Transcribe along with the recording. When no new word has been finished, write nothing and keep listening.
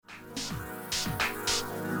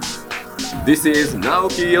This is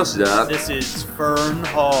Naoki Yoshida, This is Fern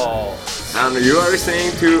Hall. and you are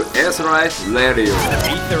listening to Aetheryte Radio.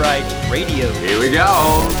 Aetheryte Radio. Here we go!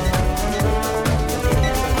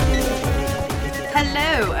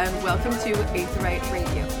 Hello and welcome to Aetheryte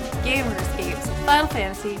Radio, Gamerscape's Final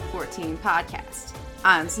Fantasy XIV podcast.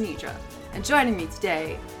 I'm Zanidra, and joining me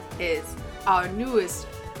today is our newest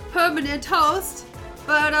permanent host,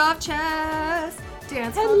 Bird of Chess,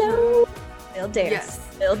 Dance. Hello. Bill Dance. Yes.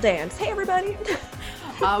 Bill Dance. Hey, everybody.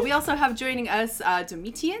 We also have joining us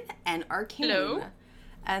Domitian and Arcane. Hello.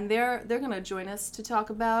 And they're going to join us to talk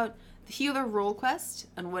about the healer role quest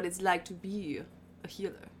and what it's like to be a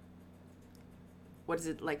healer. What is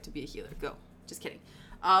it like to be a healer? Go. Just kidding.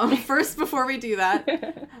 First, before we do that,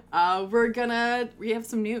 we have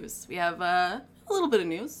some news. We have a little bit of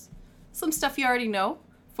news. Some stuff you already know.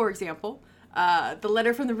 For example, the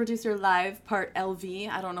letter from the producer live, part LV.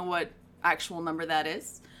 I don't know what actual number that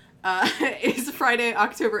is Friday,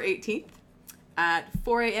 October 18th at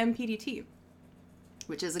 4 a.m. PDT,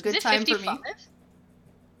 which is a good time for me.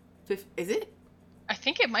 55? Is it? I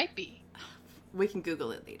think it might be. We can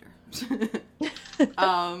Google it later.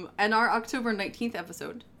 And our October 19th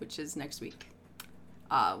episode, which is next week,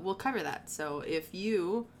 we'll cover that. So if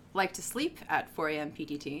you like to sleep at 4 a.m.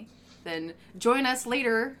 PDT, then join us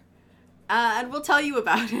later and we'll tell you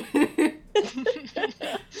about it.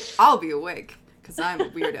 I'll be awake because I'm a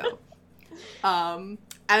weirdo.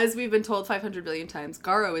 As we've been told 500 billion times,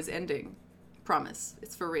 Garo is ending. Promise.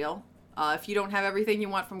 It's for real. If you don't have everything you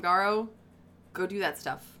want from Garo, go do that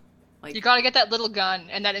stuff. Like, You gotta get that little gun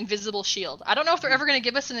and that invisible shield. I don't know if they're ever gonna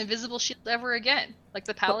give us an invisible shield ever again. Like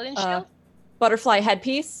the Paladin shield? Butterfly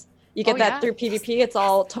headpiece. You get Oh, that yeah. through PvP. It's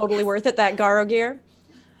all totally worth it, that Garo gear.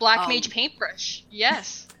 Black Mage paintbrush.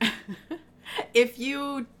 Yes. if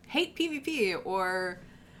you hate PvP or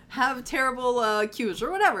have terrible queues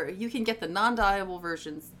or whatever, you can get the non-dieable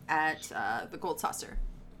versions at the Gold Saucer.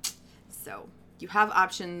 So you have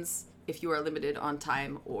options if you are limited on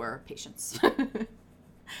time or patience.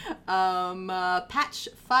 Patch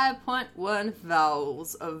 5.1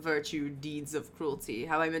 Vows of Virtue, Deeds of Cruelty.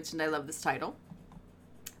 How I mentioned I love this title.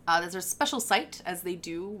 There's a special site, as they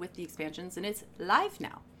do with the expansions, and it's live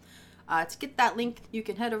now. To get that link, you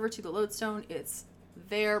can head over to the Lodestone. It's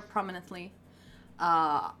there prominently.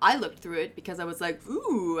 I looked through it because I was like,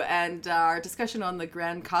 ooh, and our discussion on the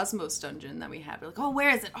Grand Cosmos dungeon that we had. We're like, oh, where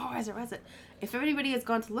is it? Oh, where is it? If anybody has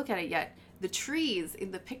gone to look at it yet, the trees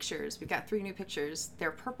in the pictures, we've got 3 new pictures,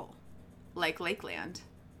 they're purple, like Lakeland.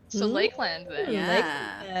 So Lakeland then.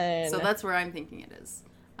 Yeah. Lakeland. So that's where I'm thinking it is.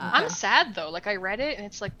 I'm sad though. Like I read it and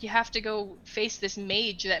it's like you have to go face this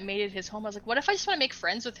mage that made it his home. I was like, what if I just want to make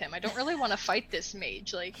friends with him? I don't really want to fight this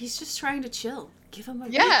mage. Like He's just trying to chill. Give him a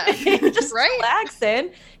Yeah. break. Just Right?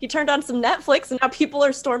 relaxing. He turned on some Netflix, and now people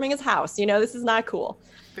are storming his house. You know, this is not cool.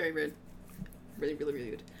 Very rude. Really, really, really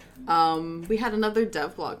rude. We had another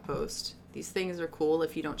dev blog post. These things are cool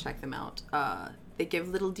if you don't check them out. They give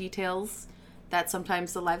little details that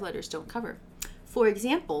sometimes the live letters don't cover. For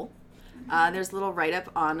example, there's a little write-up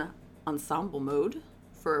on ensemble mode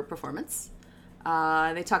for performance.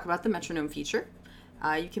 They talk about the metronome feature.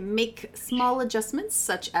 You can make small adjustments,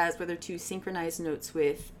 such as whether to synchronize notes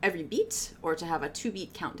with every beat or to have a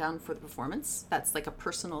 2-beat countdown for the performance. That's like a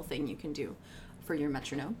personal thing you can do for your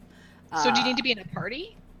metronome. So do you need to be in a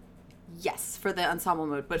party? Yes, for the ensemble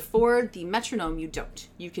mode, but for the metronome, you don't.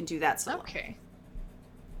 You can do that solo, Okay.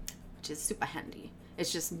 which is super handy.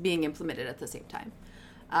 It's just being implemented at the same time.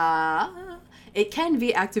 It can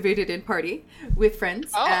be activated in party with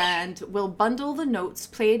friends and will bundle the notes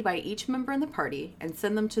played by each member in the party and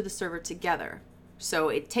send them to the server together. So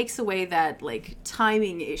it takes away that like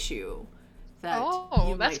timing issue that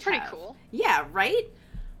you that's might pretty have. cool. Yeah, right?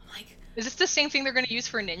 Like, Is this the same thing they're gonna use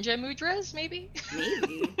for ninja mudras? Maybe.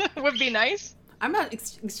 maybe. Would be nice. I'm not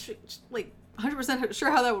like 100%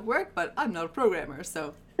 sure how that would work, but I'm not a programmer,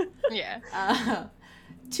 so. Yeah.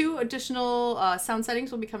 2 additional sound settings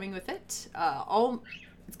will be coming with it.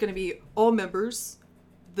 It's going to be all members,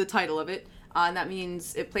 the title of it, and that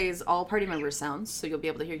means it plays all party members' sounds, so you'll be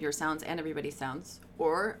able to hear your sounds and everybody's sounds.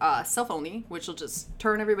 Or self-only, which will just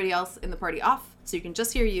turn everybody else in the party off, so you can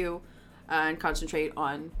just hear you and concentrate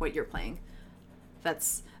on what you're playing.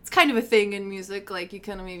 It's kind of a thing in music, like you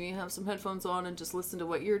kind of maybe have some headphones on and just listen to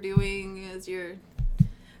what you're doing as you're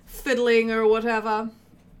fiddling or whatever.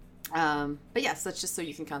 But yes, that's just so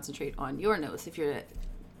you can concentrate on your notes if you're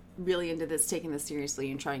really into this, taking this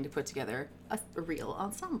seriously, and trying to put together a real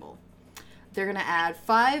ensemble. They're going to add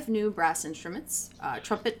 5 new brass instruments,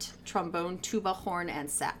 trumpet, trombone, tuba, horn, and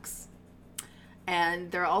sax. And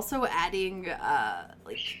they're also adding,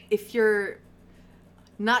 if you're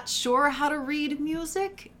not sure how to read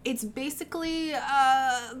music, it's basically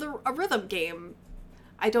a rhythm game.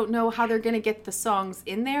 I don't know how they're going to get the songs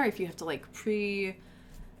in there, if you have to like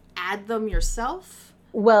add them yourself.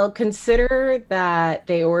 Well, consider that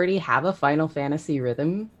they already have a Final Fantasy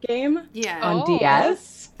rhythm game Yeah. on Oh.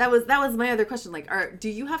 DS. That was my other question. Like, do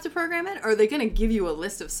you have to program it, or are they going to give you a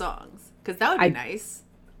list of songs? Because that would be nice.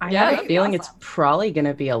 I Yeah, have that'd a be feeling awesome. it's probably going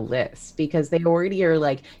to be a list because they already are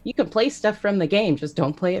like, you can play stuff from the game, just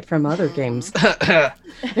don't play it from other games. That'd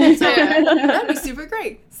be super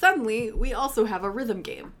great. Suddenly, we also have a rhythm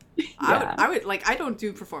game. Yeah. I would like. I don't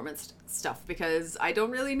do performance stuff because I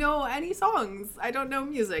don't really know any songs. I don't know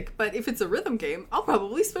music. But if it's a rhythm game, I'll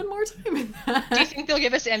probably spend more time in that. Do you think they'll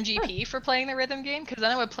give us MGP for playing the rhythm game? Because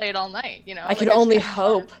then I would play it all night. You know. I could Like, only it's kinda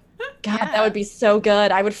fun. hope. God, that would be so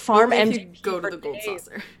good. I would farm Only if you MGP go to for the gold days.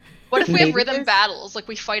 saucer. What if we have Maybe rhythm there's- battles? Like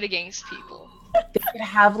we fight against people. They could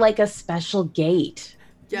have like a special gate.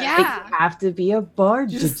 Yeah. It could have to be a bard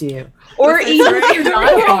to do. Or West Side even Story. If you're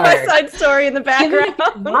not a West bard. Side Story in the Even if you're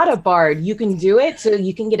background. not a bard, you can do it so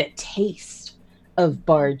you can get a taste of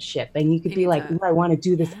bardship. And you could You be need like, to- ooh, I want to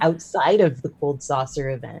do this outside of the Cold Saucer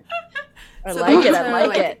event. I So like they it. have I to,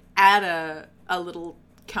 like it. Add a little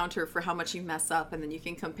counter for how much you mess up, and then you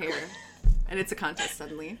can compare, and it's a contest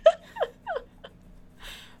suddenly.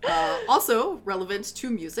 Also, relevant to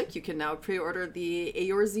music, you can now pre-order the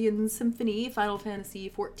Eorzean Symphony Final Fantasy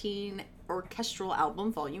XIV Orchestral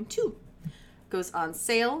Album Volume 2. Goes on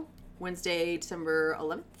sale Wednesday, December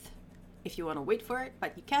 11th, if you want to wait for it,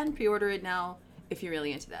 but you can pre-order it now if you're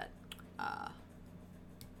really into that.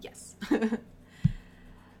 Yes.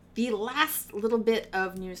 The last little bit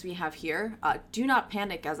of news we have here, do not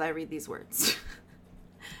panic as I read these words.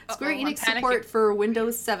 Square Uh-oh, I'm Enix support panicking. for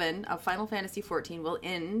Windows 7 of Final Fantasy XIV will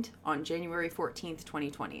end on January 14th,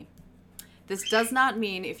 2020. This does not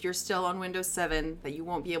mean if you're still on Windows 7 that you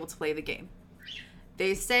won't be able to play the game.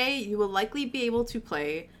 They say you will likely be able to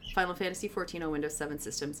play Final Fantasy XIV on Windows 7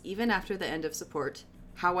 systems even after the end of support.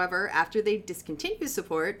 However, after they discontinue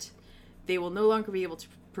support, they will no longer be able to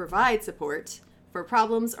provide support for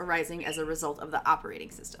problems arising as a result of the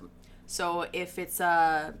operating system. So if it's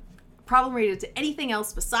a problem related to anything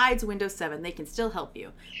else besides Windows 7, they can still help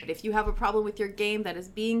you. But if you have a problem with your game that is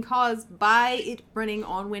being caused by it running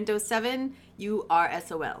on Windows 7, you are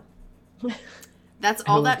SOL. That's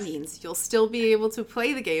all that means. You'll still be able to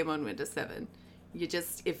play the game on Windows 7. You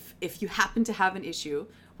just, if you happen to have an issue,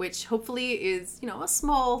 which hopefully is, a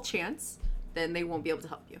small chance, then they won't be able to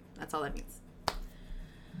help you. That's all that means.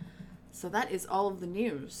 So that is all of the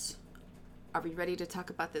news. Are we ready to talk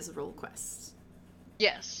about this role quest?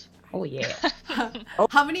 Yes. Oh, yeah.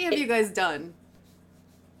 How many have you guys done?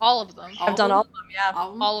 All of them. I've done all of them, yeah.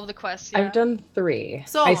 All of the quests. Yeah. I've done 3.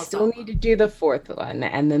 So I almost still all. need to do the 4th one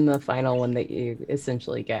and then the final one that you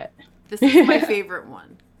essentially get. This is my favorite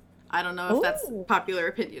one. I don't know if that's Ooh. popular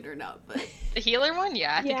opinion or not, but The healer one?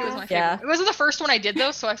 Yeah, I think it was Yeah. my favorite. Yeah. It wasn't the first one I did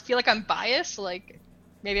though, so I feel like I'm biased. Like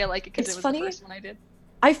maybe I like it because It's it was funny. the first one I did.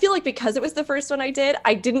 I feel like because it was the first one I did,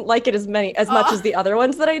 I didn't like it as much as the other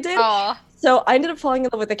ones that I did. Aw. So I ended up falling in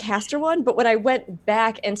love with the caster one, but when I went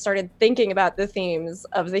back and started thinking about the themes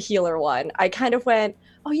of the healer one, I kind of went,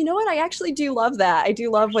 oh, you know what? I actually do love that. I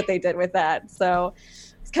do love what they did with that. So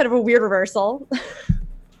it's kind of a weird reversal.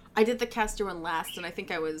 I did the caster one last, and I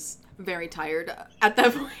think I was very tired at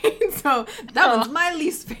that point. So that one's my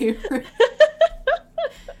least favorite.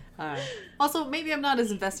 Also, maybe I'm not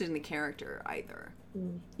as invested in the character either.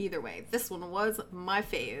 Either way, this one was my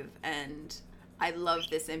fave, and I love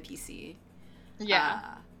this NPC. Yeah.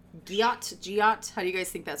 Giot. How do you guys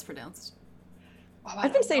think that's pronounced? Oh, I I've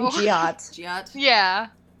been don't saying know. Giot. Giot? Yeah.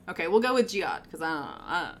 Okay, we'll go with Giot, because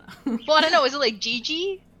I don't know. Well, I don't know. Is it like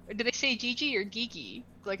Gigi? Or did they say Gigi or Gigi?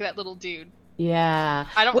 Like that little dude. Yeah.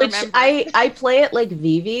 I don't Which remember. I play it like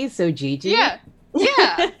Vivi, so Gigi. Yeah.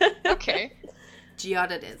 Yeah. Okay.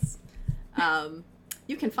 Giot it is.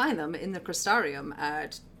 You can find them in the Crystarium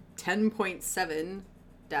at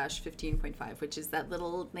 10.7-15.5, which is that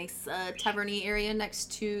little nice taverny area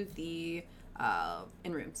next to the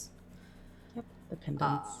in rooms. The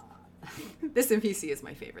pendants. This NPC is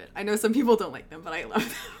my favorite. I know some people don't like them, but I love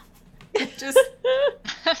them. Just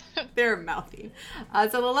they're mouthy. So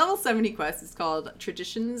the level 70 quest is called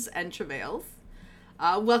Traditions and Travails.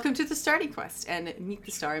 Welcome to the starting quest and meet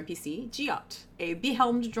the star NPC, Giot, a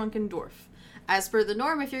behelmed drunken dwarf. As per the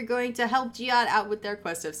norm, if you're going to help Giot out with their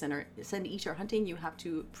quest of send each or hunting, you have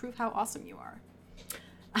to prove how awesome you are.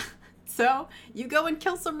 So you go and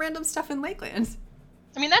kill some random stuff in Lakeland.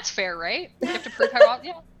 I mean, that's fair, right? You have to prove how.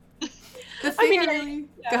 Yeah. The I thing mean, I really...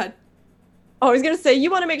 Go ahead. Oh, I was going to say,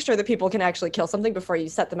 you want to make sure that people can actually kill something before you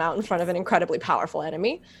set them out in front of an incredibly powerful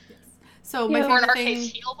enemy. So my Yeah. Or in favorite our thing.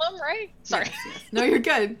 case, heal them, right? Sorry. Yes. No, you're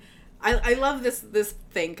good. I love this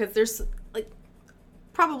thing because there's like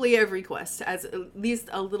probably every quest has at least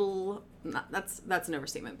a little. That's an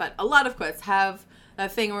overstatement, but a lot of quests have a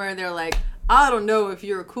thing where they're like, I don't know if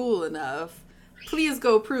you're cool enough. Please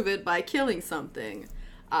go prove it by killing something.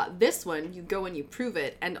 This one, you go and you prove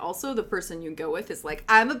it, and also the person you go with is like,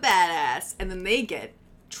 I'm a badass, and then they get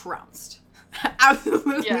trounced.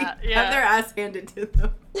 Absolutely Yeah. have their ass handed to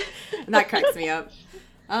them. And that cracks me up.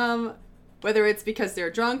 Whether it's because they're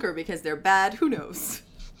drunk or because they're bad, who knows?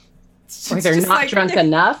 It's Or they're just not like- drunk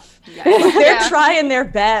enough. Yeah, They're Yeah. trying their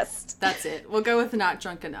best. that's it. We'll go with not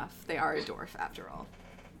drunk enough. They are a dwarf after all.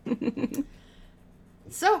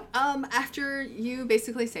 So, after you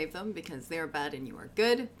basically save them because they are bad and you are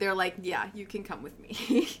good, they're like, yeah, you can come with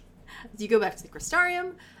me. You go back to the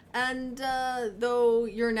Crystarium, and though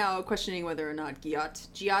you're now questioning whether or not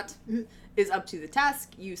Giat is up to the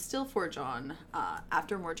task, you still forge on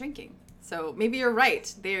after more drinking. So maybe you're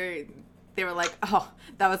right. They were like, oh,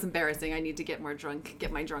 that was embarrassing. I need to get more drunk,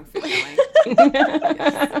 get my drunk fit going.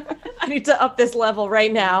 I need to up this level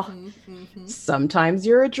right now. Sometimes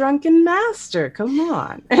you're a drunken master. Come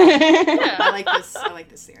on. Yeah. I like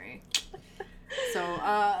this theory. So,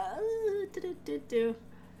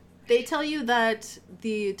 they tell you that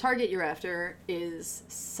the target you're after is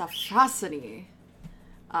Safrasani,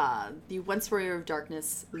 the Once Warrior of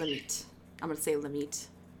Darkness, Lamit. I'm gonna say Lamit.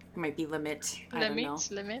 It might be Limit. I don't know.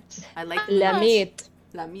 Limit. I like Lamit.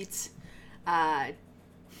 Lamit.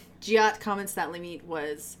 Giat comments that Lamit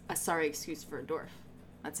was a sorry excuse for a dwarf.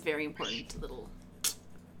 That's a very important little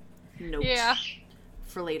note Yeah.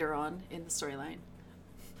 for later on in the storyline.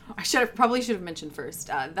 I probably should have mentioned first.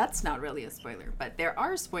 That's not really a spoiler, but there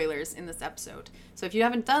are spoilers in this episode. So if you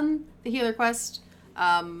haven't done the healer quest,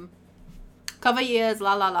 Cavaliers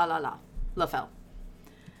la la la la la Lafel.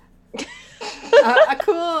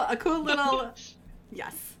 A cool little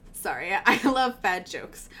yes. Sorry, I love bad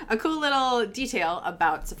jokes. A cool little detail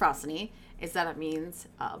about Safrasani is that it means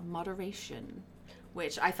moderation,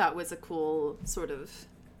 which I thought was a cool sort of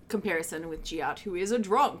comparison with Giat, who is a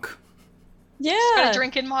drunk. Yeah. Gotta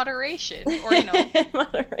drink in moderation, or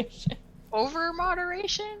Moderation. over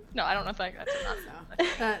moderation. No, I don't know if that's enough.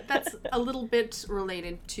 No. That's a little bit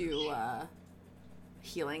related to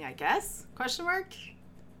healing, I guess? Question mark?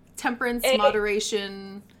 Temperance,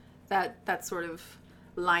 moderation, that sort of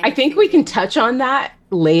line. I of think we can thinking. touch on that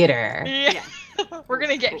later. Yeah. We're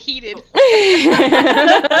gonna get heated.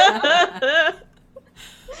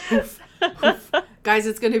 Guys,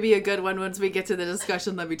 it's going to be a good one once we get to the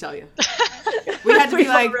discussion, let me tell you. We had to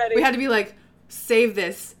be like, save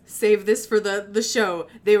this for the show.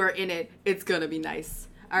 They were in it. It's going to be nice.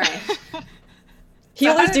 All right.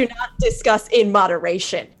 Healers do not discuss in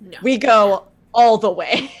moderation. No. We go all the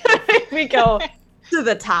way. We go to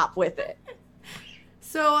the top with it.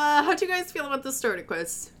 So, how do you guys feel about the starter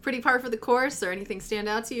quest? Pretty par for the course, or anything stand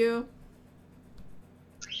out to you?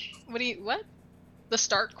 What? The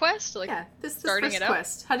start quest? Like, Yeah, this starting first it out?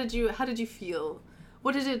 quest. How did you feel?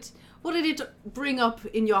 What did it bring up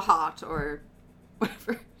in your heart, or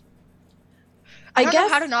whatever? I I don't guess.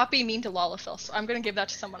 know how to not be mean to Lalafell, so I'm gonna give that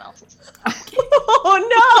to someone else.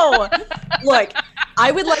 Oh no! Look,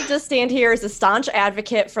 I would like to stand here as a staunch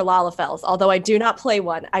advocate for Lalafells. Although I do not play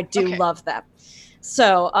one, I do Okay. love them.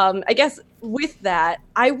 So I guess with that,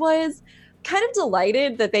 I was kind of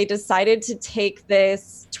delighted that they decided to take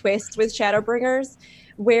this twist with Shadowbringers,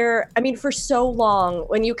 where, I mean, for so long,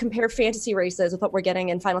 when you compare fantasy races with what we're getting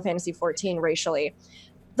in Final Fantasy XIV racially,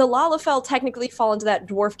 the Lalafell technically fall into that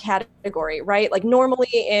dwarf category, right? Like normally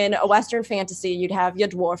in a Western fantasy, you'd have your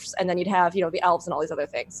dwarfs and then you'd have, the elves and all these other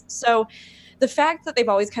things. So the fact that they've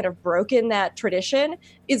always kind of broken that tradition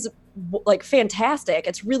is like fantastic.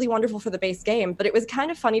 It's really wonderful for the base game, but it was kind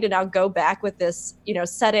of funny to now go back with this,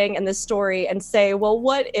 setting and this story and say, well,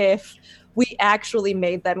 what if we actually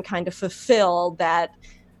made them kind of fulfill that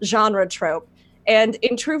genre trope? And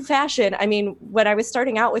in true fashion, I mean, when I was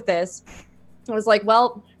starting out with this, I was like,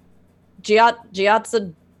 well, Giat's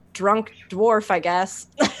a drunk dwarf, I guess.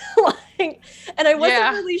 And I wasn't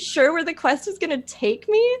Yeah. really sure where the quest was going to take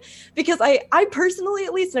me, because I personally,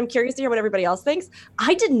 at least, and I'm curious to hear what everybody else thinks,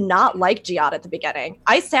 I did not like Giat at the beginning.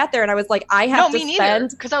 I sat there and I was like, I have No, to me neither. spend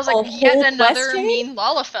Because I was a like, yet whole another quest chain? mean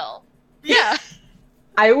Lalafell. Yeah.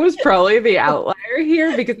 I was probably the outlier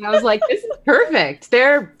here because I was like, this is perfect.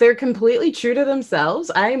 They're completely true to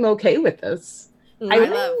themselves. I'm okay with this.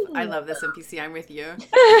 I love this NPC. I'm with you.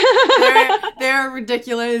 They're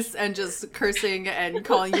ridiculous and just cursing and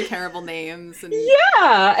calling you terrible names. And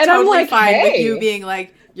Yeah, and totally I'm like, fine hey. with you being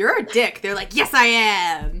like, you're a dick. They're like, yes, I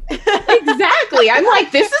am. Exactly. I'm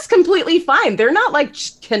like, this is completely fine. They're not like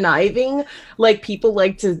conniving like people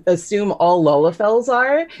like to assume all Lolafels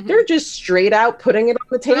are. They're just straight out putting it on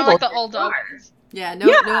the They're table. like the Ulda ones. Yeah, no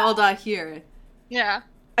Alda here. Yeah.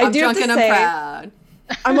 I I'm do have drunk to and say, I'm proud.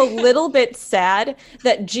 I'm a little bit sad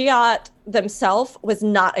that Giat themselves was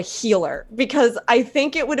not a healer, because I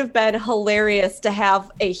think it would have been hilarious to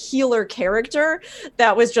have a healer character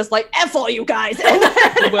that was just like, F all you guys. And then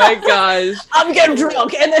Oh my gosh. I'm getting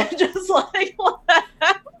drunk. And then just like,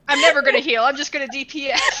 I'm never gonna heal. I'm just gonna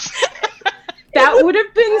DPS. That would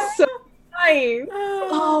have been so nice.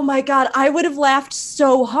 Oh my God. I would have laughed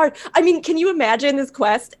so hard. I mean, can you imagine this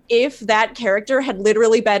quest if that character had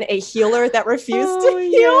literally been a healer that refused Oh, to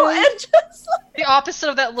heal yeah. and just The opposite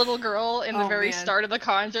of that little girl in the Oh, very man. start of the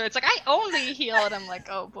conjure. It's like, I only heal, and I'm like,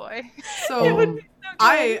 oh boy. So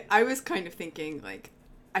I was kind of thinking, like,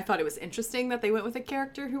 I thought it was interesting that they went with a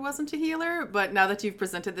character who wasn't a healer, but now that you've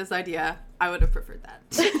presented this idea, I would have preferred that.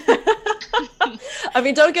 I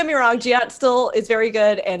mean, don't get me wrong, Giat still is very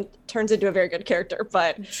good and turns into a very good character,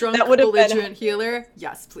 but Drunk, that would have been belligerent healer?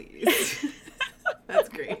 Yes, please. That's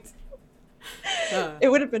great. it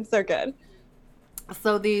would have been so good.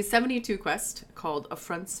 So the 72 quest called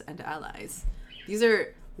Affronts and Allies. These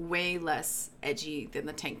are way less edgy than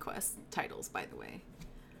the tank quest titles, by the way.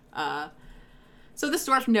 So this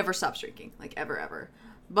dwarf never stops drinking, like ever.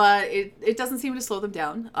 But it doesn't seem to slow them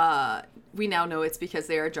down. We now know it's because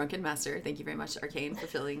they are a drunken master. Thank you very much, Arcane, for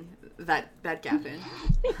filling that gap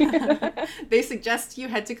in. They suggest you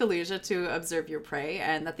head to Kalusia to observe your prey,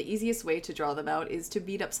 and that the easiest way to draw them out is to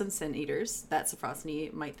beat up some sin eaters that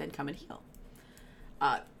Sophrosny might then come and heal.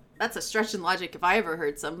 That's a stretch in logic if I ever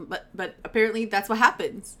heard some, but apparently that's what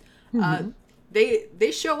happens.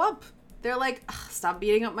 They show up. They're like, stop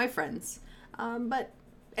beating up my friends. But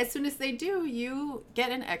as soon as they do, you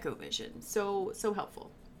get an echo vision. So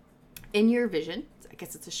helpful. In your vision, I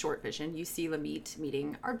guess it's a short vision, you see Lamit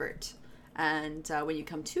meeting Arbert. And when you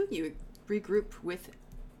come to, you regroup with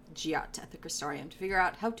Giat at the Crystarium to figure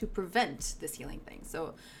out how to prevent this healing thing.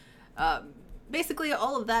 So basically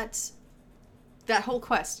all of that whole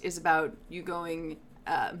quest is about you going,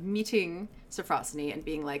 meeting Sophrosny and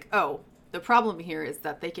being like, oh, the problem here is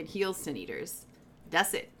that they can heal Sin Eaters.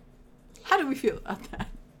 That's it. How do we feel about that?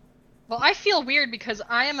 Well, I feel weird because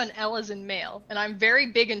I am an Elezen male, and I'm very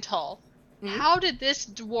big and tall. How did this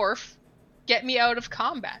dwarf get me out of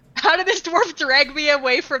combat? How did this dwarf drag me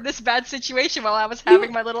away from this bad situation while I was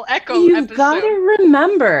having my little echo You episode? gotta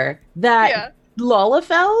remember that Yeah.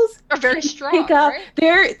 Lolafels Are very strong, pick up.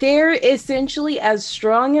 right? They're essentially as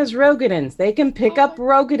strong as Rogadins. They can pick up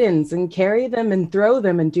Rogadins and carry them and throw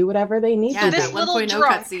them and do whatever they need Yeah, to this that do. little 1.0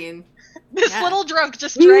 drunk. cutscene. This Yeah. little drunk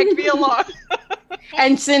just dragged me along.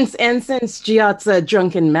 And since Giat's a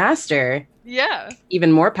drunken master, Yeah.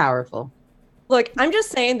 even more powerful. Look, I'm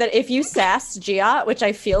just saying that if you sassed Giat, which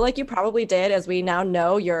I feel like you probably did, as we now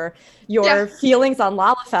know your Yeah. feelings on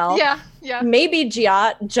Lalafell, Yeah. maybe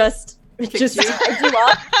Giat just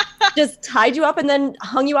you. tied you up and then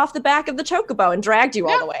hung you off the back of the chocobo and dragged you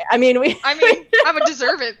all the way. I mean, I mean, I would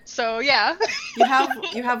deserve it, so yeah. You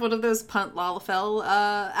have one of those punt Lalafell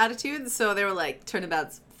attitudes, so they were like,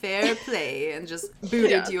 turnabout's fair play, and just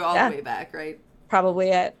booted you all the way back, right? probably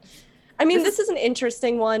it. I mean, this is an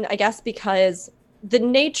interesting one, I guess, because the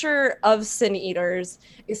nature of Sin Eaters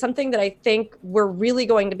is something that I think we're really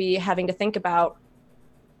going to be having to think about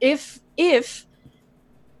if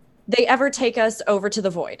they ever take us over to the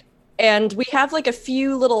Void. And we have like a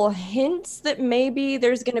few little hints that maybe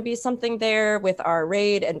there's going to be something there with our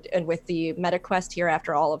raid and with the meta quest here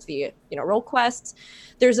after all of the, role quests.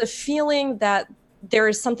 There's a feeling that there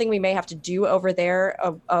is something we may have to do over there,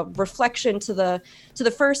 a reflection to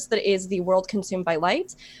the first that is the world consumed by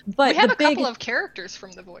light. But We have the a couple of characters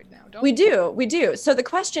from the Void now, don't we do. So the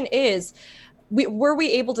question is, were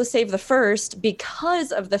we able to save the first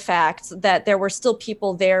because of the fact that there were still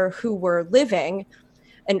people there who were living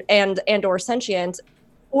and or sentient,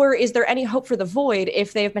 or is there any hope for the Void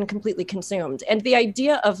if they have been completely consumed? And the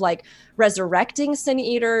idea of like resurrecting Sin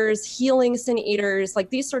Eaters, healing Sin Eaters, like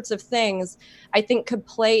these sorts of things, I think could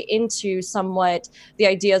play into somewhat the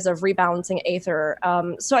ideas of rebalancing Aether.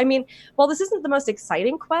 So I mean, while this isn't the most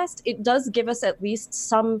exciting quest, it does give us at least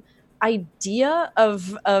some idea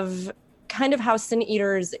of kind of how Sin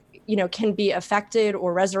Eaters, can be affected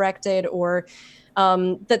or resurrected, or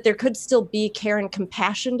that there could still be care and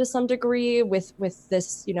compassion to some degree with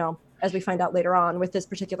this, as we find out later on with this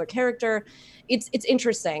particular character. It's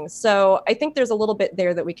interesting. So I think there's a little bit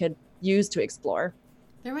there that we could use to explore.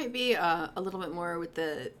 There might be a little bit more with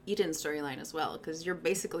the Eden storyline as well, because you're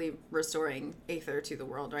basically restoring Aether to the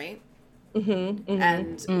world, right?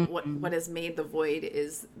 And what has made the Void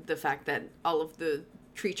is the fact that all of the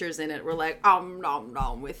creatures in it were like, nom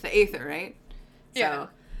nom with the Aether, right? Yeah.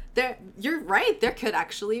 So you're right. There could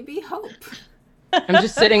actually be hope. I'm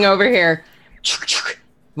just sitting over here.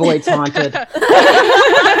 Void's haunted.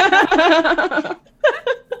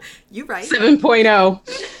 You right.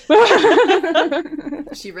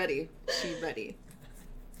 7.0. She ready.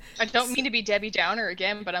 I don't mean to be Debbie Downer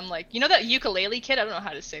again, but I'm like, you know that ukulele kid? I don't know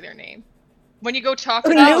how to say their name. When you go talk to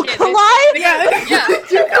that kid, yeah,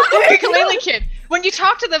 ukulele kid. When you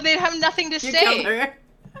talk to them, they have nothing to say.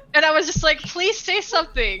 And I was just like, please say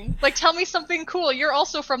something. Like, tell me something cool. You're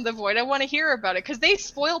also from the Void. I want to hear about it. Because they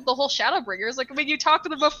spoiled the whole Shadowbringers. Like, when you talk to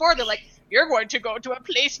them before, they're like, you're going to go to a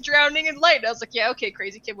place drowning in light. And I was like, yeah, okay,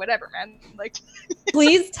 crazy kid, whatever, man. Like,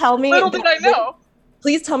 please tell me. Little did I know.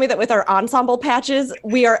 Please tell me that with our ensemble patches,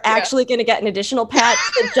 we are actually going to get an additional patch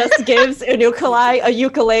that just gives Unukalai a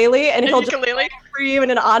ukulele, and he'll just scream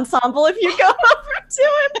in an ensemble if you go over to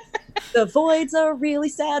him. The Void's a really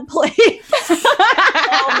sad place.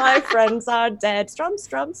 All my friends are dead. Strum,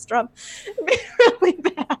 strum, strum. Really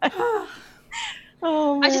bad.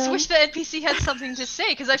 Oh, man. I just wish the NPC had something to say,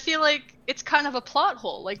 because I feel like it's kind of a plot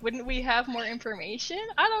hole. Like, wouldn't we have more information?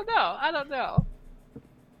 I don't know.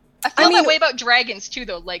 I feel that way about dragons, too,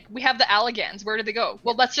 though. Like, we have the Allagans. Where did they go?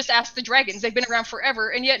 Well, let's just ask the dragons. They've been around forever,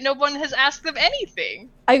 and yet no one has asked them anything.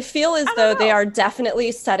 I feel as though they are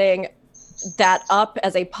definitely setting that up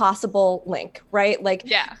as a possible link, right? Like,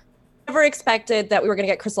 yeah. Never expected that we were going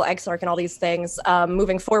to get Crystal Exarch and all these things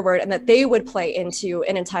moving forward, and that they would play into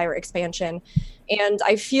an entire expansion. And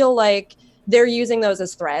I feel like they're using those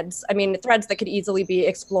as threads. I mean, threads that could easily be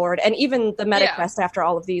explored. And even the meta quest after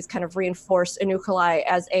all of these kind of reinforced Unukalai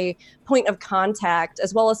as a point of contact,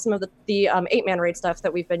 as well as some of the 8-man raid stuff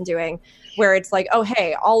that we've been doing, where it's like, oh,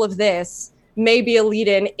 hey, all of this may be a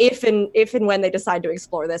lead-in if and when they decide to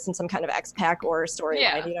explore this in some kind of X-Pack or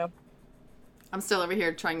storyline, you know? I'm still over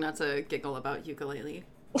here trying not to giggle about ukulele.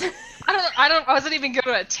 I wasn't even going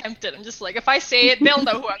to attempt it. I'm just like, if I say it, they'll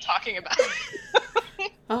know who I'm talking about.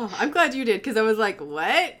 Oh, I'm glad you did, because I was like,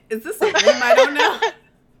 what? Is this a name I don't know?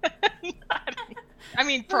 I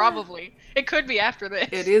mean, probably. It could be after this.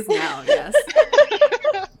 It is now, yes.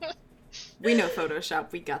 We know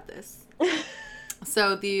Photoshop. We got this.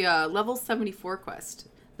 So the level 74 quest,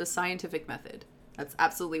 the scientific method. That's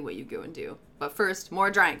absolutely what you go and do. But first, more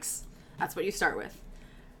drinks. That's what you start with.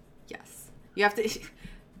 Yes. You have to...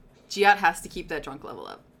 Giat has to keep that drunk level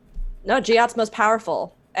up. No, Giat's most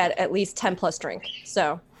powerful at least 10 plus drink.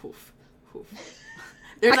 So... Oof.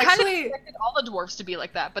 There's I actually... kind of expected all the dwarves to be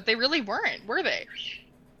like that, but they really weren't, were they?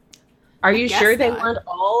 Are you sure they weren't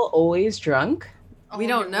all always drunk? We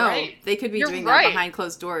don't know. Right. They could be doing that behind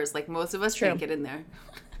closed doors. Like, most of us can't get in there.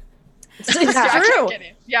 It's true.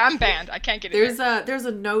 Yeah, I'm banned. I can't get in there. There's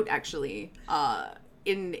a note, actually,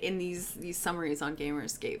 in these summaries on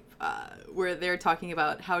Gamerscape, where they're talking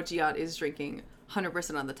about how Giat is drinking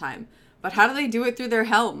 100% of the time. But how do they do it through their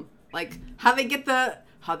helm? Like, how they get the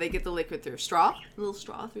liquid through straw? A little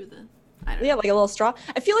straw through the... I don't know. Yeah, like a little straw.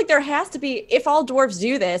 I feel like there has to be, if all dwarves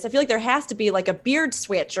do this, I feel like there has to be like a beard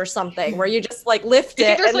switch or something where you just like lift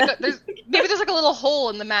it. Maybe there's like a little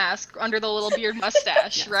hole in the mask under the little beard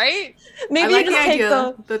mustache, right? Maybe I like you just the take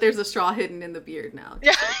idea that there's a straw hidden in the beard now.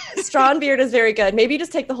 Yeah. straw and beard is very good. Maybe you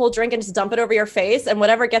just take the whole drink and just dump it over your face, and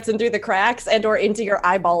whatever gets in through the cracks and or into your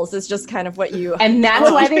eyeballs is just kind of what you... And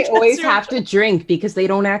that's why they always have to drink, because they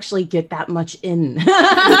don't actually get that much in.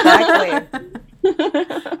 Exactly.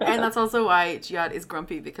 And that's also why Giat is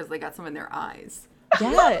grumpy, because they got some in their eyes.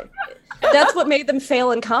 Yeah. That's what made them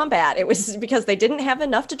fail in combat. It was because they didn't have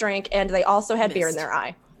enough to drink, and they also had beer in their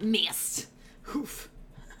eye. Missed. Oof.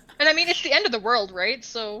 And I mean, it's the end of the world, right?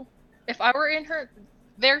 So if I were in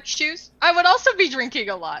their shoes, I would also be drinking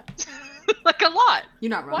a lot. Like, a lot.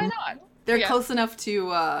 You're not wrong. Why not? They're close enough to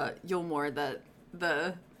Yulmore that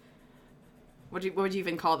what would you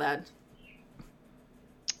even call that?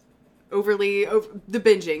 The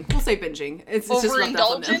binging. We'll say binging. It's just rubbed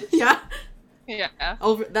off on them. Yeah.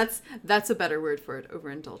 That's a better word for it.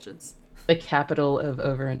 Overindulgence. The capital of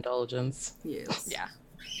overindulgence. Yes. Yeah.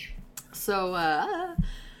 So,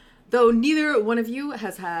 though neither one of you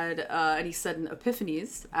has had any sudden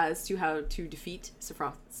epiphanies as to how to defeat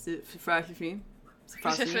Sephiroth.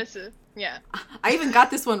 Yeah. I even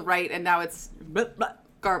got this one right, and now it's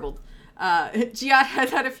garbled. Giat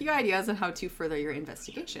has had a few ideas on how to further your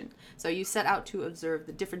investigation. So you set out to observe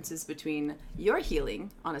the differences between your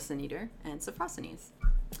healing on a Sin Eater and Sophrosthenes,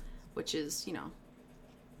 which is,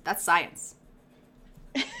 that's science.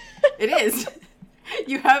 It is.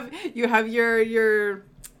 You have your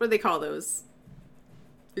what do they call those?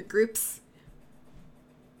 Your groups.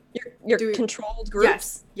 Your controlled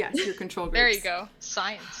groups. Yes, your controlled groups. There you go.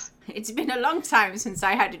 Science. It's been a long time since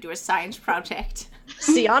I had to do a science project.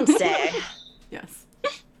 Seance. Yes.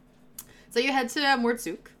 So you head to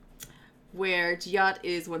Mortsuk, where Giat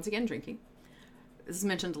is once again drinking. This is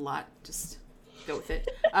mentioned a lot. Just go with it.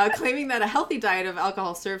 Claiming that a healthy diet of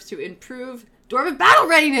alcohol serves to improve Dwarven battle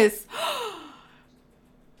readiness.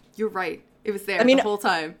 You're right. It was there the whole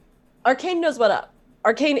time. Arcane knows what up.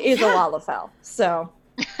 Arcane is a Lalafell, so...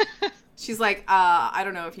 She's like, I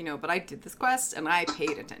don't know if you know, but I did this quest and I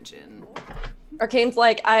paid attention. Arcane's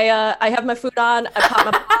like, I have my food on, I pop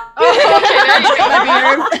my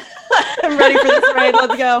my beer. I'm ready for this raid,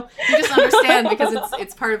 let's go. You just understand because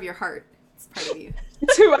it's part of your heart. It's part of you.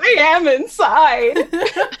 It's who I am inside.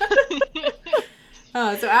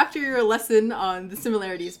 So after your lesson on the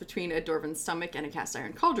similarities between a Dwarven stomach and a cast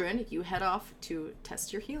iron cauldron, you head off to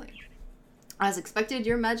test your healing. As expected,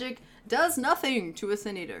 your magic does nothing to a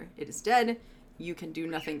Sin Eater. It is dead. You can do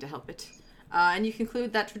nothing to help it. And you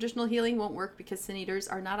conclude that traditional healing won't work because Sin Eaters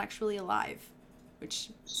are not actually alive, which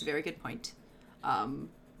is a very good point. I'm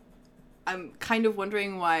kind of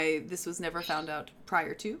wondering why this was never found out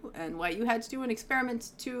prior to, and why you had to do an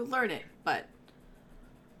experiment to learn it, but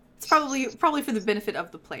it's probably for the benefit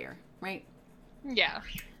of the player, right? Yeah.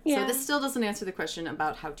 So this still doesn't answer the question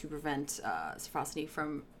about how to prevent Sophrosthene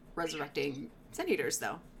from resurrecting Sin Eaters,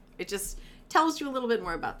 though. It just tells you a little bit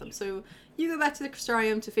more about them. So you go back to the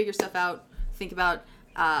Crystarium to figure stuff out, think about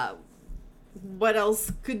what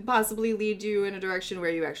else could possibly lead you in a direction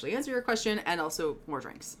where you actually answer your question, and also more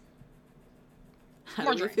drinks.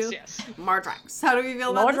 More drinks, yes. More drinks. How do we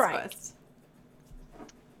feel about this quest?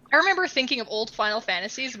 I remember thinking of old Final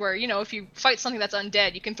Fantasies where, if you fight something that's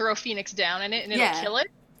undead, you can throw a phoenix down in it and it'll kill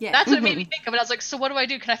it. Yeah. That's what it made me think of it. I was like, so what do I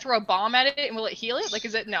do? Can I throw a bomb at it and will it heal it? Like,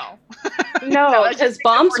 is it no? No, because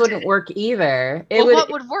bombs wouldn't work either.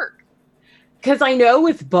 What would work? Because I know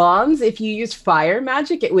with bombs, if you use fire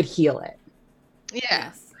magic, it would heal it.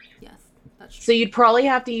 Yeah. Yes, that's true. So you'd probably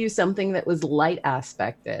have to use something that was light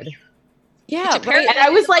aspected. Yeah, right. And I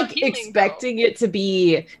was like expecting it to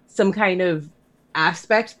be some kind of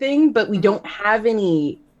aspect thing, but we don't have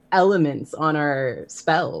any elements on our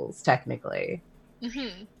spells, technically.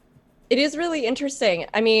 Mm-hmm. It is really interesting.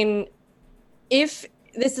 I mean, if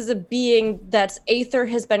this is a being that's Aether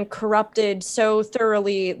has been corrupted so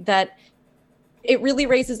thoroughly that it really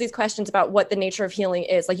raises these questions about what the nature of healing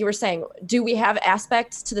is. Like you were saying, do we have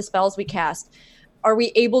aspects to the spells we cast? Are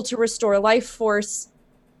we able to restore life force?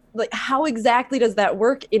 Like, how exactly does that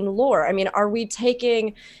work in lore? I mean, are we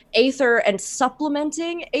taking Aether and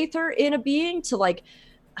supplementing Aether in a being to like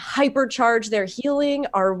hypercharge their healing?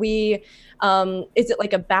 Are we, is it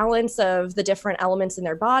like a balance of the different elements in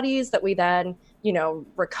their bodies that we then,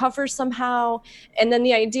 recover somehow? And then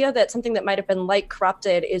the idea that something that might have been light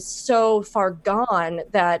corrupted is so far gone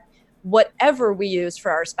that whatever we use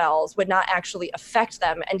for our spells would not actually affect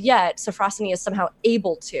them. And yet Sophrosthene is somehow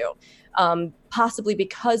able to, possibly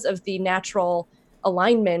because of the natural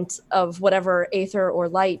alignment of whatever Aether or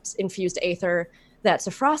light infused Aether that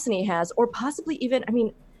Sophrosthene has, or possibly even,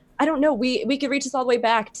 I don't know, we could reach this all the way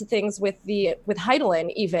back to things with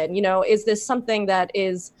Hydaelyn even, is this something that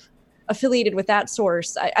is affiliated with that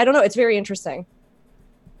source? I don't know, it's very interesting.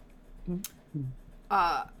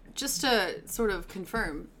 Just to sort of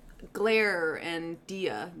confirm, Glare and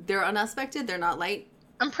Dia, they're unaspected, they're not light?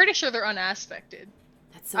 I'm pretty sure they're unaspected.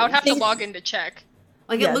 That's so I would have to log in to check.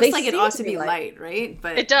 Like, it looks like it ought to be light, right?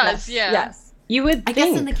 But it does, yeah. Yes. You would I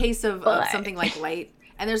think, guess in the case of something like light,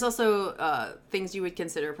 and there's also things you would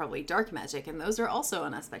consider probably dark magic, and those are also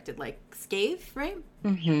unaspected, like Scathe, right?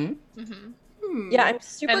 Mm-hmm. Mm-hmm. Yeah, I'm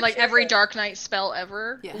super And like curious. every Dark Knight spell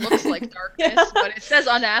ever looks like darkness, but it says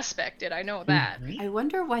unaspected. I know that. I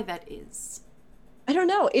wonder why that is. I don't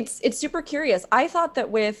know. It's super curious. I thought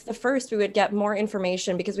that with the first we would get more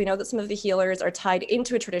information because we know that some of the healers are tied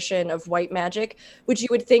into a tradition of white magic, which you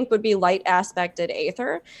would think would be light aspected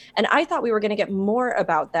Aether. And I thought we were going to get more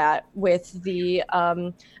about that with the,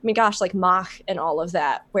 like Mach and all of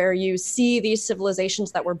that, where you see these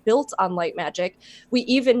civilizations that were built on light magic. We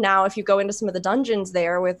even now, if you go into some of the dungeons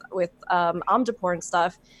there with Omnipore and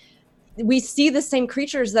stuff, we see the same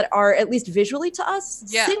creatures that are, at least visually to us,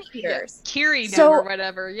 Sin Eaters. Kiri So- or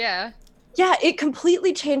whatever, yeah. Yeah, it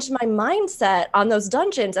completely changed my mindset on those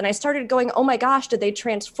dungeons. And I started going, oh my gosh, did they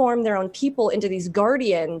transform their own people into these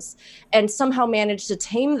guardians and somehow manage to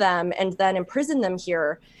tame them and then imprison them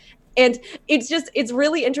here? And it's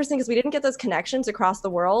really interesting because we didn't get those connections across the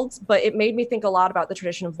world, but it made me think a lot about the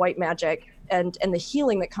tradition of white magic and the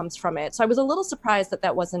healing that comes from it. So I was a little surprised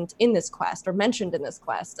that wasn't in this quest or mentioned in this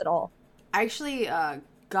quest at all. I actually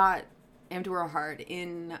got Amdor Hard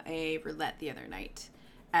in a roulette the other night,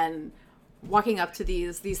 and walking up to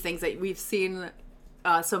these things that we've seen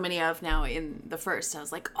so many of now in the first, I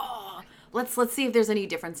was like, oh, let's see if there's any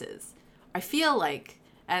differences. I feel like,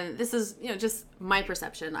 and this is just my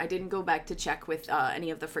perception, I didn't go back to check with any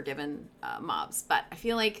of the Forgiven mobs, but I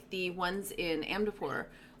feel like the ones in Amdapor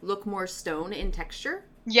look more stone in texture.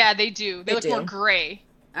 Yeah, they do. They look more gray.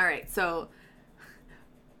 All right, so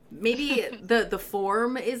maybe the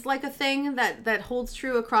form is like a thing that holds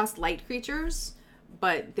true across light creatures,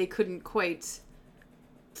 but they couldn't quite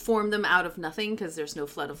form them out of nothing because there's no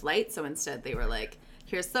flood of light. So instead they were like,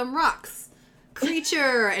 here's some rocks,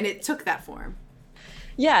 creature, and it took that form.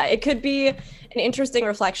 Yeah, it could be an interesting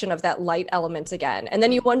reflection of that light element again. And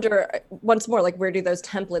then you wonder once more, like, where do those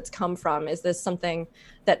templates come from? Is this something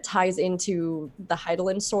that ties into the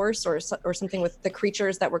Hydaelyn source or something with the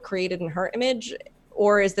creatures that were created in her image?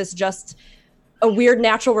 Or is this just a weird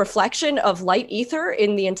natural reflection of light ether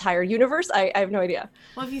in the entire universe? I have no idea.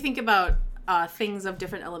 Well, if you think about things of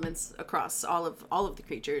different elements across all of the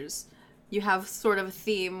creatures, you have sort of a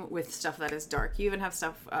theme with stuff that is dark. You even have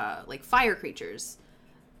stuff like fire creatures.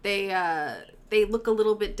 They look a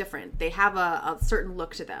little bit different. They have a certain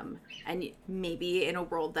look to them, and maybe in a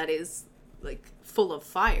world that is like full of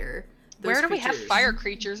fire. Where do we have fire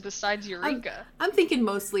creatures besides Eureka? I'm thinking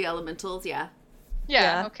mostly elementals. Yeah.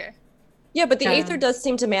 Yeah. Okay. Yeah, but the Aether does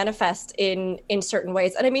seem to manifest in certain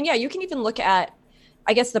ways. And I mean, yeah, you can even look at,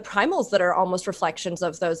 I guess, the primals that are almost reflections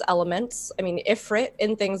of those elements. I mean, Ifrit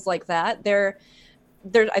and things like that. I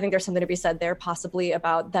think there's something to be said there possibly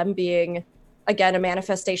about them being, again, a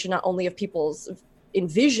manifestation not only of people's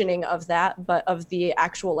envisioning of that, but of the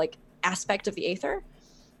actual, like, aspect of the Aether.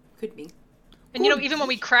 Could be. And, even when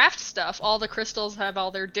we craft stuff, all the crystals have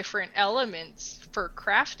all their different elements for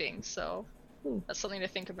crafting, so that's something to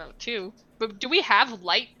think about, too. But do we have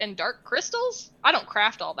light and dark crystals? I don't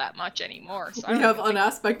craft all that much anymore. So we have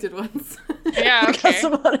unaspected ones. Yeah, okay.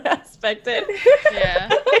 Some unaspected.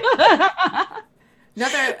 Yeah.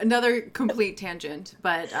 Another complete tangent,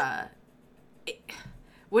 but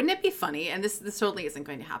wouldn't it be funny, and this totally isn't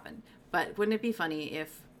going to happen, but wouldn't it be funny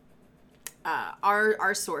if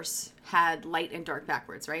our source had light and dark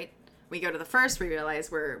backwards, right? We go to the first, we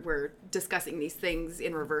realize we're discussing these things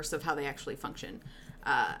in reverse of how they actually function.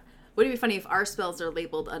 Wouldn't it be funny if our spells are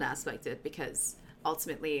labeled unaspected, because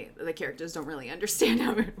ultimately the characters don't really understand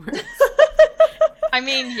how it works? I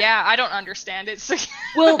mean, yeah, I don't understand it. So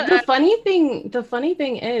Well, the funny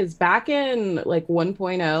thing is, back in like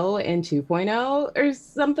 1.0 and 2.0 or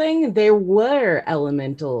something, there were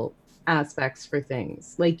elemental aspects for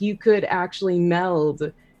things. Like, you could actually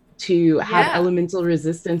meld to have elemental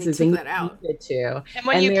resistances and to. And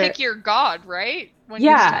when you pick your god, right? When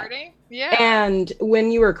you're starting? Yeah. And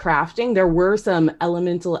when you were crafting, there were some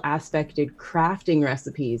elemental aspected crafting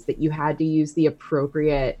recipes that you had to use the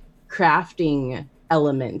appropriate crafting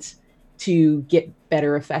element to get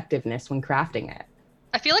better effectiveness when crafting it.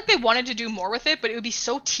 I feel like they wanted to do more with it, but it would be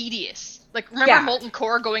so tedious. Like, remember Molten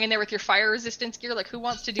Core going in there with your fire resistance gear? Like, who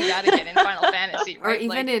wants to do that again in Final Fantasy, right? Or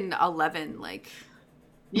even in 11, like...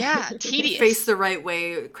 Yeah, tedious. Face the right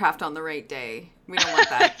way, craft on the right day. We don't want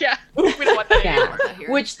that. Yeah, we don't want that. Yeah.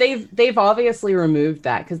 Which they've obviously removed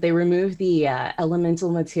that, because they removed the elemental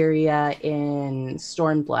materia in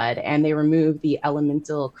Stormblood, and they removed the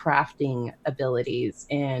elemental crafting abilities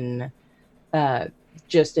in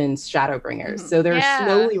just in Shadowbringers. Mm-hmm. So they're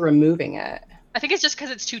slowly removing it. I think it's just because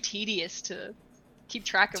it's too tedious to keep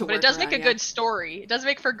track of, but it does make a good story. It does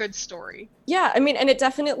make for a good story. Yeah, I mean, and it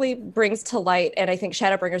definitely brings to light, and I think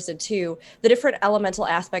Shadowbringers did too, the different elemental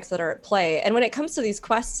aspects that are at play. And when it comes to these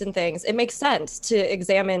quests and things, it makes sense to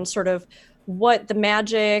examine sort of what the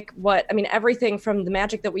magic, everything from the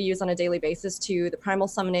magic that we use on a daily basis to the primal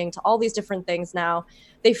summoning to all these different things now,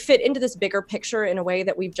 they fit into this bigger picture in a way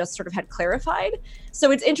that we've just sort of had clarified. So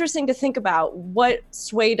it's interesting to think about what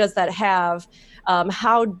sway does that have?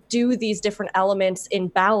 How do these different elements in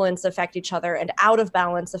balance affect each other and out of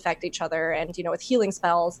balance affect each other? And, with healing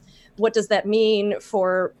spells, what does that mean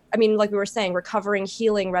for, like we were saying, recovering,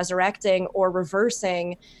 healing, resurrecting, or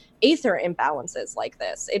reversing Aether imbalances like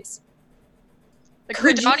this? Like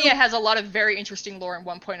Could Gridania you- has a lot of very interesting lore in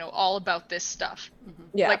 1.0 all about this stuff.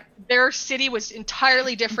 Yeah. Like their city was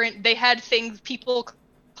entirely different. They had people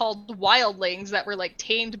called wildlings that were like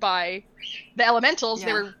tamed by the elementals. They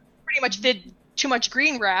Yeah. were pretty much did too much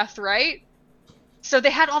green wrath, right? So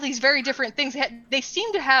they had all these very different things. They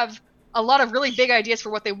seemed to have a lot of really big ideas for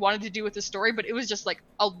what they wanted to do with the story, but it was just like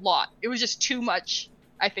a lot. It was just too much,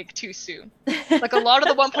 I think, too soon. Like a lot of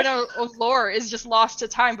the 1.0 lore is just lost to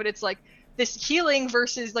time, but it's like this healing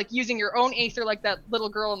versus like using your own aether like that little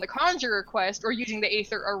girl in the Conjurer quest, or using the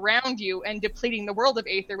aether around you and depleting the world of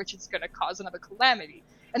aether, which is going to cause another calamity.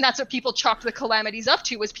 And that's what people chalked the calamities up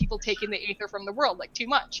to, was people taking the aether from the world, like too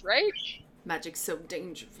much, right? Magic's so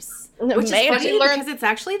dangerous. No, Which is maybe. funny because it's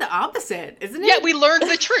actually the opposite, isn't it? Yeah, we learned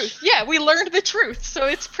the truth. Yeah, we learned the truth. So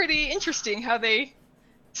it's pretty interesting how they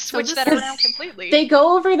switch this that is- around completely. They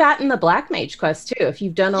go over that in the Black Mage quest too. If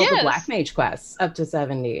you've done all the Yes. Black Mage quests up to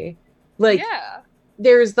 70, like Yeah.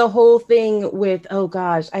 there's the whole thing with, oh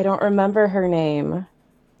gosh, I don't remember her name.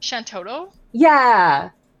 Shantoto? Yeah,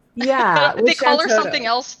 yeah. They with call her Shantoto. something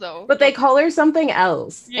else, though. But they call her something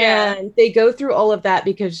else. Yeah. And they go through all of that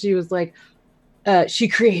because she was like, she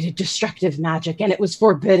created destructive magic and it was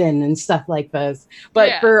forbidden and stuff like this. But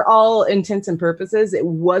Yeah. for all intents and purposes, it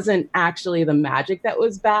wasn't actually the magic that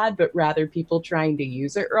was bad, but rather people trying to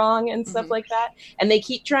use it wrong and stuff Mhm. like that. And they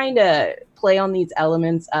keep trying to play on these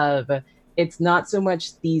elements of, it's not so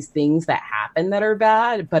much these things that happen that are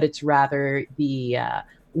bad, but it's rather the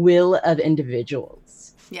will of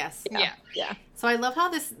individuals. Yes. Yeah. So I love how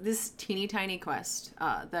this teeny tiny quest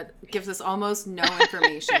that gives us almost no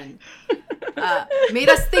information made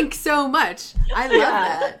us think so much. I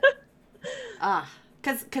love that.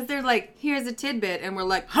 Because they're like, here's a tidbit, and we're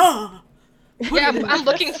like, huh. Yeah, I'm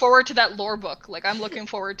looking forward to that lore book. Like, I'm looking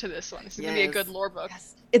forward to this one. This is going to be a Yes. good lore book.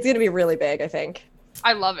 It's going to be really big, I think.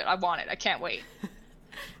 I love it. I want it. I can't wait.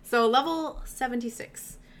 So level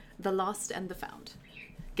 76, the lost and the found.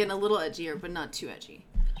 Getting a little edgier, but not too edgy.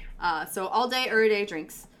 So all day, every day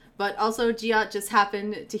drinks. But also Giat just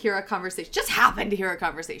happened to hear a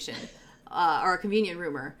conversation. Or a convenient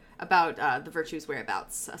rumor about the Virtue's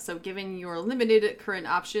whereabouts. So given your limited current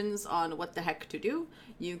options on what the heck to do,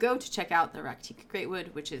 you go to check out the Raktika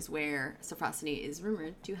Greatwood, which is where Sophrosyne is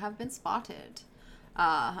rumored to have been spotted.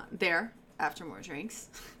 There, after more drinks,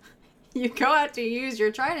 you go out to use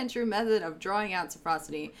your tried and true method of drawing out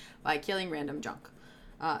Sophrosyne by killing random junk.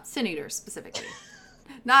 Sin Eaters, specifically.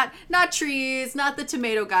 Not trees, not the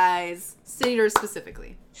tomato guys. Sin Eaters,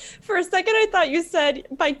 specifically. For a second, I thought you said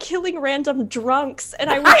by killing random drunks, and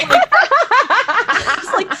I was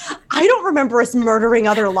like, I don't remember us murdering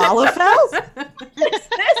other Lalafels. What's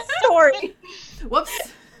this story?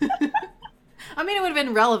 Whoops. I mean, it would have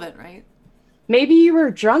been relevant, right? Maybe you were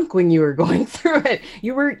drunk when you were going through it.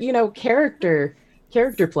 You were, character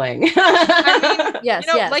playing. Yes,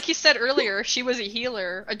 Yes. Like you said earlier, she was a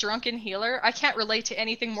healer, a drunken healer. I can't relate to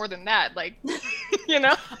anything more than that. Like,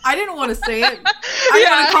 I didn't want to say it. I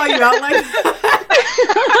didn't want to call you out like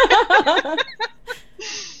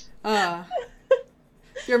that.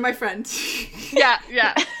 You're my friend. Yeah,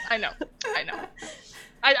 I know.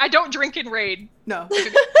 I don't drink in raid. No,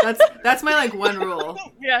 that's my one rule.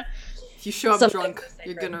 Yeah, If you show up Something drunk, sacred.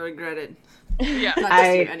 you're gonna regret it. yeah. Not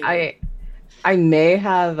just you, anyway. I may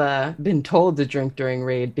have been told to drink during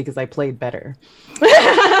raid because I played better.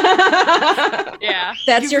 Yeah.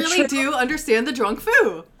 That's You your really true. do understand the drunk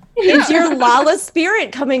foo. It's your Lala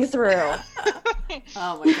spirit coming through.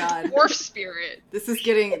 Oh my god. Dwarf spirit. This is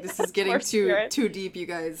getting Dwarf too spirit. too deep, you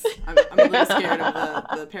guys. I'm a little scared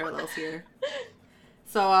of the parallels here.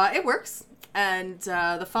 So it works, and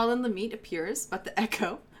the fallen Lamite appears, but the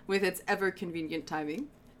echo, with its ever convenient timing,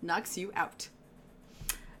 knocks you out.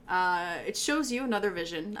 It shows you another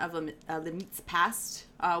vision of Lamite's past,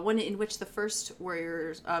 one in which the first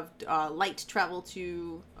warriors of light travel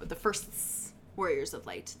to the first warriors of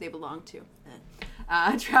light they belong to.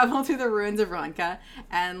 Travel to the ruins of Ronka,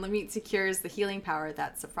 and Lamite secures the healing power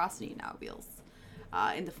that Sophrosyne now wields,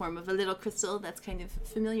 in the form of a little crystal that's kind of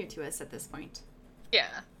familiar to us at this point. Yeah.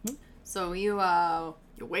 So you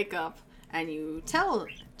wake up and you tell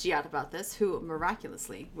Giat about this, who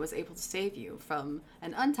miraculously was able to save you from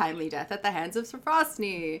an untimely death at the hands of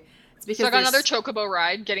Sophrosyne. It's because So I got they're another chocobo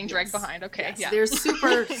ride, getting dragged Yes. behind. Okay, Yes, yeah. they're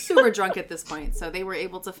super drunk at this point, so they were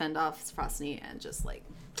able to fend off Sophrosyne and just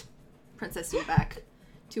princess you back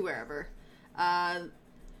to wherever.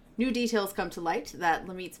 New details come to light that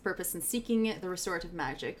Lamite's purpose in seeking the restorative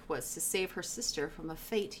magic was to save her sister from a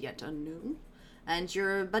fate yet unknown. And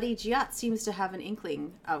your buddy Giat seems to have an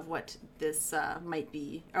inkling of what this might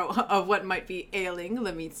be, of what might be ailing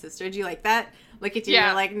Lamit's sister. Do you like that? Look at you, Yeah.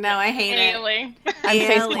 you're like, no, I hate Ailing. I'm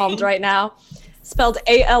face palmed right now. Spelled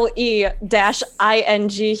ALE-ING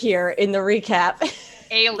here in the recap.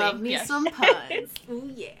 it. Love Ailing. me Yes. some puns.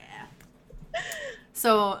 Ooh, yeah.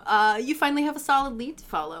 So you finally have a solid lead to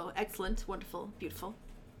follow. Excellent, wonderful, beautiful.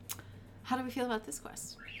 How do we feel about this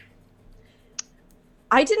quest?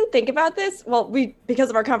 I didn't think about this. Well, because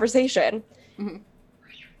of our conversation. Mm-hmm.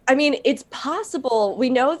 I mean, it's possible. We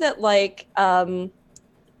know that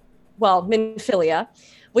Minfilia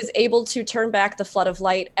was able to turn back the flood of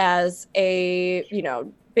light as a,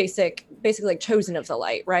 basically like chosen of the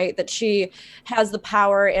light, right? That she has the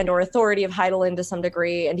power and or authority of Heidelin to some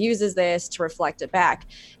degree and uses this to reflect it back.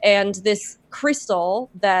 And this crystal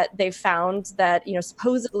that they've found that,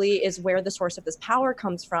 supposedly is where the source of this power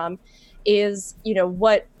comes from is,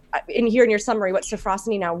 what in your summary, what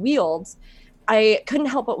Sophrosny now wields. I couldn't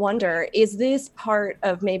help but wonder, is this part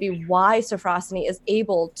of maybe why Sophrosny is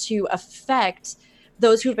able to affect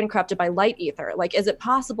those who have been corrupted by light ether? Like, is it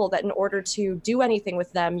possible that in order to do anything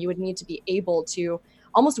with them, you would need to be able to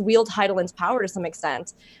almost wield Heidelin's power to some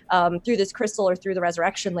extent through this crystal or through the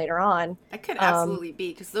resurrection later on? That could absolutely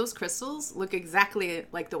be, because those crystals look exactly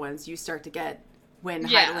like the ones you start to get when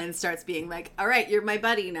Heidelin starts being like, all right, you're my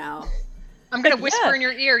buddy now. I'm gonna whisper in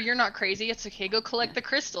your ear, you're not crazy. It's okay. Go collect the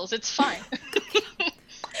crystals. It's fine.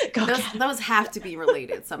 Those have to be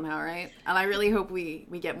related somehow, right? And I really hope we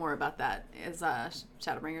get more about that as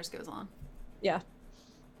Shadowbringers goes on. Yeah.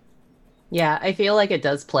 Yeah, I feel like it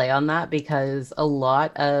does play on that because a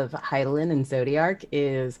lot of Heidelin and Zodiark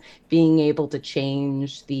is being able to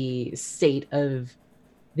change the state of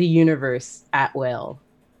the universe at will.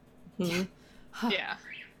 Mm-hmm. Yeah.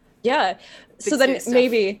 Yeah. So then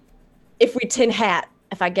maybe if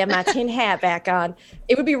I get my tin hat back on,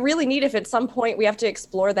 it would be really neat if at some point we have to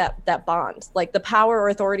explore that bond, like the power or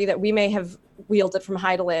authority that we may have wielded from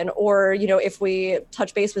Heidelin, or, if we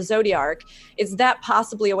touch base with Zodiark, is that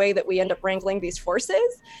possibly a way that we end up wrangling these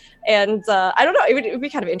forces? And I don't know, it would be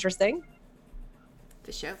kind of interesting.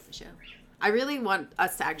 For sure. I really want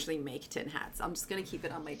us to actually make tin hats. I'm just going to keep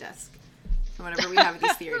it on my desk whenever we have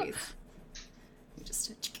these theories.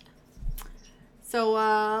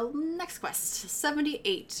 So, next quest,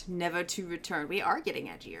 78, Never to Return. We are getting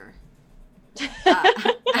edgier.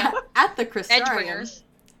 At the Crystarium. Edgebringers.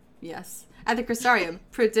 Yes. At the Crystarium,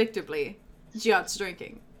 predictably, Giot's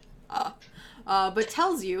drinking. But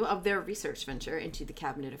tells you of their research venture into the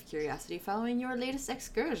Cabinet of Curiosity following your latest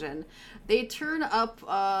excursion. They turn up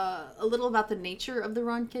a little about the nature of the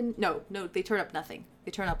Ronkin. No, they turn up nothing.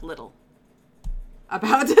 They turn up little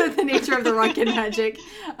about the nature of the Ronkin magic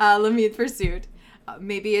Lamith pursued.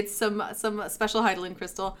 Maybe it's some special Heidelin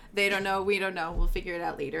crystal. They don't know. We don't know. We'll figure it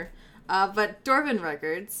out later. But Dwarven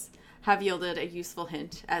records have yielded a useful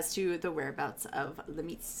hint as to the whereabouts of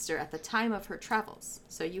Lamith's sister at the time of her travels.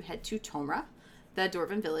 So you head to Tomra, the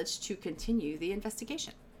Dwarven village, to continue the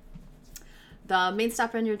investigation. The main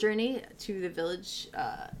stop on your journey to the village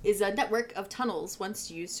is a network of tunnels once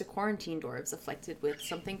used to quarantine dwarves afflicted with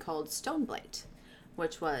something called stone blight,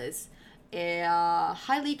 which was a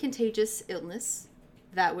highly contagious illness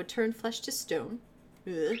that would turn flesh to stone,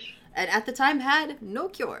 and at the time had no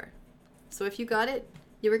cure. So if you got it,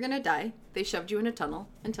 you were going to die. They shoved you in a tunnel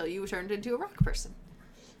until you turned into a rock person.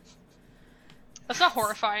 That's not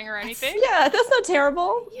horrifying or anything. Yeah, that's not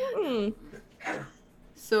terrible.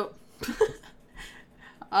 So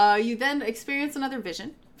you then experience another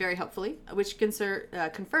vision, very helpfully, which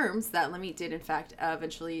confirms that Lamith did in fact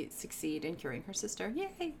eventually succeed in curing her sister.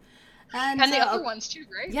 Yay! And the other ones too,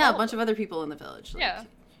 right? Yeah, a bunch of other people in the village. Yeah.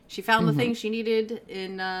 She found the thing she needed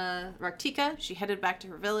in Raktika. She headed back to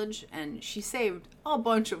her village, and she saved a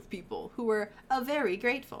bunch of people who were very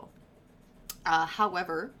grateful.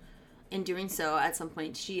 However, in doing so, at some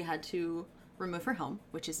point, she had to remove her helm,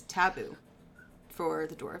 which is taboo for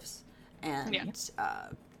the dwarves. And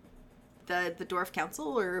the dwarf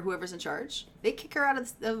council, or whoever's in charge, they kick her out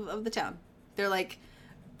of the town. They're like,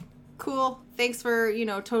 cool, thanks for,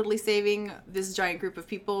 totally saving this giant group of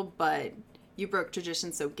people, but you broke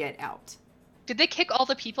tradition, so get out. Did they kick all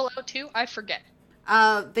the people out too? I forget.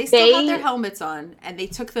 They still had their helmets on, and they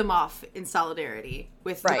took them off in solidarity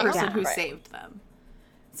with the person who saved them.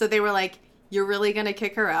 So they were like, you're really going to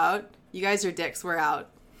kick her out? You guys are dicks, we're out.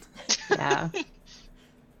 Yeah.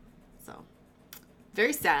 So,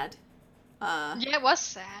 very sad. Yeah, it was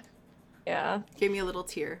sad. Yeah. Gave me a little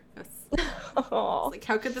tear. Like,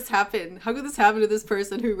 how could this happen? How could this happen to this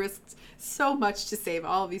person who risked so much to save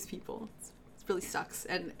all of these people? It really sucks.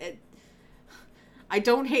 And I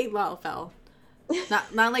don't hate Lalfell,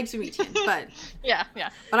 Not like Jamitian, but Yeah.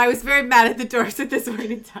 but I was very mad at the dwarves at this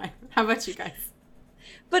point in time. How about you guys?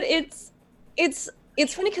 But it's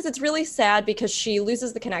funny because it's really sad because she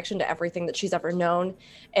loses the connection to everything that she's ever known.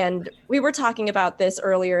 And we were talking about this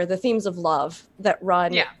earlier, the themes of love that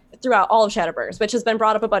run throughout all of Shadowbringers, which has been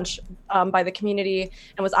brought up a bunch by the community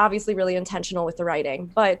and was obviously really intentional with the writing.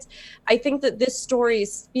 But I think that this story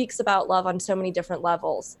speaks about love on so many different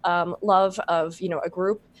levels. Love of, a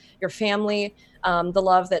group, your family, the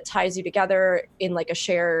love that ties you together in like a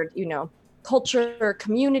shared, culture,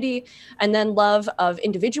 community, and then love of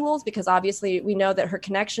individuals, because obviously we know that her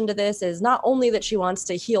connection to this is not only that she wants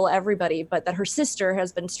to heal everybody, but that her sister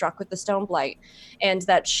has been struck with the stone blight, and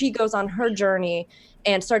that she goes on her journey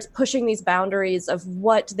and starts pushing these boundaries of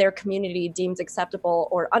what their community deems acceptable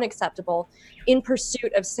or unacceptable in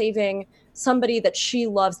pursuit of saving somebody that she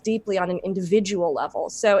loves deeply on an individual level.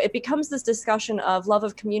 So it becomes this discussion of love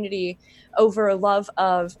of community over love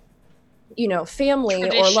of family,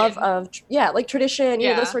 tradition. Or love of like tradition,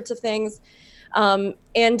 those sorts of things.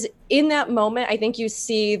 And in that moment, I think you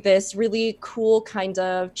see this really cool kind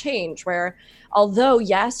of change where, although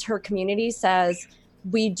yes, her community says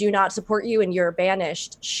we do not support you and you're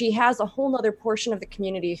banished, she has a whole nother portion of the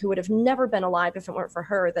community who would have never been alive if it weren't for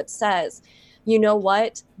her that says, you know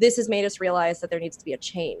what, this has made us realize that there needs to be a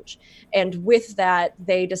change. And with that,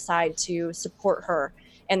 they decide to support her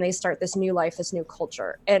and they start this new life, this new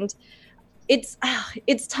culture. And it's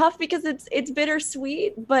tough because it's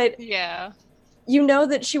bittersweet, but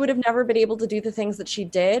that she would have never been able to do the things that she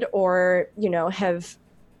did, or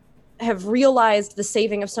have realized the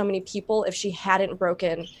saving of so many people if she hadn't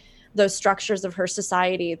broken those structures of her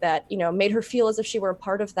society that made her feel as if she were a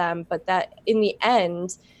part of them, but that in the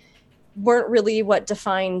end weren't really what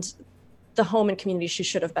defined the home and community she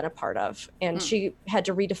should have been a part of. And she had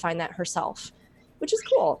to redefine that herself, which is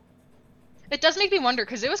cool. It does make me wonder,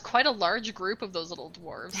 because it was quite a large group of those little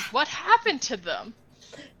dwarves. What happened to them?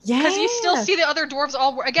 Yeah. Because you still see the other dwarves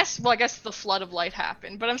all... I guess the flood of light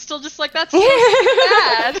happened, but I'm still just like, that's so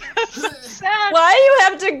sad. Sad. Why do you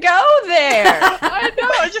have to go there? I know,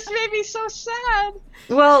 it just made me so sad.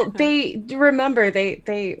 Well,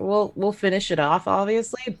 we'll finish it off,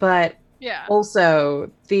 obviously, but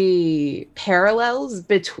also the parallels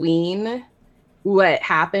between what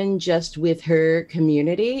happened just with her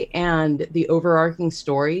community and the overarching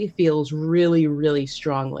story feels really, really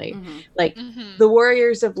strongly. Like the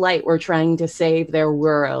Warriors of Light were trying to save their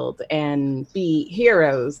world and be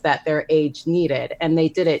heroes that their age needed, and they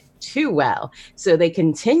did it too well. So they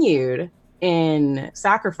continued in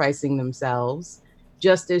sacrificing themselves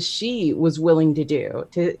just as she was willing to do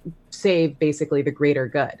to save basically the greater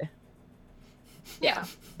good. Yeah.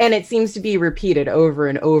 And it seems to be repeated over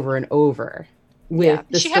and over and over. With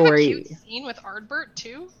the Did she story. have a cute scene with Ardbert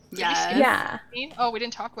too? Yeah. Oh, we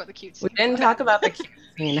didn't talk about the cute scene. We didn't talk about the cute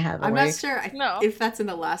scene, have I'm we? not sure if that's in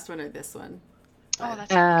the last one or this one. Oh,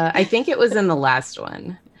 that's I think it was in the last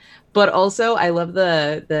one. But also, I love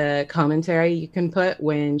the commentary you can put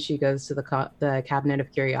when she goes to the Cabinet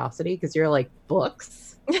of Curiosity, because you're like,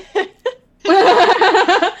 books?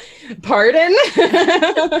 Pardon?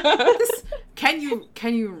 Can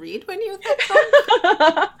you read when you think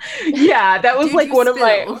so? Yeah, that was like one of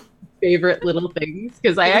my favorite little things,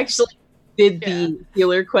 because I actually did the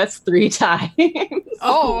Healer Quest 3 times.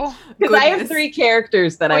 Oh, because I have 3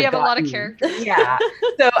 characters that I've you have gotten. a lot of characters. Yeah,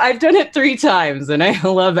 so I've done it 3 times, and I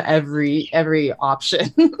love every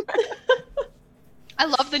option. I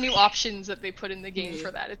love the new options that they put in the game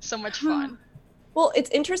for that. It's so much fun. Well, it's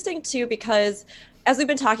interesting too, because as we've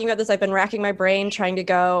been talking about this, I've been racking my brain trying to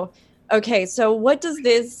go, okay, so what does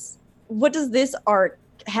this art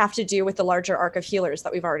have to do with the larger arc of healers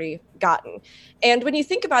that we've already gotten? And when you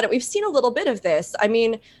think about it, we've seen a little bit of this. I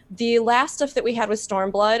mean, the last stuff that we had with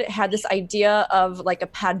Stormblood had this idea of like a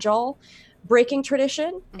Padjal breaking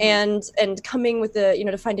tradition and coming with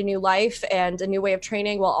to find a new life and a new way of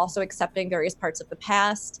training while also accepting various parts of the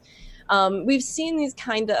past. We've seen these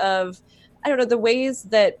kind of, the ways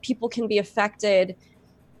that people can be affected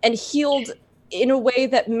and healed in a way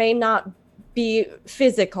that may not be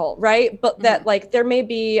physical, right? But that like there may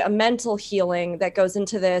be a mental healing that goes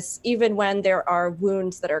into this, even when there are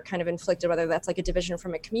wounds that are kind of inflicted, whether that's like a division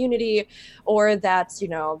from a community or that's,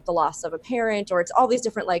 the loss of a parent, or it's all these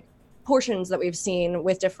different like portions that we've seen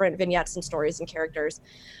with different vignettes and stories and characters.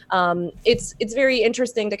 It's very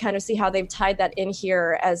interesting to kind of see how they've tied that in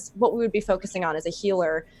here as what we would be focusing on as a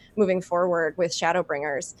healer moving forward with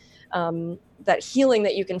Shadowbringers. That healing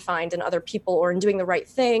that you can find in other people or in doing the right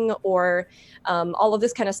thing, or all of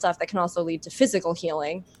this kind of stuff that can also lead to physical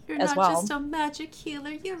healing You're as not well. just a magic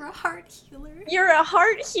healer, you're a heart healer. You're a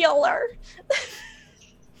heart healer.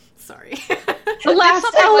 Sorry. The last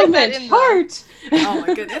something like that element, in the- heart. Oh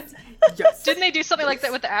my goodness. Yes. Didn't they do something like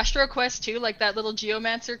that with the Astro Quest too? Like that little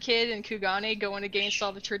Geomancer kid in Kugane going against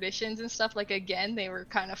all the traditions and stuff? Like, again, they were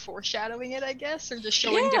kind of foreshadowing it, I guess, or just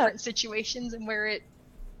showing Yeah. different situations and where it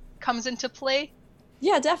comes into play.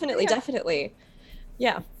 Yeah, definitely, Yeah. definitely.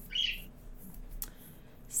 Yeah.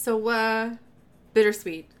 So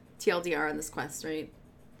bittersweet TLDR on this quest, right?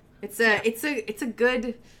 It's a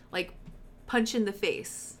good like punch in the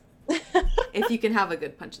face. If you can have a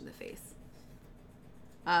good punch in the face.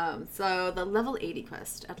 So the level 80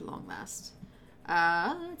 quest at long last.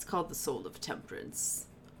 It's called the Soul of Temperance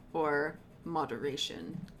or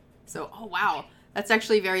Moderation. So, oh wow, that's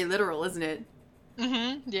actually very literal, isn't it?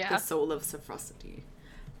 Mm-hmm. The Yeah. soul of Sephrosity.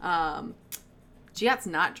 Giat's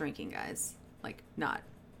not drinking, guys. Like, not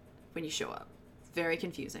when you show up. It's very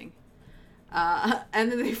confusing.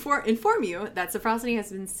 And then they inform you that Sephrosity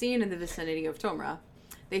has been seen in the vicinity of Tomra.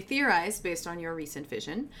 They theorize, based on your recent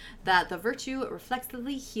vision, that the virtue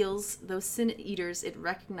reflexively heals those sin eaters it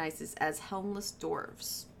recognizes as helmless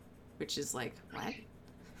dwarves. Which is like, what?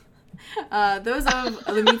 Those of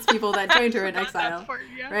Lamit's people that joined her in exile,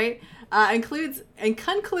 right? Concludes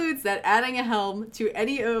that adding a helm to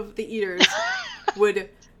any of the eaters would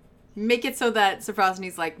make it so that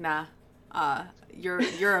Sephrosini's like, nah, you're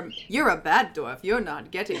a bad dwarf. You're not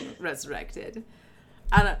getting resurrected.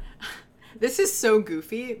 This is so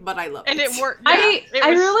goofy, but I love it. And it worked. I Yeah, it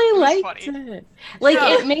was- really it was liked funny. it. Like,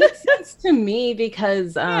 Yeah. it made sense to me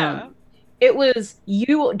because Yeah. it was,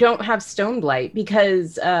 you don't have Stoneblight,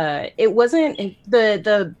 because it wasn't,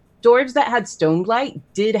 the dwarves that had Stoneblight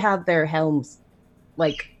did have their helms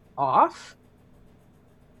like off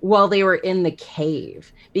while they were in the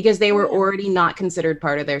cave, because they were already not considered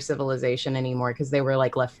part of their civilization anymore, because they were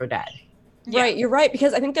like left for dead. Yeah. Right, you're right,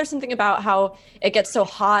 because I think there's something about how it gets so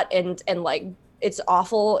hot and like it's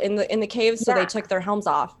awful in the caves, so they Yeah. took their helms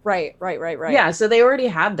off. Right. Yeah, so they already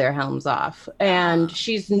had their helms off, and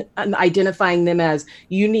she's identifying them as,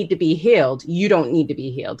 you need to be healed. You don't need to be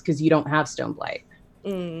healed because you don't have Stoneblight.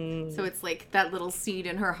 Mm. So it's like that little seed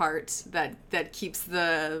in her heart that keeps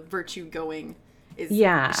the virtue going. Is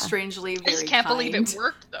Yeah. strangely very I just can't believe kind, it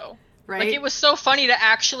worked though. right? Like, it was so funny to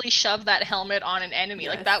actually shove that helmet on an enemy.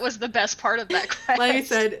 Yes. Like, that was the best part of that quest. Like I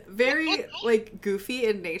said, very like goofy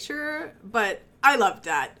in nature, but I loved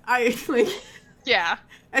that. I like, Yeah.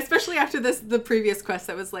 especially after the previous quest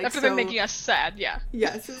that was like After so, them making us sad, yeah.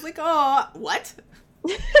 yes, it was like, oh, what?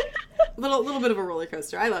 little bit of a roller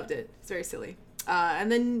coaster. I loved it. It's very silly.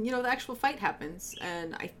 And then, the actual fight happens.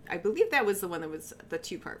 And I believe that was the one that was the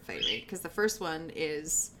 2-part fight, right? Because the first one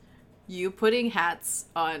is you putting hats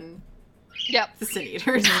on Yep. the Sin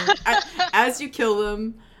Eaters. As you kill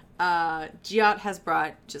them, Giat has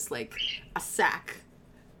brought just like a sack,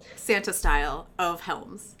 Santa style, of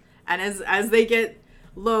helms. And as they get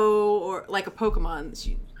low, or like a Pokemon,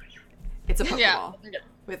 it's a Pokeball Yeah.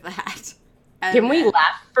 with the hat. And Can we then-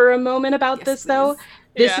 laugh for a moment about Yes, this, though? please.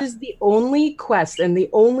 This Yeah. is the only quest and the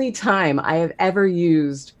only time I have ever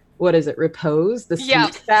used, what is it, Repose, the Yeah.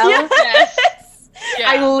 sleep spell. Yes. Yeah.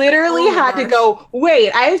 I literally Oh my had to gosh. go,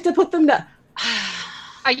 wait, I have to put them to...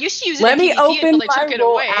 I used to use it Let in me PvP until open they my took it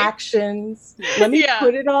roll away. actions. Let me Yeah.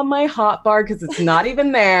 put it on my hotbar because it's not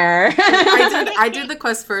even there. I did the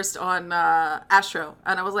quest first on Astro,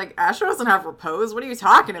 and I was like, Astro doesn't have Repose. What are you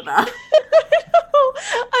talking about?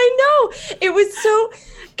 I know. It was so,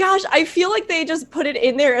 gosh, I feel like they just put it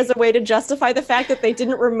in there as a way to justify the fact that they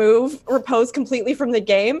didn't remove Repose completely from the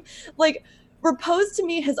game. Like, Repose to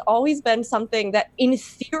me has always been something that in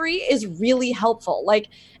theory is really helpful. Like,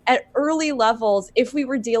 at early levels, if we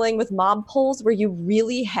were dealing with mob pulls where you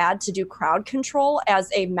really had to do crowd control as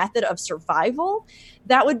a method of survival,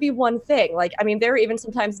 that would be one thing. Like, I mean, there are even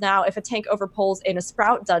sometimes now, if a tank overpulls in a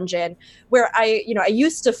Sprout dungeon, where I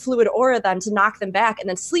used to fluid aura them to knock them back and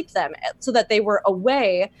then sleep them so that they were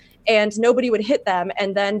away and nobody would hit them,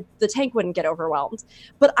 and then the tank wouldn't get overwhelmed.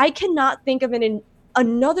 But I cannot think of an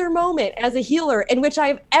another moment as a healer in which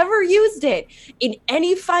I've ever used it in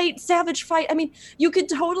any fight, savage fight. I mean, you could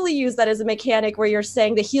totally use that as a mechanic where you're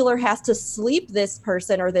saying the healer has to sleep this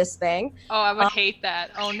person or this thing. Oh, I would hate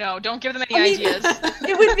that. Oh no, don't give them any ideas.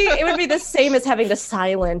 It would be the same as having to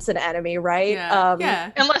silence an enemy, right?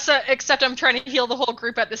 Yeah. Unless, except I'm trying to heal the whole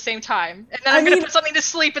group at the same time, and then I'm gonna put something to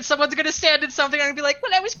sleep, and someone's gonna stand in something, and I'm gonna be like,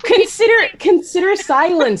 "Well, I was pretty." Consider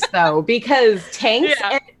silence though, because tanks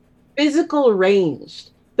and physical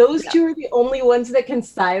ranged. Those two are the only ones that can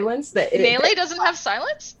silence. Melee doesn't have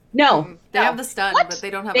silence? No. They have the stun, but they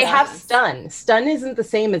don't have They silence. have stun. Stun isn't the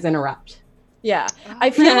same as interrupt. Yeah. I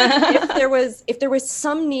feel like if there was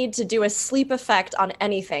some need to do a sleep effect on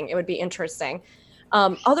anything, it would be interesting.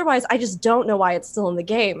 Otherwise, I just don't know why it's still in the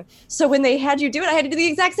game. So when they had you do it, I had to do the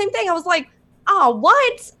exact same thing. I was like, oh,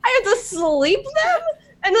 what? I had to sleep them?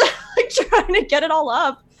 And like trying to get it all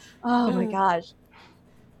up. Oh my gosh.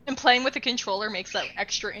 And playing with the controller makes that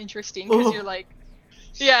extra interesting because you're like,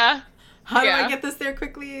 how do I get this there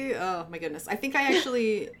quickly? Oh my goodness. I think I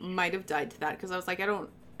actually might have died to that because I was like, I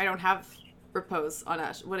don't have repose on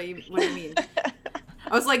Ash. What do you mean?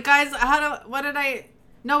 I was like, guys, what did I?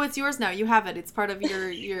 No, it's yours now. You have it. It's part of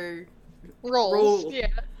your rolls. roll. Yeah.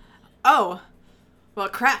 Oh, well,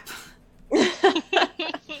 crap.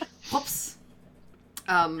 Whoops.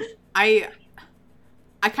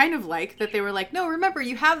 I kind of like that they were like, no, remember,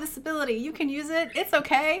 you have this ability. You can use it. It's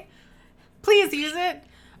okay. Please use it.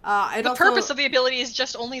 The purpose of the ability is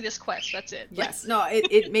just only this quest. That's it. Yes. No,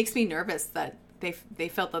 it makes me nervous that they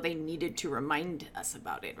felt that they needed to remind us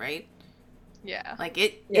about it, right? Yeah. Like,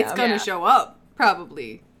 it's going to show up,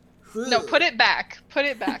 probably. No, put it back. Put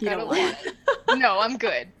it back. You I don't don't want want it. No, I'm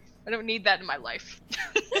good. I don't need that in my life.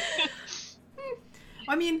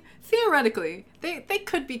 I mean, theoretically, they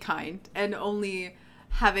could be kind and only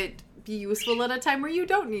have it be useful at a time where you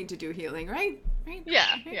don't need to do healing, right? Right?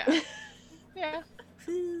 Yeah.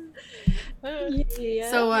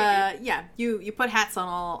 So, you put hats on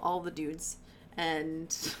all the dudes,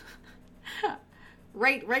 and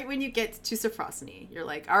right when you get to Sophrosyne, you're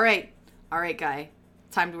like, all right, guy,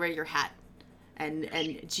 time to wear your hat. And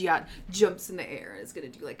Giat jumps in the air and is gonna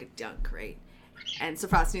do like a dunk, right? And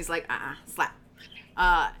Sophrosyne's like, slap.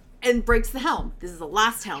 And breaks the helm. This is the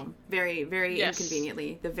last helm. Very, very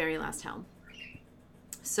inconveniently, the very last helm.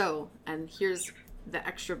 So, and here's the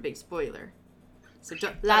extra big spoiler. So,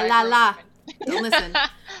 don't listen.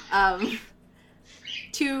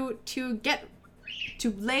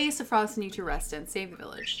 To lay Sophrosyne to rest and save the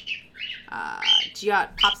village,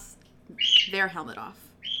 Giat pops their helmet off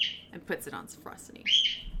and puts it on Sophrosyne,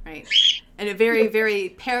 right? And a very, very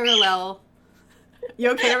parallel.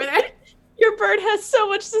 You okay over there? Your bird has so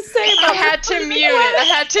much to say about I had to mute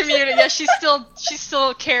it. Yeah, she's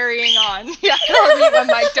still carrying on. Yeah, I'll mute my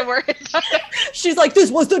mic, don't worry about it. She's like, this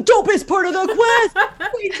was the dopest part of the quest!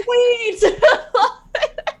 Tweet!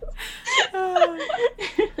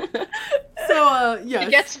 So, yes. He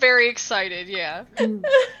gets very excited, yeah.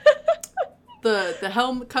 The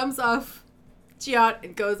helm comes off Giat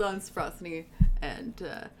and goes on Sophrosyne, and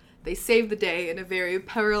they save the day in a very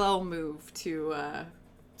parallel move to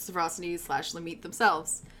Sophrosyne / Lamit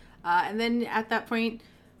themselves. And then at that point,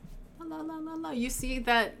 you see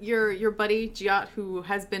that your buddy Giat, who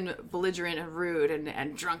has been belligerent and rude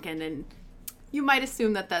and drunken, and you might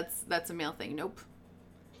assume that that's a male thing. Nope.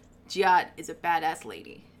 Giat is a badass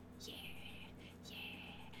lady. Yeah.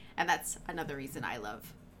 And that's another reason I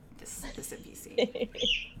love this NPC.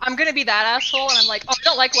 I'm gonna be that asshole, and I'm like, oh, I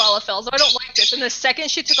don't like Lalafels. I don't like this. And the second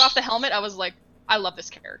she took off the helmet, I was like, I love this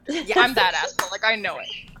character. Yeah, I'm that asshole. Like, I know it.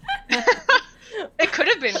 It could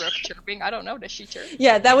have been Rook chirping. I don't know. Does she chirp?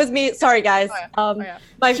 Yeah, that was me. Sorry, guys.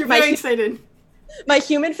 You're very excited. My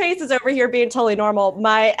human face is over here being totally normal.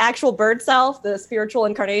 My actual bird self, the spiritual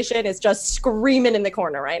incarnation, is just screaming in the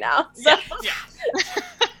corner right now. So,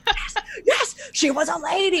 yes, she was a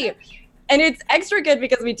lady. And it's extra good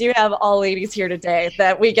because we do have all ladies here today,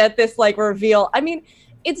 that we get this like reveal. I mean,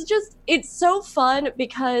 it's so fun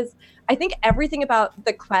because I think everything about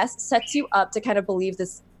the quest sets you up to kind of believe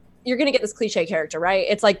this. You're going to get this cliche character, right?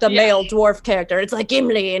 It's like the male dwarf character. It's like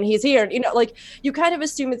Gimli and he's here. You know, like you kind of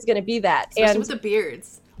assume it's going to be that. Especially with the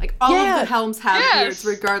beards. Like all of the helms have beards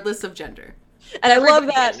regardless of gender. And everybody I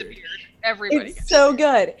love that. Everybody. It's so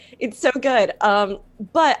good. It's so good.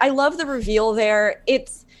 But I love the reveal there.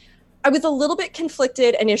 I was a little bit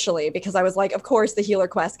conflicted initially because I was like, of course, the healer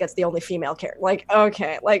quest gets the only female character. Like,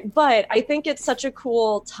 okay, but I think it's such a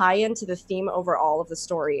cool tie-in to the theme overall of the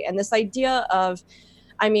story. And this idea of,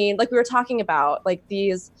 I mean, like we were talking about, like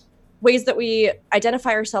these ways that we identify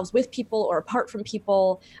ourselves with people or apart from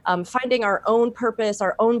people, finding our own purpose,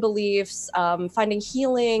 our own beliefs, finding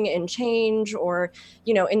healing and change, or,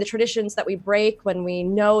 in the traditions that we break when we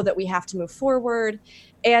know that we have to move forward.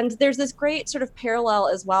 And there's this great sort of parallel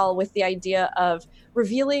as well with the idea of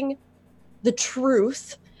revealing the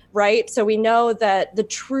truth, right? So we know that the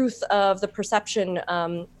truth of the perception,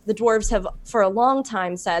 the dwarves have for a long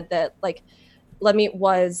time said that, like, Lemete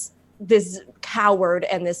was this coward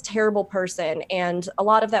and this terrible person, and a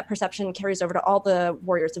lot of that perception carries over to all the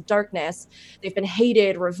warriors of darkness. They've been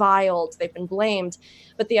hated, reviled, they've been blamed.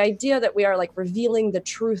 But the idea that we are like revealing the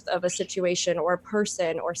truth of a situation or a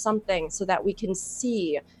person or something so that we can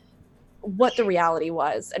see what the reality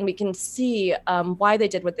was, and we can see why they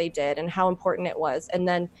did what they did and how important it was, and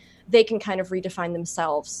then they can kind of redefine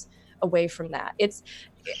themselves away from that.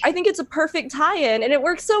 I think it's a perfect tie-in, and it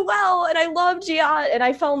works so well, and I love Giat, and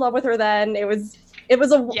I fell in love with her then. It was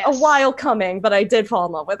a while coming, but I did fall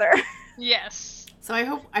in love with her. Yes. So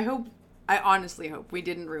I honestly hope we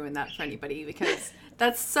didn't ruin that for anybody, because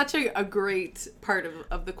that's such a great part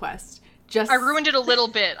of the quest. I ruined it a little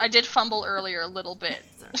bit. I did fumble earlier a little bit.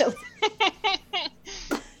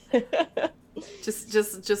 just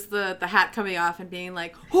the hat coming off and being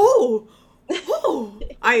like, oh.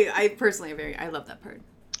 I personally I love that part.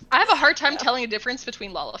 I have a hard time telling a difference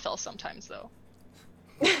between Lalafell sometimes, though.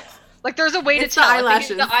 Like, there's a way to tell. The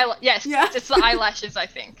eyelashes. Yes, yeah. It's the eyelashes, I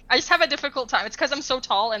think. I just have a difficult time. It's because I'm so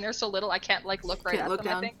tall and they're so little, I can't, like, look right Can't at look them,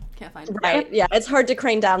 down. I think. Can't find it. Right, yeah. It's hard to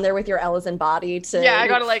crane down there with your Ellison body to... Yeah, I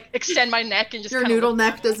gotta, like, extend my neck and just Your kinda noodle look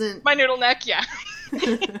neck down. doesn't... My noodle neck, yeah.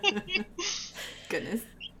 Goodness.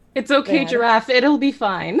 It's okay, Yeah. Giraffe. It'll be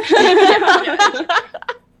fine.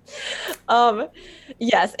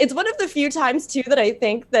 Yes, it's one of the few times too that I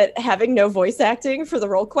think that having no voice acting for the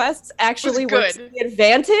role quests actually works to the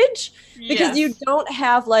advantage, because you don't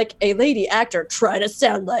have like a lady actor try to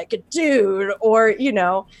sound like a dude, or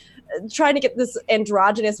trying to get this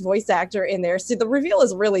androgynous voice actor in there. So the reveal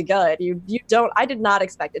is really good. I did not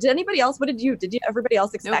expect it. Did anybody else? Did everybody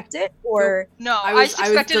else expect it? Or No, I I was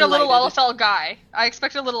expected a little delighted. Lalafell guy. I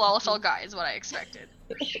expected a little Lalafell guy is what I expected.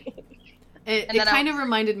 It kind of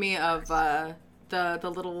reminded me of the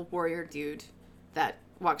little warrior dude that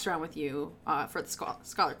walks around with you for the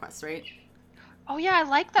scholar quest, right? Oh yeah, I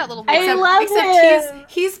like that little I boy. love him.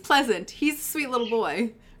 He's pleasant. He's a sweet little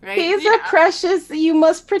boy, right? He's Yeah. a precious. You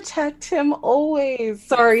must protect him always.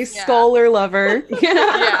 Sorry, Yeah. scholar lover.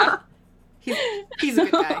 Yeah. He's a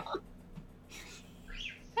good guy.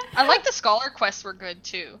 I like the scholar quests were good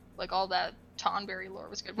too. Like all that Tonberry lore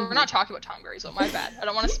was good. We're not talking about Tonberry, so my bad. I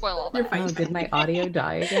don't want to spoil all You're that. fine. Oh, did my audio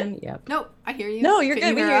die again? Yep. No, I hear you. No, you're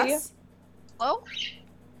Can good. you We hear hear you. us? Hello?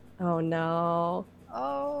 oh no,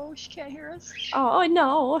 Oh, she can't hear us. oh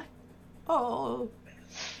no. Oh.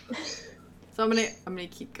 So I'm gonna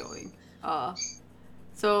keep going.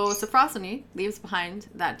 So Sophrosony leaves behind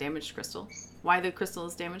that damaged crystal. Why the crystal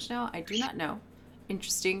is damaged now, I do not know.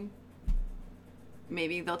 Interesting.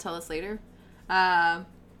 Maybe they'll tell us later.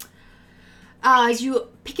 As you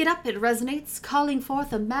pick it up, it resonates, calling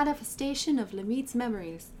forth a manifestation of Lemete's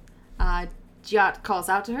memories. Giat calls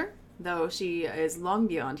out to her, though she is long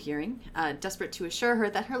beyond hearing, desperate to assure her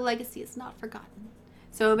that her legacy is not forgotten.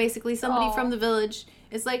 So basically somebody Aw. from the village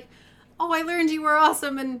is like, oh, I learned you were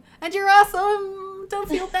awesome, and you're awesome, don't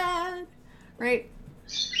feel bad, right?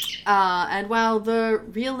 And while the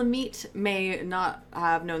real Lemete may not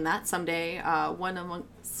have known that, someday one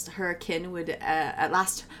amongst her kin would at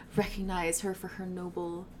last recognize her for her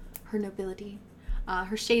nobility.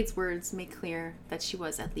 Her shade's words make clear that she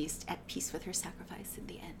was at least at peace with her sacrifice in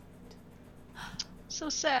the end. So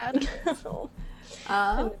sad.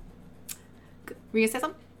 Were you gonna say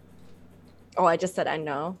something? Oh, I just said I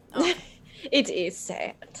know. Oh. It is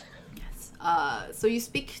sad. Yes. So you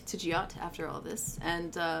speak to Giat after all this,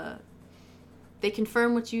 and they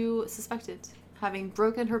confirm what you suspected. Having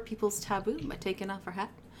broken her people's taboo by taking off her hat,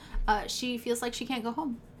 she feels like she can't go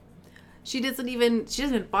home. She doesn't even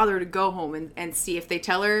bother to go home and see if they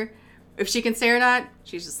tell her if she can stay or not.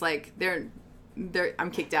 She's just like,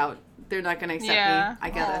 I'm kicked out. They're not gonna accept Yeah.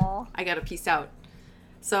 me. Aw. I gotta peace out.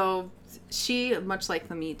 So she, much like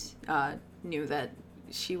Lemete, knew that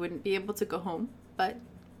she wouldn't be able to go home, but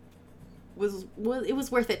it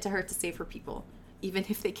was worth it to her to save her people, even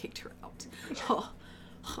if they kicked her out.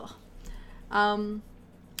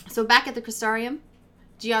 So back at the Crystarium,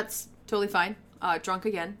 Giat's totally fine, drunk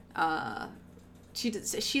again.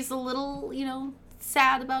 She's a little,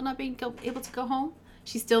 sad about not being able to go home.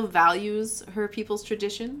 She still values her people's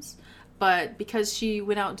traditions, but because she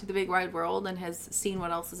went out into the big wide world and has seen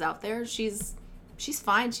what else is out there, she's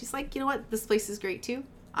fine. She's like, you know what, this place is great too.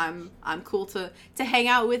 I'm cool to hang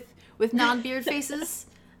out with non-beard faces.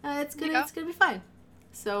 It's gonna be fine.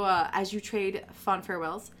 So as you trade fond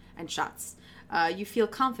farewells and shots, you feel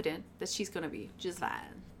confident that she's gonna be just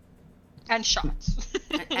fine. And shots.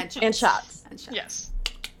 And shots. Yes.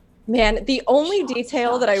 Man, the only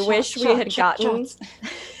detail that I wish we had gotten,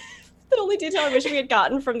 the only detail I wish we had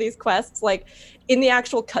gotten from these quests, like in the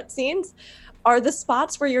actual cutscenes, are the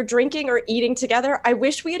spots where you're drinking or eating together. I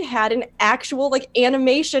wish we had had an actual like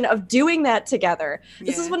animation of doing that together.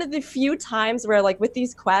 This is one of the few times where like with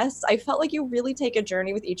these quests, I felt like you really take a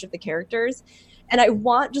journey with each of the characters. And I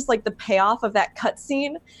want just like the payoff of that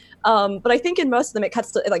cutscene. But I think in most of them it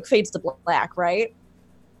like fades to black, right?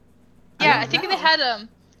 Yeah, I think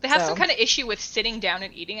they have some kind of issue with sitting down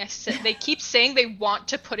and eating. They keep saying they want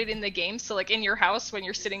to put it in the game, so like in your house when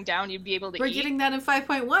you're sitting down, you'd be able to eat. We're getting that in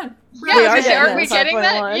 5.1. Yeah, aren't we getting getting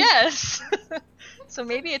that? 5.1. Yes. So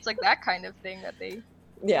maybe it's like that kind of thing that they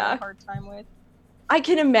have a hard time with. I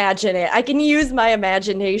can imagine it. I can use my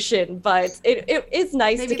imagination, but it is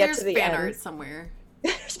nice to get to the fan end. art somewhere.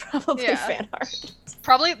 There's probably fan art.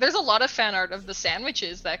 Probably there's a lot of fan art of the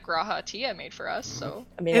sandwiches that Graha Tia made for us. So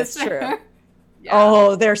I mean, it's true. Yeah.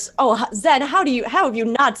 Oh, Zen, how have you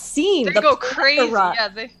not seen they go crazy?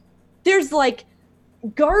 Yeah, there's like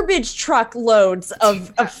garbage truck loads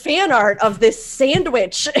of fan art of this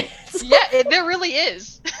sandwich. There really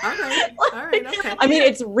is. All right, okay. I mean,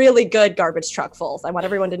 it's really good garbage truck fulls. I want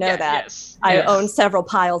everyone to know that. Yes. I own several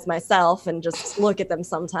piles myself and just look at them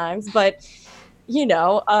sometimes, but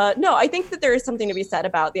no, I think that there is something to be said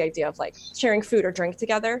about the idea of like sharing food or drink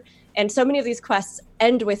together. And so many of these quests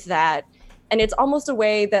end with that. And it's almost a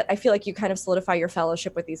way that I feel like you kind of solidify your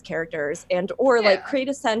fellowship with these characters or like create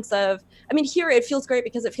a sense of, I mean, here it feels great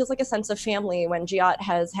because it feels like a sense of family when Giat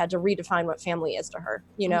has had to redefine what family is to her,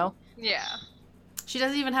 you know? Yeah. She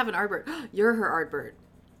doesn't even have an Ardbert. You're her Ardbert.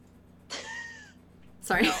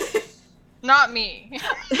 Sorry. No. Not me.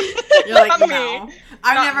 You're like, Not no. me.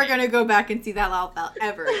 I'm never going to go back and see that Lalfell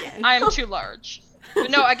ever again. I am too large.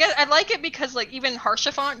 But no, I guess I like it because like even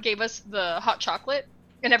Harshafont gave us the hot chocolate.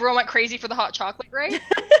 And everyone went crazy for the hot chocolate, right?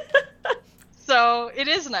 So it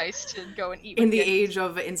is nice to go and eat. In the age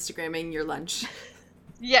of Instagramming your lunch.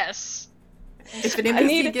 Yes. If an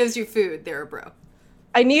NPC gives you food, they're a bro.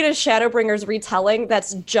 I need a Shadowbringers retelling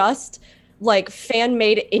that's just like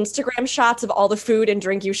fan-made Instagram shots of all the food and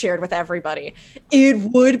drink you shared with everybody. It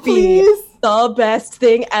would be the best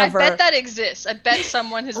thing ever. I bet that exists. I bet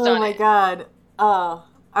someone has done it. Oh my god. Oh.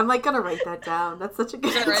 I'm like gonna write that down. That's such a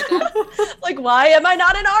good idea. Like, why am I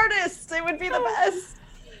not an artist? It would be the best.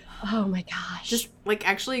 Oh my gosh. Just like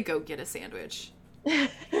actually go get a sandwich. You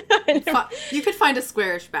could find a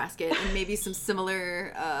squarish basket and maybe some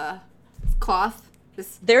similar cloth.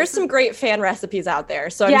 There's some great fan recipes out there,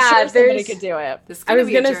 so I'm sure somebody could do it. I was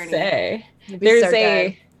gonna say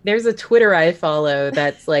there's a Twitter I follow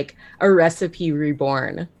that's like a recipe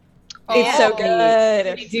reborn. It's so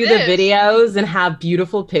good. They do the videos and have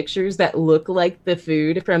beautiful pictures that look like the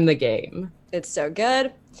food from the game. It's so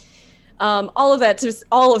good. All of that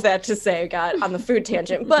to say, got on the food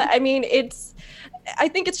tangent, but I mean, I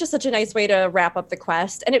think it's just such a nice way to wrap up the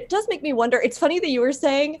quest, and it does make me wonder. It's funny that you were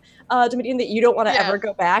saying, Dominion, that you don't want to ever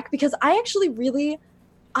go back, because I actually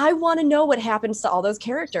I want to know what happens to all those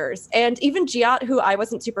characters, and even Giat, who I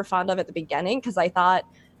wasn't super fond of at the beginning, because I thought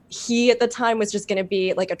he at the time was just going to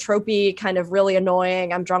be like a tropey kind of really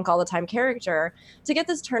annoying, I'm drunk all the time character, to get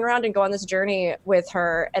this turnaround and go on this journey with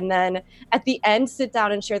her. And then at the end, sit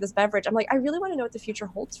down and share this beverage. I'm like, I really want to know what the future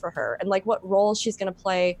holds for her and like what role she's going to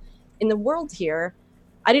play in the world here.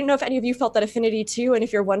 I didn't know if any of you felt that affinity too. And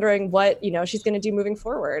if you're wondering what, she's going to do moving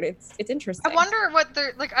forward, it's interesting. I wonder what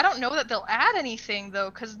they're like. I don't know that they'll add anything though,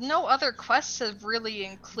 because no other quests have really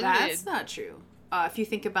included. That's not true. If you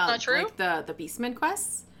think about like the Beastman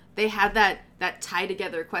quests, they had that tie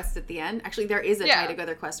together quest at the end. Actually, there is a tie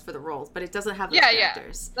together quest for the roles, but it doesn't have those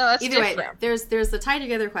characters. No, that's Either different. way, there's the tie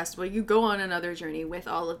together quest where you go on another journey with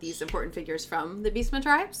all of these important figures from the Beastman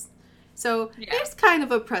tribes. So there's kind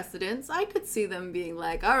of a precedence. I could see them being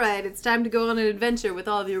like, all right, it's time to go on an adventure with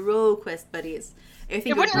all of your role quest buddies.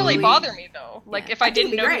 It wouldn't really bother me though. Like if I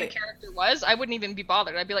didn't know who the character was, I wouldn't even be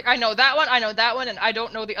bothered. I'd be like, I know that one, and I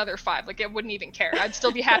don't know the other 5. Like I wouldn't even care. I'd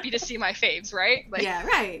still be happy to see my faves, right? Like, yeah,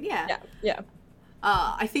 right, yeah.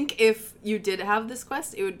 I think if you did have this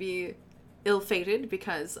quest, it would be ill-fated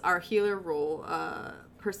because our healer role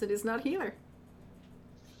person is not healer.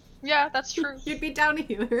 Yeah, that's true. You'd be down a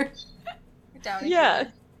healer. Healer.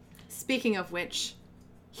 Speaking of which,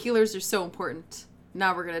 healers are so important.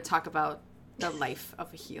 Now we're going to talk about the life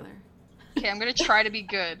of a healer. Okay, I'm going to try to be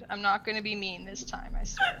good. I'm not going to be mean this time, I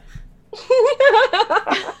swear.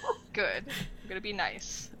 Good. I'm gonna be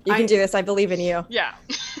nice. You can do this. I believe in you. Yeah.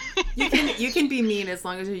 You can be mean as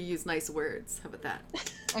long as you use nice words. How about that?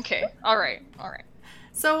 Okay. All right.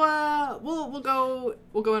 So we'll go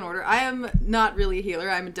in order. I am not really a healer.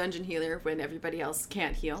 I'm a dungeon healer when everybody else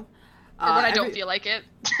can't heal. Or when I don't feel like it.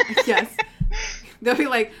 Yes. They'll be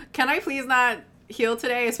like, "Can I please not heal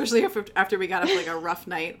today?" Especially after we got up like a rough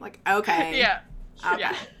night. Like, okay. Yeah. Okay.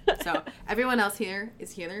 Yeah. So everyone else here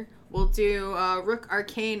is healer. We'll do Rook,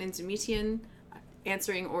 Arcane, and Demetian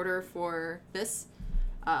answering order for this.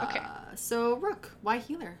 Okay. So Rook, why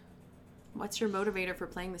healer? What's your motivator for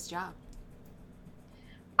playing this job?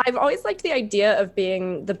 I've always liked the idea of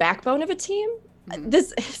being the backbone of a team.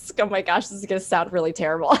 This is, oh my gosh, this is going to sound really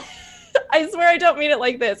terrible. I swear I don't mean it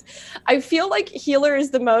like this. I feel like healer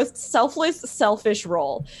is the most selfish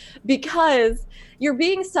role because you're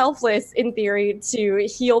being selfless in theory to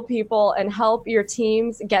heal people and help your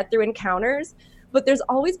teams get through encounters. But there's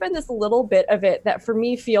always been this little bit of it that for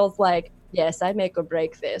me feels like, yes, I make or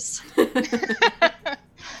break this.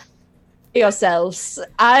 Yourselves.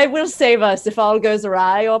 I will save us if all goes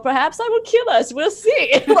awry, or perhaps I will kill us. We'll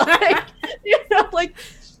see. Like,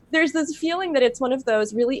 there's this feeling that it's one of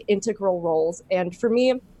those really integral roles. And for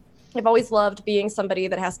me, I've always loved being somebody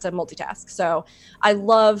that has to multitask. So I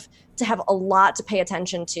love to have a lot to pay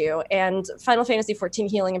attention to. And Final Fantasy XIV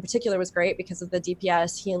healing in particular was great because of the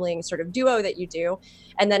DPS healing sort of duo that you do.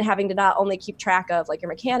 And then having to not only keep track of like your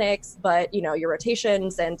mechanics, but your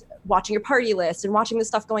rotations and watching your party list and watching the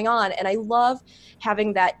stuff going on. And I love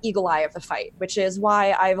having that eagle eye of the fight, which is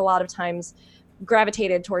why I've a lot of times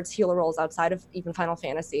gravitated towards healer roles outside of even Final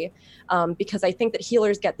Fantasy, because I think that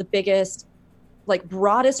healers get the biggest, like,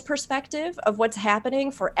 broadest perspective of what's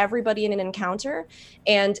happening for everybody in an encounter,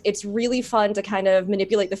 and it's really fun to kind of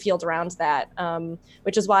manipulate the field around that,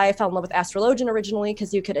 which is why I fell in love with Astrologian originally,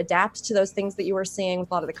 because you could adapt to those things that you were seeing with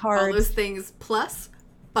a lot of the cards. All those things plus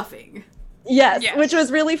buffing. Yes, which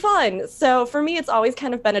was really fun. So for me, it's always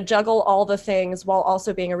kind of been a juggle all the things while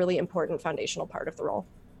also being a really important foundational part of the role.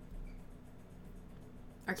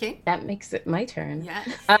 Okay. That makes it my turn. Yes.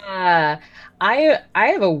 I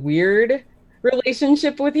have a weird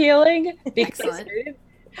relationship with healing because Excellent.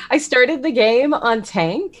 I started the game on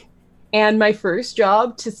tank, and my first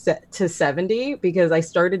job to 70, because I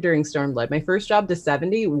started during Stormblood, my first job to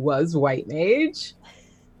 70 was White Mage.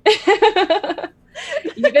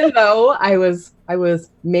 Even though I was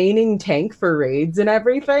maining tank for raids and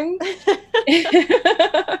everything.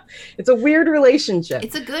 It's a weird relationship.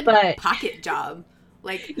 It's a good pocket job.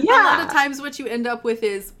 Like, a Yeah. lot of times what you end up with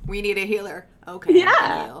is, we need a healer. Okay.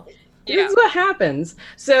 Yeah. Heal. This is what happens.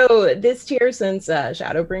 So this tier, since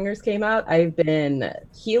Shadowbringers came out, I've been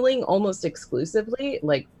healing almost exclusively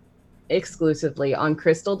on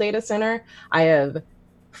Crystal Data Center. I have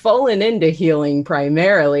fallen into healing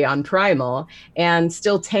primarily on Primal and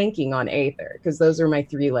still tanking on Aether, because those are my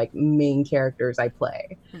three main characters I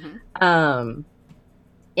play. Mm-hmm.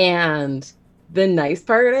 And the nice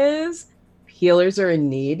part is healers are in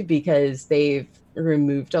need because they've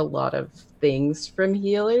removed a lot of things from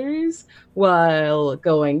healers while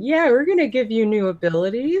going, yeah, we're going to give you new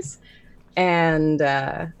abilities. And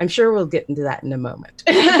I'm sure we'll get into that in a moment.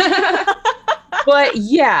 But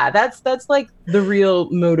yeah, that's like the real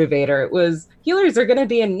motivator. It was healers are going to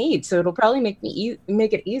be in need, so it'll probably make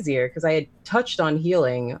it easier, because I had touched on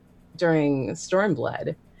healing during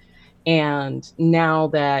Stormblood. And now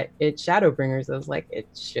that it's Shadowbringers, I was like, it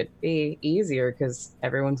should be easier because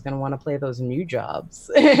everyone's going to want to play those new jobs.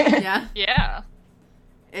 Yeah. Yeah.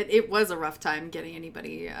 It was a rough time getting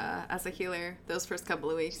anybody as a healer those first couple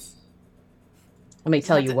of weeks. Let me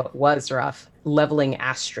tell you what was rough. Leveling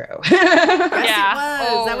Astro. Yes, Yeah. it was.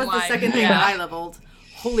 Oh that was the my second thing that I leveled.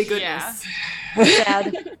 Holy goodness.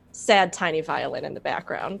 Sad tiny violin in the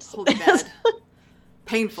background. Holy bad.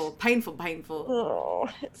 Painful. Oh,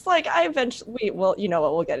 it's like I eventually, well, you know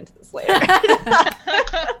what, we'll get into this later.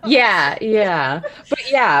 Yeah.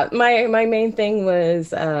 But yeah, my main thing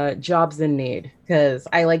was jobs in need, because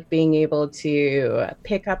I like being able to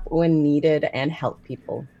pick up when needed and help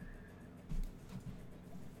people.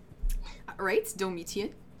 All right,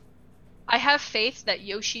 Domitian. I have faith that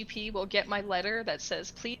Yoshi P will get my letter that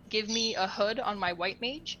says, please give me a hood on my White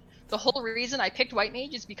Mage. The whole reason I picked White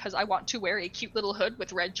Mage is because I want to wear a cute little hood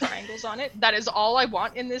with red triangles on it. That is all I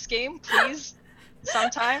want in this game, please.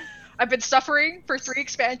 Sometime. I've been suffering for 3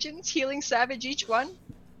 expansions, healing Savage each one,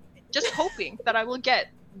 just hoping that I will get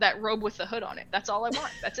that robe with the hood on it. That's all I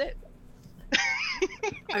want. That's it.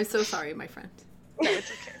 I'm so sorry, my friend. No, it's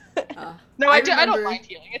okay. No, I don't remember- mind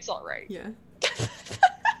healing. It's all right. Yeah.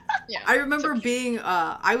 Yeah. I remember So- being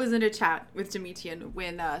I was in a chat with Demetian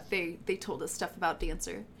when they told us stuff about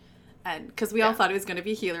Dancer, and because we all thought it was going to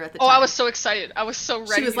be healer at the Oh, time. I was so excited. I was so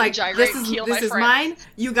ready She was to like, gyrate "This and is heal my this is friend. mine.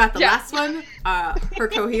 You got the Yeah. last one." Her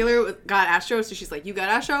co-healer got Astro, so she's like, "You got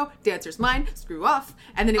Astro. Dancer's mine. Screw off."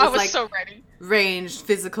 And then it I was was like so ready. ranged,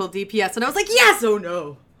 physical, DPS, and I was like, "Yes, oh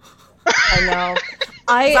no." I know. 'Cause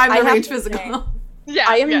I'm I the have ranged to say, physical. Yeah.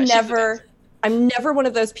 I am yeah, she's the never dancer. I'm never one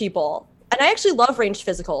of those people. And I actually love ranged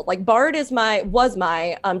physical. Like Bard was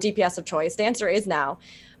my DPS of choice. Dancer is now.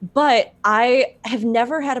 But I have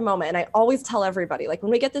never had a moment, and I always tell everybody, like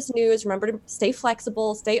when we get this news, remember to stay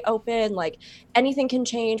flexible, stay open, like anything can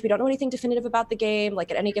change. We don't know anything definitive about the game, like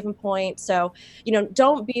at any given point. So,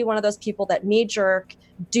 don't be one of those people that knee-jerk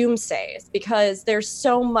doomsays, because there's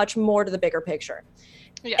so much more to the bigger picture.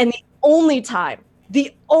 Yeah. And the only time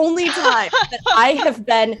that I have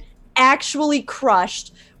been actually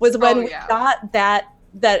crushed was when we got that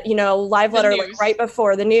live letter like news. right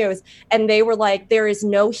before the news, and they were like, there is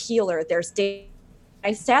no healer, there's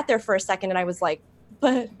I sat there for a second and I was like,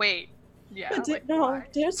 but Wait. Yeah. like, no, why?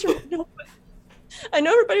 Dancer, no. I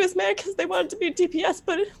know everybody was mad because they wanted to be DPS,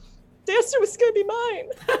 but Dancer was gonna be mine.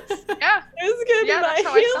 Yeah. It was gonna Yeah, be that's my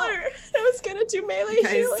how I felt. healer. I was gonna do melee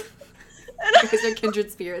Guys, healing. you guys are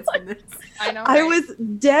kindred spirits in this. I know. I right? was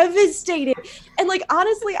devastated. And like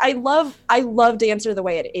honestly, I love Dancer the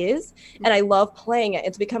way it is, and I love playing it.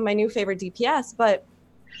 It's become my new favorite DPS, but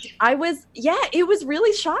it was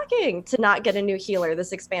really shocking to not get a new healer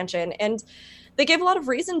this expansion. And they gave a lot of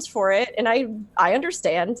reasons for it, and I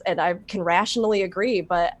understand and I can rationally agree,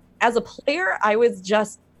 but as a player, I was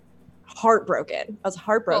just heartbroken. I was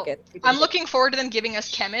heartbroken. I'm looking forward to them giving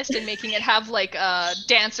us chemist and making it have like a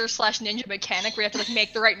dancer/ninja mechanic where you have to like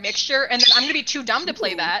make the right mixture, and then I'm gonna be too dumb to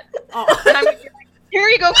play that. Oh. And I'm gonna be like, here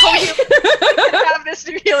you go, co-healer. You can have this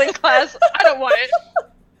new healing class. I don't want it.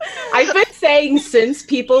 I've been saying since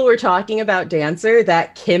people were talking about Dancer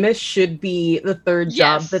that chemist should be the third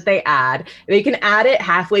job Yes. that they add. They can add it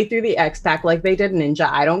halfway through the X pack like they did Ninja.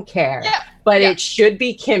 I don't care. Yeah. But Yeah. it should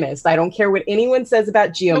be chemist. I don't care what anyone says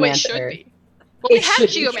about Geomancer. No, it should be. Well, we It have should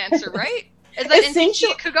be. Geomancer, right? Is that Essential-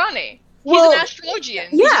 NTG Kugane? He's Well, an astrologian.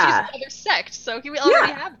 yeah. He's another sect, so we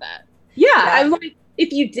already Yeah. have that. Yeah, I'm like,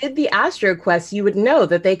 if you did the Astro Quest, you would know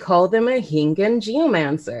that they call them a Hingan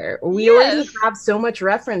Geomancer. We already Yes. have so much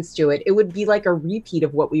reference to it. It would be like a repeat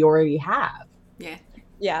of what we already have. Yeah.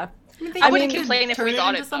 Yeah. They I wouldn't could complain if turn we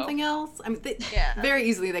thought into it, though. something else. I mean, Yeah. very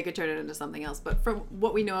easily they could turn it into something else. But from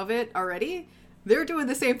what we know of it already, they're doing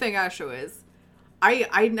the same thing Astro is.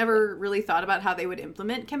 I never really thought about how they would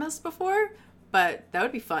implement chemist before, but that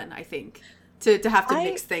would be fun. I think to have to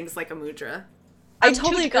mix things like a mudra. I I'm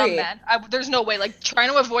totally too dumb, agree. man. There's no way. Like trying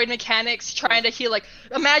to avoid mechanics, trying to heal. Like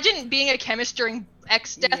imagine being a chemist during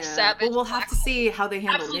X Death Savage. Well, we'll have to see how they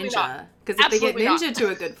handle Absolutely ninja. not. Because if they get Absolutely not. ninja to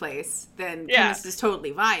a good place, then Yeah. chemist is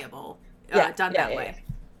totally viable. Yeah, Done yeah, that yeah, way.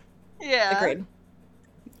 Yeah. Agreed.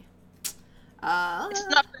 It's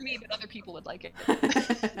not for me, but other people would like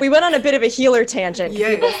it. We went on a bit of a healer tangent. Yeah.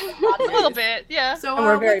 A little bit, yeah. So And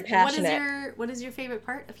we're very what passionate. is your favorite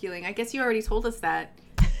part of healing? I guess you already told us that.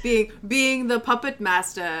 Being the puppet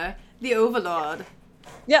master, the overlord.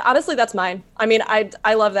 Yeah, honestly, that's mine. I mean,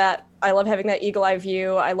 I love that. I love having that eagle eye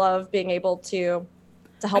view. I love being able to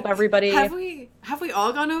help everybody. Have we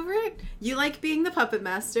all gone over it? You like being the puppet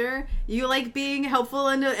master. You like being helpful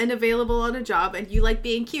and available on a job, and you like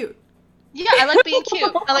being cute. Yeah, I like being cute.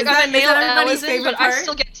 I like Is that- I'm a is male that everybody's Allison, favorite but I part?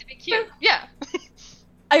 still get to be cute. Yeah.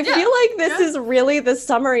 I Yeah. feel like this is really the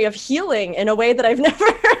summary of healing in a way that I've never.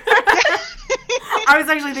 I was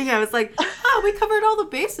actually thinking, I was like, oh, we covered all the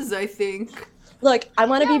bases, I think. Look, I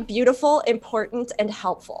want to be beautiful, important, and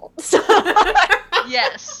helpful. So,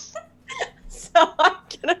 Yes. so I'm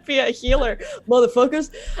gonna be a healer,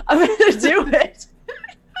 motherfuckers. I'm gonna do it.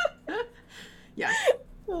 Yeah.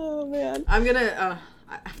 Oh man. I'm gonna,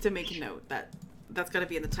 I have to make a note that's gotta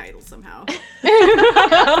be in the title somehow.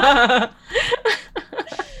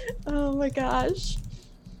 Oh my gosh.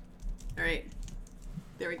 All right.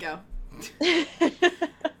 There we go.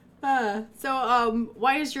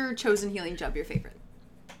 Why is your chosen healing job your favorite?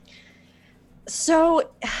 So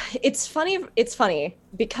it's funny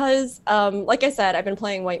because like I said, I've been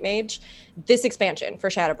playing White Mage this expansion for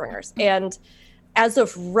Shadowbringers, and as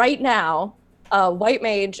of right now, White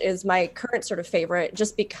Mage is my current sort of favorite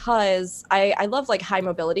just because I love like high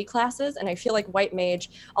mobility classes, and I feel like White Mage,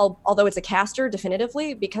 although it's a caster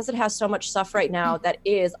definitively, because it has so much stuff right now that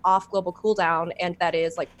is off global cooldown and that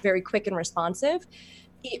is like very quick and responsive,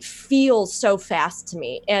 it feels so fast to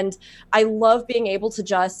me. And I love being able to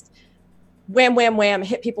just wham, wham, wham,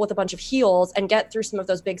 hit people with a bunch of heals and get through some of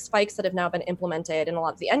those big spikes that have now been implemented in a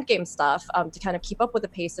lot of the end game stuff to kind of keep up with the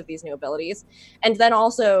pace of these new abilities. And then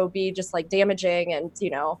also be just like damaging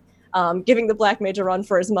and, giving the Black Mage a run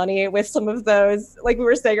for his money with some of those, like we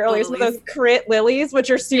were saying earlier, some of those crit lilies, which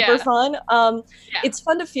are super fun. It's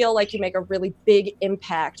fun to feel like you make a really big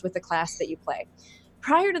impact with the class that you play.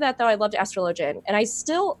 Prior to that, though, I loved Astrologian, and I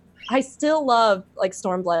still love like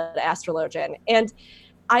Stormblood Astrologian, and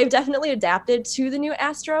I've definitely adapted to the new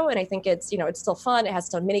Astro, and I think it's it's still fun. It has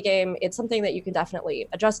its own minigame. It's something that you can definitely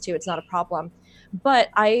adjust to. It's not a problem, but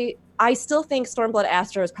I still think Stormblood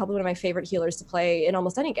Astro is probably one of my favorite healers to play in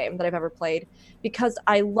almost any game that I've ever played, because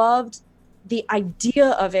I loved the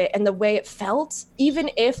idea of it and the way it felt, even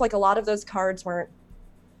if like a lot of those cards weren't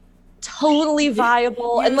totally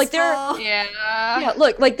viable. And like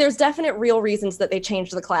look, like there's definite real reasons that they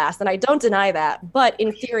changed the class, and I don't deny that, but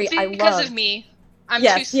in theory because of me. I'm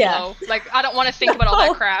too slow. Like, I don't want to think about all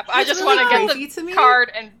that crap. I just want to get the card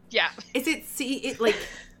and Is it like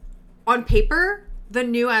on paper? The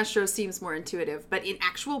new Astro seems more intuitive, but in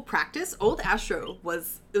actual practice, old Astro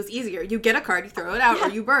was easier. You get a card, you throw it out, or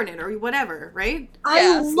you burn it, or whatever, right?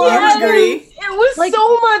 I agree. It was like,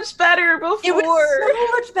 so much better before. It was so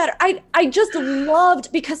much better. I just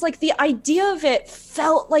loved, because like the idea of it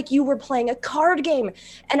felt like you were playing a card game,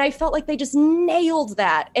 and I felt like they just nailed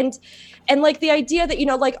that. And like the idea that,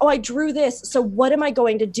 like, oh, I drew this, so what am I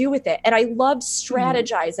going to do with it? And I loved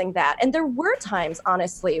strategizing that. And there were times,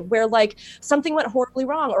 honestly, where like something went horribly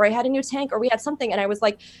wrong, or I had a new tank, or we had something, and I was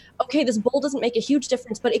like, okay, this bowl doesn't make a huge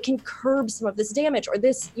difference, but it can curb some of this damage, or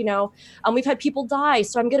this, we've had people die,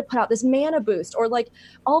 so I'm going to put out this mana boost, or like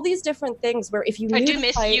all these different things where if you I do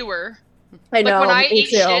miss Ewer. I know, like when I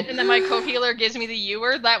eat too. shit and then my co-healer gives me the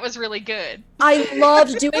Ewer, that was really good. I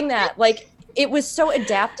loved doing that. Like, it was so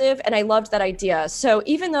adaptive, and I loved that idea. So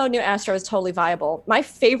even though New Astro is totally viable, my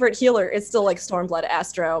favorite healer is still like Stormblood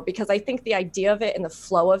Astro, because I think the idea of it and the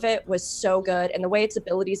flow of it was so good, and the way its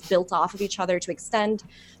abilities built off of each other to extend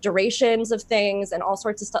durations of things and all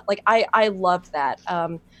sorts of stuff. Like, I loved that.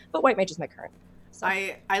 But White Mage is my current. So.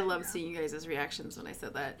 I love seeing you guys' reactions when I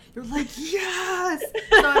said that. You're like, yes!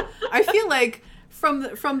 So I feel like from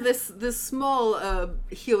this small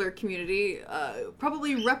healer community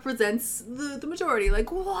probably represents the majority.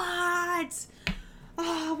 Like, what?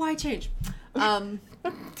 Oh, why change? Arcane.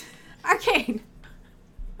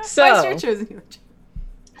 So, why is your chosen healer?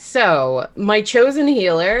 So my chosen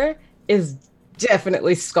healer is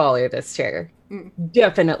definitely Scholar this year.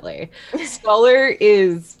 Definitely. Scholar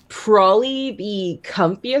is probably the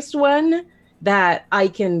comfiest one that I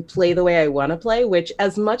can play the way I want to play, which,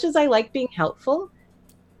 as much as I like being helpful,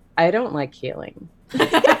 I don't like healing.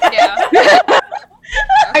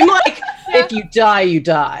 I'm like, if you die, you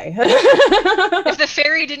die. If the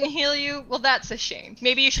fairy didn't heal you, well, that's a shame.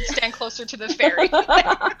 Maybe you should stand closer to the fairy.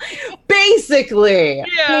 Basically.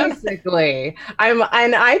 Yeah.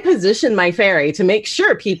 I position my fairy to make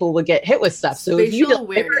sure people will get hit with stuff. So if you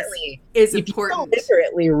deliberately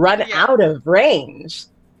run out of range,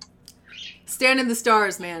 stand in the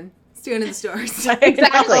stars, man. Stand in the stars.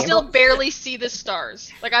 Exactly. I still barely see the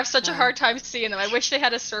stars. Like, I have such a hard time seeing them. I wish they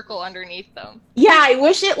had a circle underneath them. Yeah, I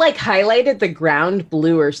wish it like highlighted the ground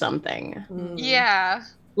blue or something. Yeah.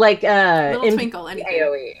 Like little twinkle, anything.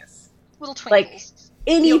 AoEs. Little twinkles. Like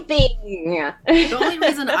anything. The only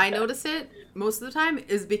reason I notice it most of the time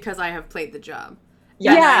is because I have played the job.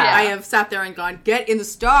 Yeah. I have sat there and gone, get in the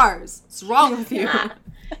stars. What's wrong with you?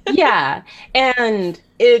 Yeah, and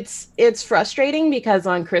it's frustrating because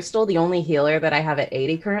on Crystal, the only healer that I have at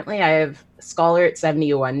 80 currently, I have Scholar at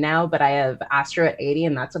 71 now, but I have Astro at 80,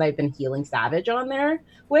 and that's what I've been healing Savage on there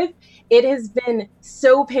with. It has been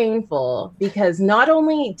so painful because not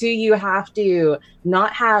only do you have to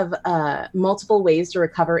not have multiple ways to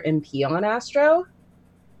recover MP on Astro,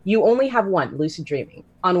 you only have one, Lucid Dreaming.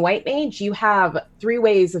 On White Mage, you have 3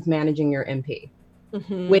 ways of managing your MP.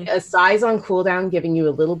 With a size on cooldown giving you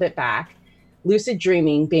a little bit back, Lucid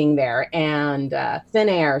Dreaming being there, and Thin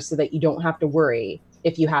Air so that you don't have to worry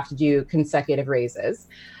if you have to do consecutive raises.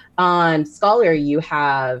 On Scholar, you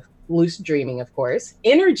have Lucid Dreaming, of course,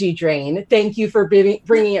 Energy Drain, thank you for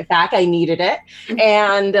bringing it back, I needed it,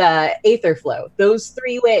 and Aether Flow. Those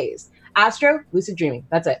 3 ways. Astro, Lucid Dreaming,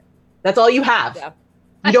 that's it. That's all you have. Yeah.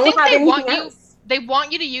 You don't have anything else. They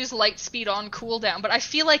want you to use light speed on cooldown, but I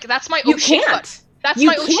feel like that's my You oh shit can't. button. That's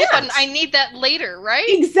my oh shit button. I need that later, right?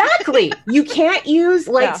 Exactly. You can't use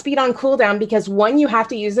light speed on cooldown because 1, you have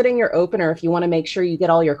to use it in your opener if you want to make sure you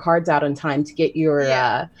get all your cards out in time to get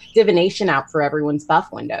your divination out for everyone's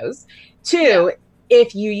buff windows. 2,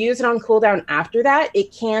 if you use it on cooldown after that,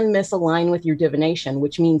 it can misalign with your divination,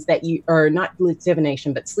 which means that or not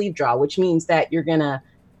divination, but sleeve draw, which means that you're going to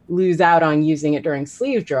lose out on using it during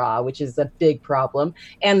sleeve draw, which is a big problem.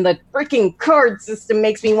 And the freaking card system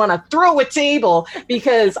makes me want to throw a table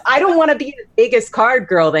because I don't want to be the biggest card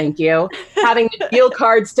girl, thank you, having to deal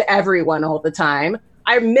cards to everyone all the time.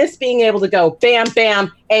 I miss being able to go bam,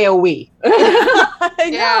 bam, AoE. I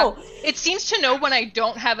know. It seems to know when I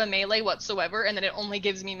don't have a melee whatsoever, and then it only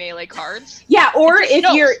gives me melee cards. Yeah, or if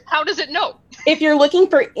knows. How does it know? If you're looking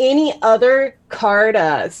for any other card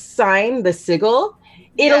sign, the sigil,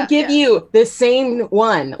 it'll give you the same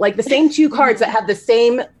one, like the same two cards that have the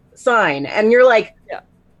same sign. And you're like,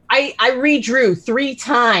 I redrew 3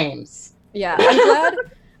 times. Yeah,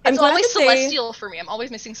 I'm It's glad always that Celestial for me. I'm always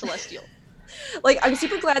missing Celestial. Like, I'm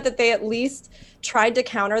super glad that they at least tried to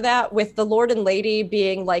counter that with the Lord and Lady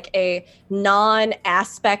being like a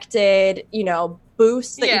non-aspected,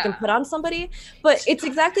 boost that you can put on somebody. But it's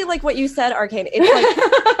exactly like what you said, Arcane. It's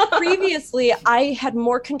like previously I had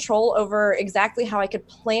more control over exactly how I could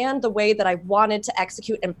plan the way that I wanted to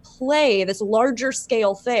execute and play this larger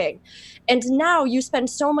scale thing. And now you spend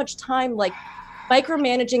so much time like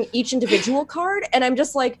micromanaging each individual card, and I'm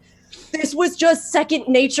just like, this was just second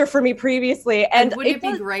nature for me previously. And wouldn't it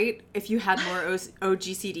be great if you had more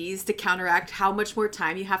OGCDs to counteract how much more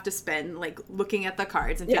time you have to spend like looking at the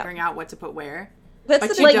cards and figuring out what to put where? That's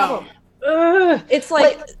but the you thing. don't. It's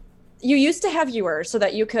like you used to have viewers so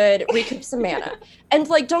that you could recoup some mana. And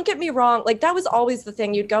like, don't get me wrong, like that was always the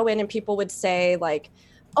thing. You'd go in and people would say like,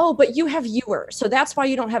 oh, but you have viewers, so that's why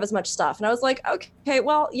you don't have as much stuff. And I was like, okay,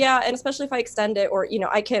 well, yeah, and especially if I extend it or,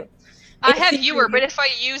 I can't. I have viewer, but if I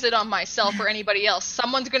use it on myself or anybody else,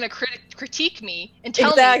 someone's going to critique me and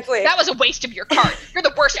tell me that was a waste of your card. You're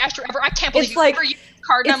the worst Astro ever. I can't believe you ever used the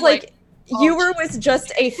card. And I'm like, viewer was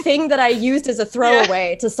just a thing that I used as a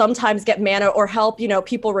throwaway to sometimes get mana or help,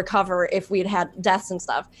 people recover if we'd had deaths and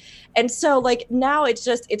stuff. And so like now it's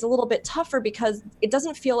a little bit tougher because it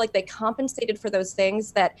doesn't feel like they compensated for those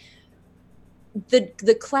things that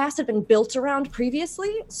the class had been built around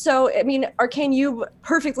previously. So, I mean, Arcane, you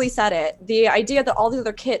perfectly said it. The idea that all the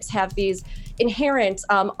other kits have these inherent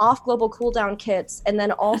off global cooldown kits, and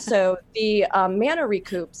then also the mana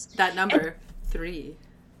recoups. That number 3.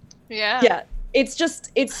 Yeah. Yeah. It's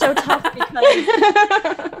so tough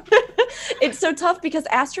because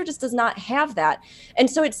Astro just does not have that. And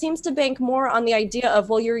so it seems to bank more on the idea of,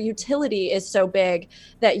 well, your utility is so big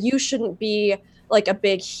that you shouldn't be like a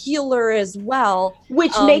big healer as well,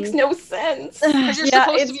 which makes no sense. Because you're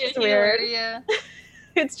supposed to be a healer. Weird. Yeah.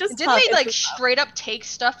 It's just Didn't they like straight up take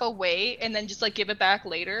stuff away and then just like give it back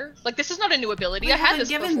later? Like, this is not a new ability. I had this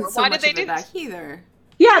before. Why did they do that this? either?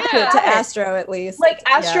 Yeah, to Astro at least. Like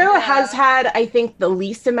Astro has had, I think, the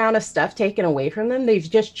least amount of stuff taken away from them. They've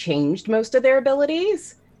just changed most of their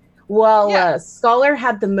abilities. While Scholar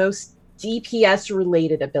had the most DPS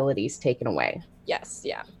related abilities taken away. Yes,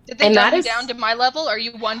 yeah. Did they dumb you down to my level? Are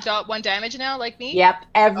you 1.1 damage now, like me? Yep,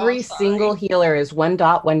 every single healer is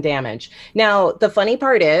 1.1 damage. Now, the funny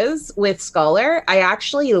part is, with Scholar, I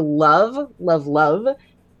actually love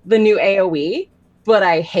the new AoE, but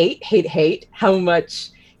I hate how much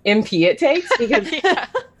MP it takes, because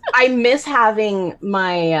I miss having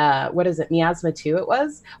my, Miasma 2 it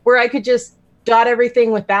was, where I could just dot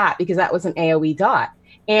everything with that, because that was an AoE dot.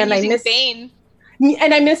 And I miss Bane.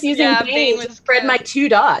 And I miss using Bane to spread my 2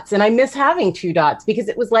 dots. And I miss having 2 dots because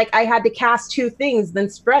it was like I had to cast 2 things, then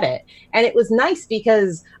spread it. And it was nice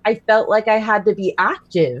because I felt like I had to be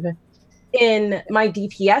active in my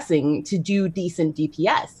DPSing to do decent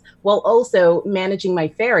DPS, while also managing my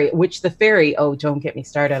fairy, which the fairy, don't get me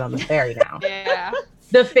started on the fairy now. Yeah.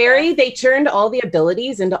 The fairy, they turned all the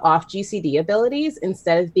abilities into off GCD abilities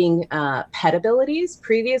instead of being pet abilities.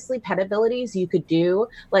 Previously, pet abilities you could do,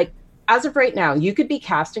 like, as of right now, you could be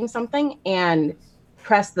casting something and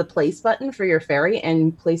press the place button for your fairy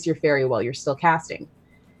and place your fairy while you're still casting.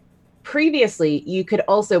 Previously, you could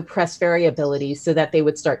also press fairy abilities so that they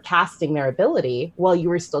would start casting their ability while you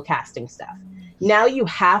were still casting stuff. Now you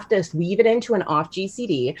have to weave it into an off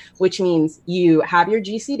GCD, which means you have your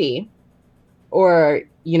GCD or,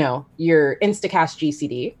 your instacast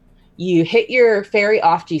GCD. You hit your fairy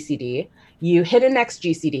off GCD. You hit a next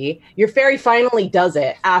GCD, your fairy finally does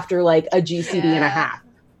it after like a GCD and a half.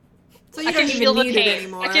 So you don't even need it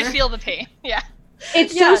anymore. I can feel the pain. Yeah.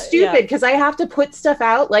 It's so stupid because I have to put stuff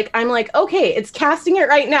out. Like, I'm like, okay, it's casting it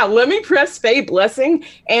right now. Let me press Fey Blessing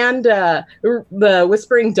and the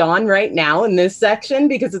Whispering Dawn right now in this section,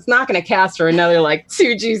 because it's not going to cast for another like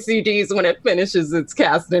 2 GCDs when it finishes its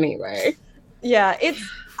cast anyway. Yeah,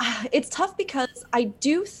 it's tough because I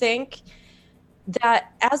do think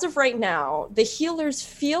that as of right now, the healers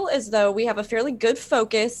feel as though we have a fairly good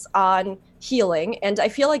focus on healing. And I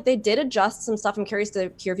feel like they did adjust some stuff. I'm curious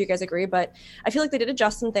to hear if you guys agree, but I feel like they did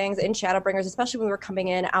adjust some things in Shadowbringers, especially when we were coming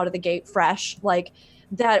in out of the gate fresh, like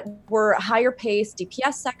that were higher paced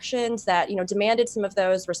DPS sections that, you know, demanded some of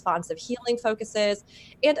those responsive healing focuses.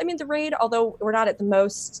 And I mean, the raid, although we're not at the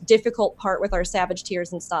most difficult part with our savage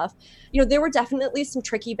tiers and stuff, you know, there were definitely some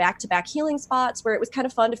tricky back-to-back healing spots where it was kind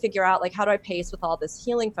of fun to figure out, like, how do I pace with all this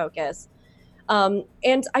healing focus?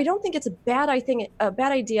 And I don't think it's a bad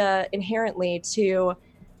idea inherently to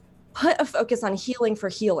put a focus on healing for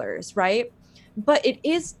healers, right? But it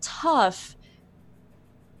is tough.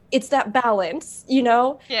 It's that balance, you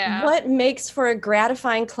know? Yeah. What makes for a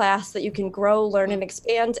gratifying class that you can grow, learn, and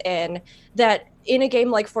expand in, that in a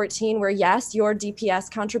game like 14, where yes, your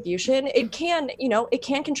DPS contribution, it can, you know, it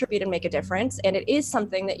can contribute and make a difference. And it is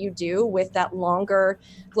something that you do with that longer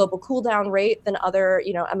global cooldown rate than other,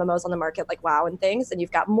 you know, MMOs on the market like WoW and things. And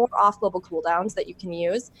you've got more off global cooldowns that you can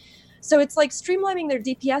use. So it's like streamlining their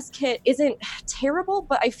DPS kit isn't terrible,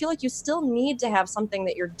 but I feel like you still need to have something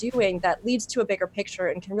that you're doing that leads to a bigger picture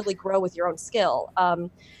and can really grow with your own skill. And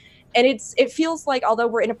it feels like, although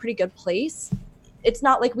we're in a pretty good place, it's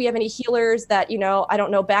not like we have any healers that, you know, I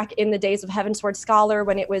don't know, back in the days of Heavensward Scholar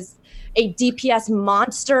when it was a DPS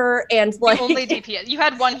monster and like only DPS. You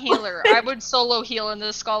had one healer. I would solo heal into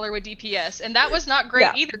the Scholar with DPS, and that was not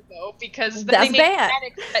great either, though, because they made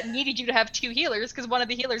mechanics that needed you to have two healers because one of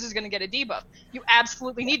the healers is going to get a debuff. You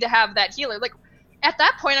absolutely need to have that healer. Like at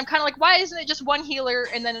that point, I'm kind of like, why isn't it just one healer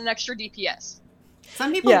and then an extra DPS?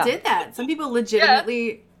 Some people did that. Some people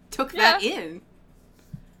legitimately took that in.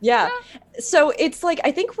 Yeah. So it's like,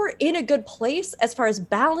 I think we're in a good place as far as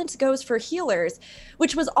balance goes for healers,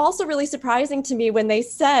 which was also really surprising to me when they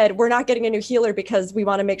said we're not getting a new healer because we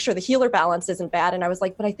want to make sure the healer balance isn't bad. And I was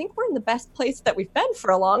like, but I think we're in the best place that we've been for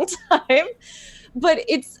a long time. But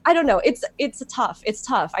I don't know, it's tough. It's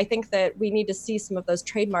tough. I think that we need to see some of those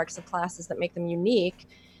trademarks of classes that make them unique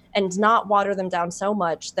and not water them down so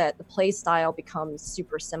much that the play style becomes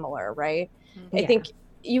super similar, right? I think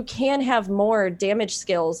you can have more damage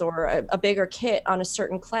skills or a bigger kit on a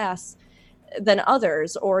certain class than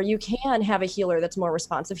others, or you can have a healer that's more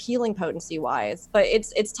responsive healing potency wise, but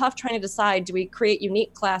it's tough trying to decide, do we create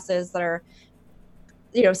unique classes that are,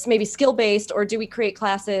 you know, maybe skill based, or do we create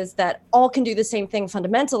classes that all can do the same thing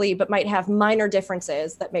fundamentally but might have minor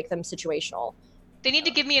differences that make them situational? They need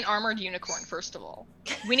to give me an armored unicorn, first of all.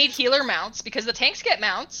 We need healer mounts because the tanks get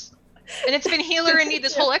mounts. And it's been healer and need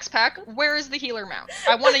this whole X pack. Where is the healer mount?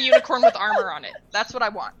 I want a unicorn with armor on it. That's what I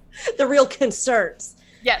want. The real concerns.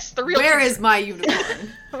 Yes, the real Where concerns. is my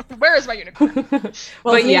unicorn? Where is my unicorn?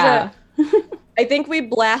 Well, but yeah. I think we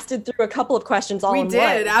blasted through a couple of questions all in one. We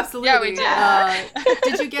did, absolutely. Yeah, we did.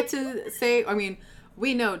 Did you get to say, I mean,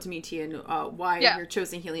 we know, Demetrian, why your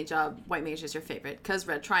chosen healing job, White Mage, is your favorite, because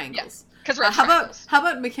red triangles. Because red triangles. How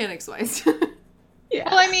about mechanics-wise? Yeah.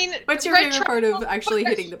 Well, I mean, what's your favorite part of actually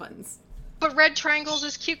hitting the buttons? But red triangles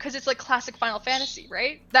is cute because it's like classic Final Fantasy,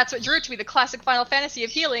 right? That's what drew it to me, the classic Final Fantasy of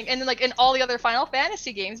healing. And then like in all the other Final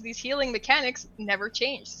Fantasy games, these healing mechanics never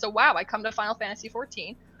changed. So wow, I come to Final Fantasy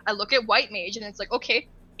 14, I look at White Mage, and it's like, okay,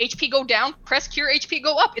 HP go down, press cure, HP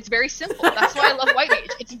go up. It's very simple. That's why I love White Mage.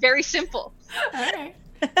 It's very simple. Alright.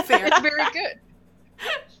 Fair. It's very good.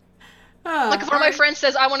 Like if one of my friends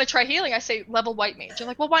says, I want to try healing, I say, level White Mage. I'm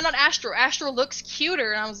like, well, why not Astro? Astro looks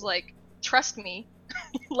cuter. And I was like, trust me,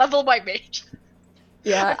 level White Mage.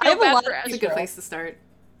 Yeah, I have a lot. It's a good place to start.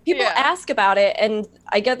 People ask about it, and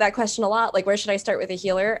I get that question a lot, like, where should I start with a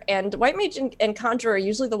healer? And White Mage and Conjurer are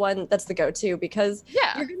usually the one that's the go-to, because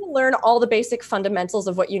you're going to learn all the basic fundamentals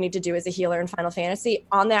of what you need to do as a healer in Final Fantasy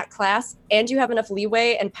on that class, and you have enough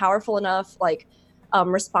leeway and powerful enough, like,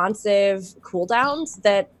 responsive cooldowns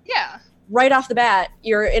that right off the bat,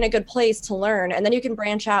 you're in a good place to learn, and then you can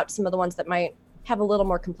branch out to some of the ones that might have a little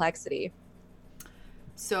more complexity.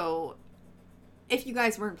 So, if you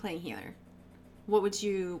guys weren't playing healer,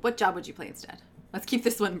 what job would you play instead? Let's keep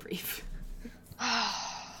this one brief.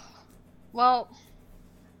 Well,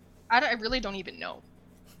 I really don't even know.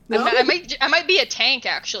 No? I might be a tank,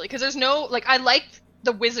 actually, because there's no, like, I like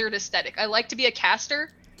the wizard aesthetic. I like to be a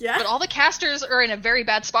caster, but all the casters are in a very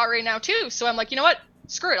bad spot right now, too, so I'm like, you know what?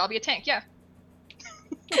 Screw it, I'll be a tank,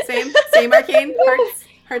 Same Arcane,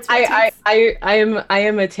 hearts. I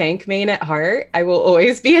am a tank main at heart. I will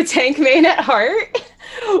always be a tank main at heart.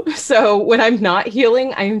 So when I'm not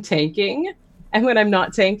healing, I'm tanking, and when I'm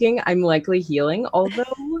not tanking, I'm likely healing.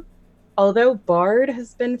 Although Bard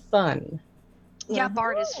has been fun. Yeah,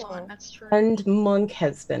 Bard is fun. That's true. And Monk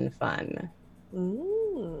has been fun.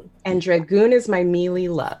 Ooh. And Dragoon is my melee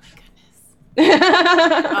love.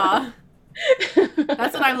 That's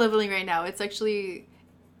what I'm leveling right now. It's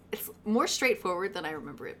more straightforward than I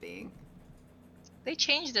remember it being. They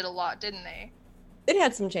changed it a lot, didn't they? It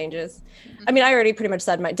had some changes. I mean, I already pretty much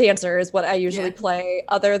said my dancer is what I usually play,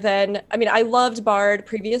 other than, I mean, I loved Bard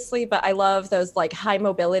previously, but I love those like high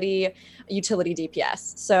mobility utility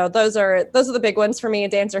DPS. So those are the big ones for me.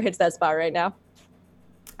 Dancer hits that spot right now.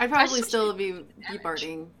 I'd probably still be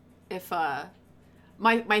barding if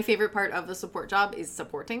my favorite part of the support job is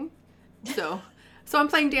supporting. So I'm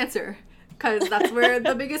playing dancer because that's where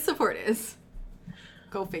the biggest support is.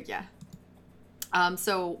 Go figure.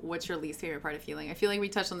 So what's your least favorite part of healing? I feel like we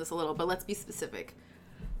touched on this a little, but let's be specific.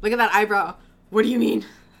 Look at that eyebrow. What do you mean?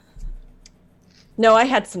 No, I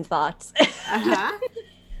had some thoughts. Uh-huh.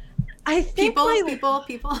 I think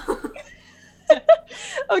people.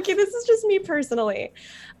 Okay, this is just me personally.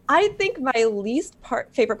 I think my least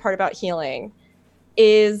favorite part about healing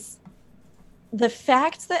is the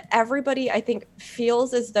fact that everybody, I think,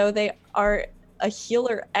 feels as though they are a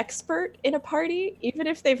healer expert in a party, even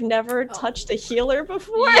if they've never touched a healer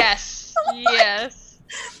before. Yes. Yes.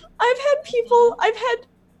 I've had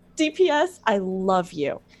DPS, I love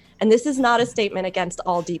you. And this is not a statement against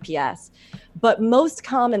all DPS, but most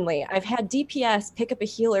commonly, I've had DPS pick up a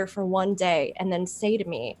healer for one day and then say to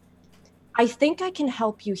me, I think I can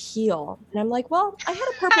help you heal. And I'm like, well, I had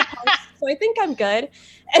a purple pulse, so I think I'm good.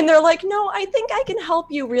 And they're like, no, I think I can help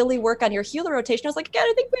you really work on your healer rotation. I was like, again,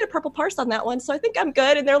 I think we had a purple parse on that one, so I think I'm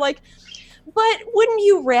good. And they're like, but wouldn't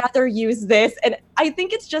you rather use this? And I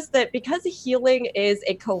think it's just that because healing is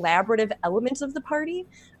a collaborative element of the party,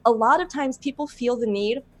 a lot of times people feel the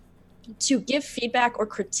need to give feedback or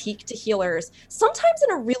critique to healers, sometimes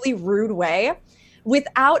in a really rude way,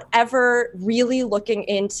 without ever really looking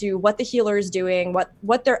into what the healer is doing,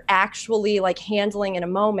 what they're actually like handling in a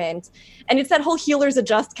moment. And it's that whole healers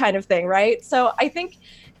adjust kind of thing, right? So I think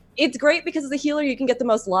it's great because as a healer, you can get the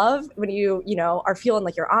most love when you are feeling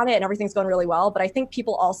like you're on it and everything's going really well. But I think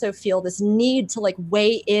people also feel this need to like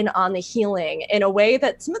weigh in on the healing in a way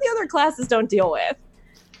that some of the other classes don't deal with.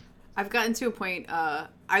 I've gotten to a point,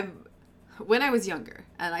 when I was younger,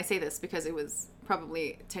 and I say this because it was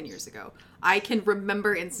probably 10 years ago, I can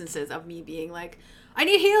remember instances of me being like, I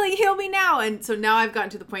need healing, heal me now. And so now I've gotten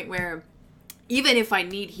to the point where even if I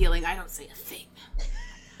need healing, I don't say a thing.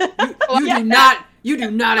 You do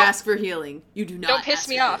not ask for healing. You do not. Don't piss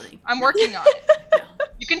me off. Healing. I'm working on it. No.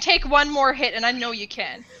 You can take one more hit, and I know you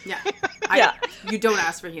can. Yeah. You don't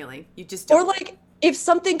ask for healing. You just don't. Or like if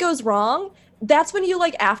something goes wrong, that's when you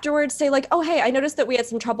like afterwards say like, oh, hey, I noticed that we had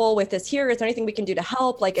some trouble with this here. Is there anything we can do to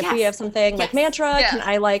help? Like if we have something like mantra, can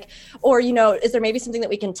I like, or, is there maybe something that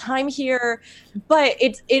we can time here? But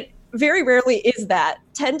it very rarely is that.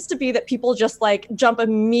 Tends to be that people just like jump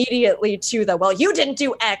immediately to well, you didn't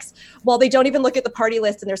do X, while they don't even look at the party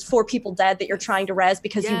list and there's 4 people dead that you're trying to res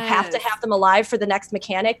because you have to have them alive for the next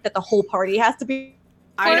mechanic that the whole party has to be.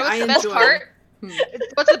 What's the best part?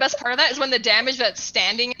 What's the best part of that is when the damage that's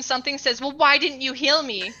standing in something says, well, why didn't you heal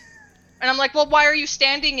me? And I'm like, well, why are you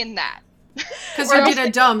standing in that? Because you did a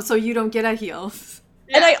dumb, so you don't get a heal.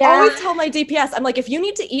 And I always tell my DPS, I'm like, if you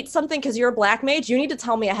need to eat something because you're a black mage, you need to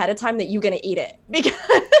tell me ahead of time that you're going to eat it. Because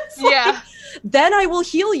then I will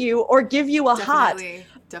heal you or give you a hot. Definitely.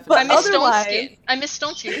 But I miss otherwise... Stoneskin. I miss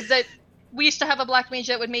Stoneskin because we used to have a black mage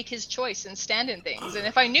that would make his choice and stand in things. And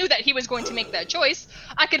if I knew that he was going to make that choice,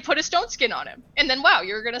 I could put a stone skin on him. And then, wow,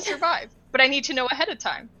 you're going to survive. But I need to know ahead of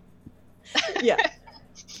time. Yeah.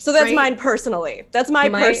 So that's mine personally. That's my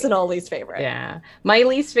personal least favorite. Yeah. My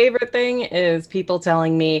least favorite thing is people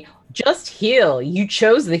telling me, just heal. You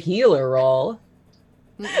chose the healer role.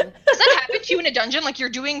 Does that happen to you in a dungeon? Like you're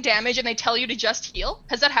doing damage and they tell you to just heal?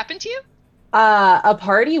 Has that happened to you? A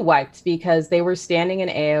party wiped because they were standing in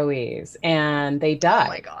AoEs and they died. Oh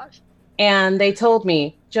my gosh. And they told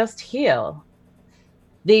me, just heal.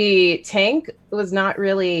 The tank was not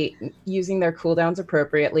really using their cooldowns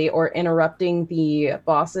appropriately or interrupting the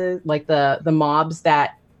bosses, like the mobs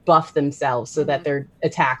that buff themselves so that their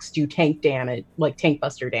attacks do tank damage, like tank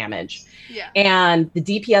buster damage. Yeah. And the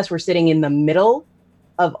DPS were sitting in the middle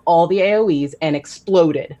of all the AoEs and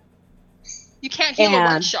exploded. You can't heal a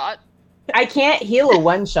one shot. I can't heal a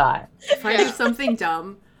one shot. If I do something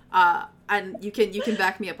dumb, and you can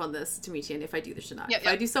back me up on this, Tamitian, if I do this or not. If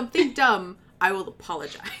I do something dumb, I will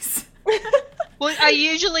apologize. Well, I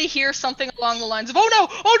usually hear something along the lines of, oh no,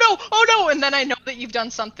 oh no, oh no, and then I know that you've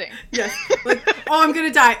done something. Yes. Like, oh, I'm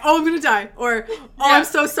gonna die. Oh, I'm gonna die. Or, oh, I'm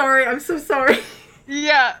so sorry. I'm so sorry.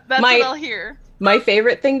 Yeah, that's what I'll hear. My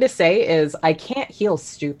favorite thing to say is, I can't heal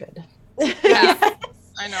stupid. Yeah.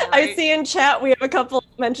 I know, right? I see in chat we have a couple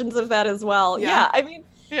mentions of that as well. Yeah, I mean,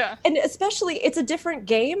 Yeah. And especially, it's a different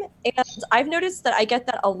game. And I've noticed that I get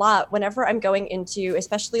that a lot whenever I'm going into,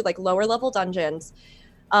 especially like lower level dungeons.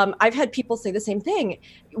 I've had people say the same thing.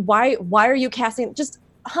 Why are you casting? Just,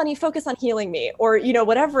 honey, focus on healing me, or, you know,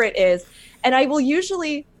 whatever it is. And I will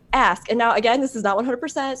usually ask, and now again, this is not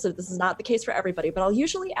 100%, so this is not the case for everybody, but I'll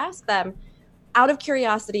usually ask them, out of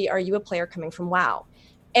curiosity, are you a player coming from WoW?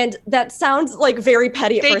 And that sounds like very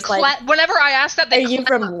petty at first. Like, whenever I ask that, they are you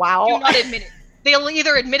from WoW? do not admit it. They'll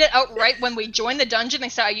either admit it outright when we join the dungeon. They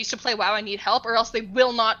say, I used to play WoW, I need help, or else they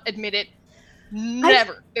will not admit it.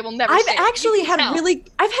 Never. They will never I've say actually it. had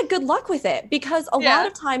I've had good luck with it, because a lot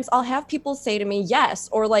of times I'll have people say to me, yes,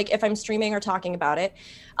 or like if I'm streaming or talking about it,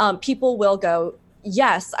 people will go,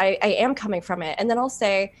 yes, I am coming from it. And then I'll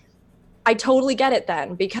say, I totally get it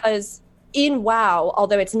then, because in WoW,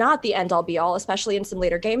 although it's not the end all be all, especially in some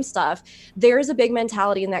later game stuff, there is a big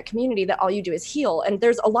mentality in that community that all you do is heal. And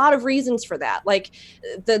there's a lot of reasons for that. Like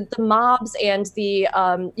the mobs and the,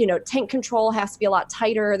 tank control has to be a lot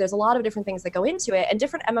tighter. There's a lot of different things that go into it. And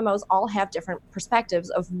different MMOs all have different perspectives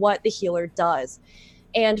of what the healer does.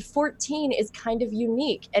 And 14 is kind of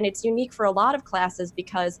unique. And it's unique for a lot of classes,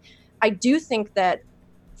 because I do think that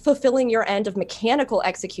fulfilling your end of mechanical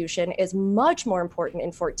execution is much more important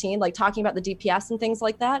in 14, like talking about the DPS and things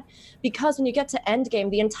like that, because when you get to end game,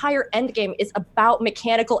 the entire end game is about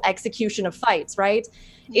mechanical execution of fights, right?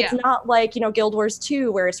 Yeah. It's not like, Guild Wars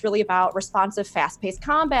 2, where it's really about responsive, fast-paced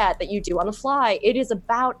combat that you do on the fly. It is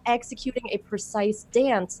about executing a precise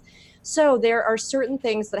dance. So there are certain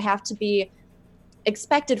things that have to be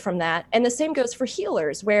expected from that. And the same goes for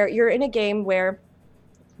healers, where you're in a game where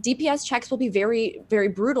DPS checks will be very, very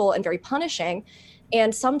brutal and very punishing.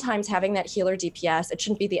 And sometimes having that healer DPS, it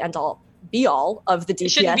shouldn't be the end all be all of the DPS. It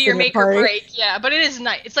shouldn't be your make or break, yeah, but it is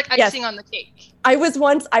nice. It's like icing on the cake. I was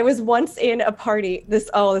once in a party. I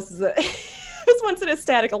was once in a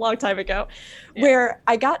static a long time ago, where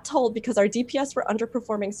I got told, because our DPS were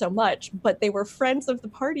underperforming so much, but they were friends of the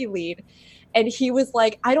party lead. And he was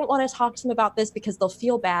like, I don't want to talk to them about this because they'll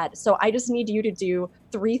feel bad. So I just need you to do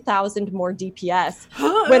 3,000 more DPS.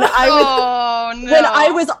 When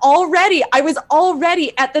I was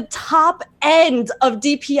already at the top end of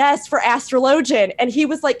DPS for Astrologian. And he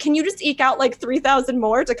was like, can you just eke out like 3,000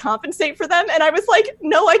 more to compensate for them? And I was like,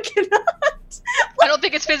 no, I cannot. I don't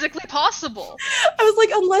think it's physically possible. I was like,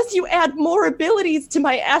 unless you add more abilities to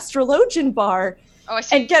my Astrologian bar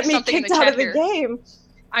and get me kicked out of the game.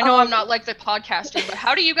 I know I'm not like the podcaster, but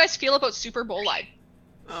how do you guys feel about Super Bolide?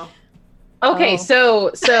 Okay, so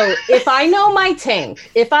if I know my tank,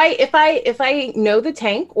 if I know the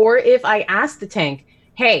tank, or if I ask the tank,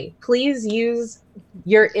 hey, please use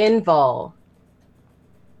your invul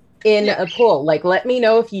in a pull. Like, let me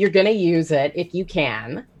know if you're gonna use it, if you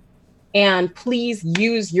can. And please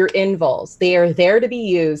use your invuls. They are there to be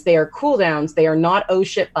used. They are cooldowns. They are not oh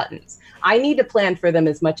shit buttons. I need to plan for them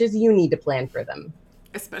as much as you need to plan for them.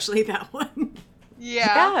 Especially that one.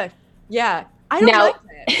 Yeah. I don't like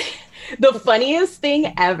it. The funniest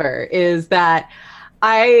thing ever is that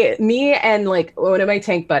me and like one of my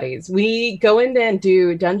tank buddies, we go in and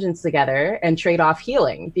do dungeons together and trade off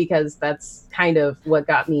healing, because that's kind of what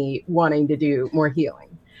got me wanting to do more healing.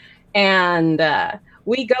 And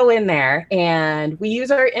we go in there and we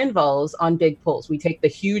use our invuls on big pulls. We take the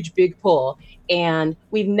huge big pull, and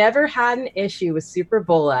we've never had an issue with Super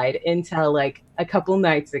Bolide until like a couple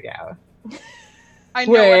nights ago. I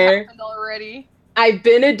know what happened already. I've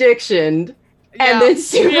been addictioned, and then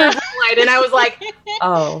Super Bolide, and I was like,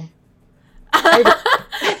 oh. That's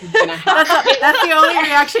the only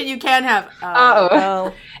reaction you can have.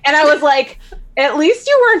 Oh. And I was like, at least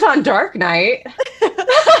you weren't on Dark Knight.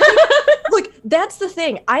 Look, that's the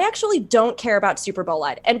thing. I actually don't care about Super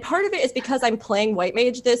Bolide. And part of it is because I'm playing White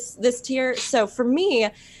Mage this tier. So for me,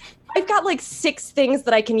 I've got like 6 things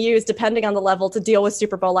that I can use depending on the level to deal with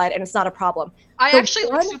Super Bolide, and it's not a problem. I actually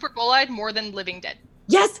like Super Bolide more than Living Dead.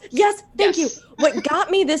 Yes, thank you. What got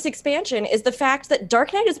me this expansion is the fact that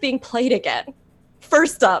Dark Knight is being played again.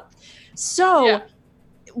 First up. So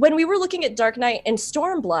when we were looking at Dark Knight and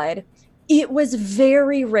Stormblood, it was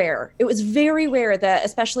very rare. It was very rare that,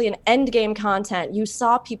 especially in endgame content, you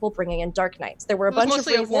saw people bringing in Dark Knights. There were a bunch of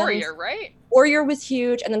reasons. Mostly a warrior, right? Warrior was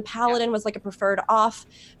huge, and then Paladin was like a preferred off,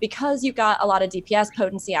 because you got a lot of DPS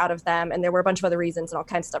potency out of them, and there were a bunch of other reasons and all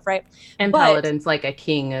kinds of stuff, right? And Paladin's like a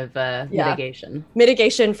king of mitigation.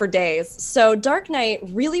 Mitigation for days. So Dark Knight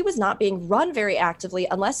really was not being run very actively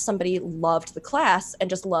unless somebody loved the class and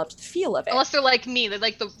just loved the feel of it. Unless they're like me, they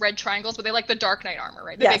like the red triangles, but they like the Dark Knight armor,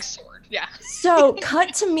 right? The big sword, So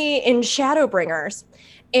cut to me in Shadowbringers.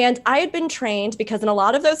 And I had been trained because in a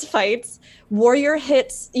lot of those fights, warrior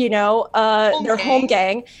hits, their home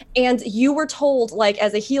gang, and you were told, like,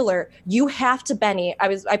 as a healer, you have to Benny.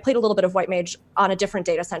 I played a little bit of White Mage on a different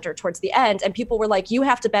data center towards the end, and people were like, you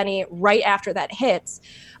have to Benny right after that hits,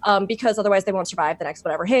 because otherwise they won't survive the next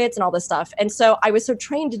whatever hits and all this stuff. And so I was so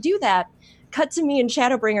trained to do that. Cut to me in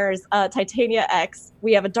Shadowbringers Titania X.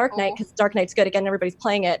 We have a Dark Knight because Dark Knight's good again. Everybody's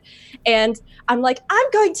playing it, and I'm like,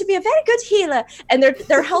 I'm going to be a very good healer, and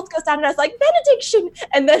their health goes down, and I was like, benediction,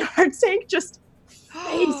 and then our tank just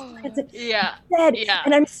face planted, dead. Yeah.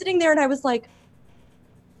 And I'm sitting there, and I was like,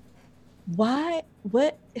 why?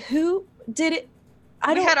 What? Who did it?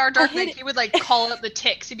 We had our Dark Knight, he would like call out the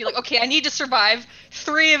ticks. He'd be like, okay, I need to survive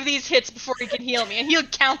 3 of these hits before he can heal me. And he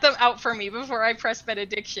would count them out for me before I press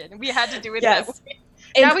benediction. We had to do it that way.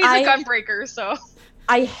 And now he's a gunbreaker, so.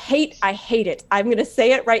 I hate it. I'm going to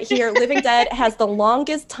say it right here. Living Dead has the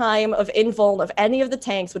longest time of invuln of any of the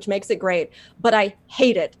tanks, which makes it great. But I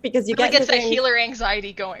hate it because you get that healer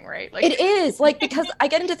anxiety going, right? Like, it is, like, because I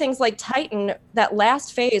get into things like Titan, that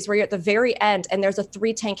last phase where you're at the very end and there's a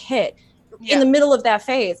 3-tank hit. In the middle of that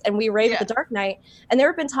phase, and we raid with the Dark Knight, and there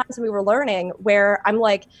have been times when we were learning where I'm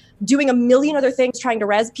like doing a million other things trying to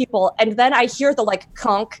res people, and then I hear the like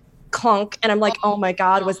clunk, and I'm like, oh my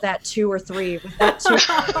god, was that 2 or 3? Was that 2?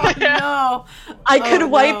 No, I could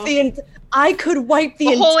wipe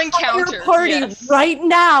the whole entire encounter party right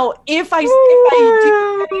now if I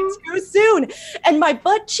do it too soon. And my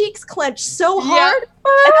butt cheeks clench so hard,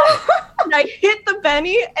 and I hit the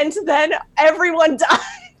Benny, and then everyone dies.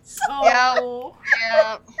 Oh.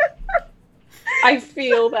 Yeah. I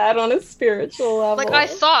feel that on a spiritual level. Like, I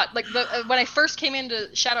thought, like, when I first came into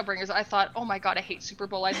Shadowbringers, I thought, oh my god, I hate Super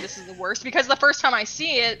Bowl Light. This is the worst. Because the first time I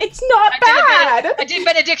see it, it's not bad. I did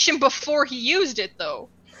benediction before he used it, though.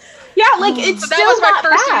 Yeah, like, it's still not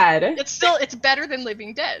bad. It's better than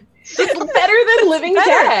Living Dead. It's better than Living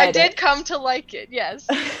Dead. I did come to like it, yes.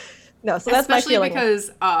 No, so that's my feeling. Especially because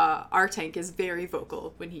our tank is very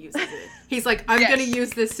vocal when he uses it. He's like, I'm going to use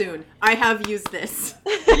this soon. I have used this.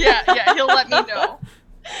 Yeah, he'll let me know.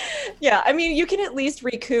 Yeah, I mean, you can at least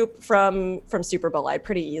recoup from Super Bowl Light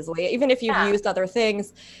pretty easily, even if you've used other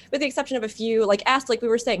things, with the exception of a few, like Ast, like we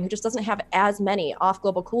were saying, who just doesn't have as many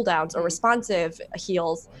off-global cooldowns or responsive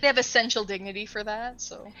heals. They have essential dignity for that,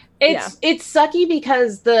 so. It's sucky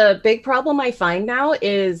because the big problem I find now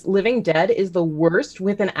is Living Dead is the worst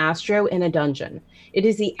with an Astro in a dungeon. It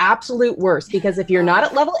is the absolute worst because if you're not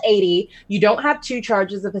at level 80, you don't have 2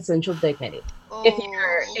 charges of essential dignity.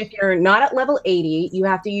 If you're not at level 80, you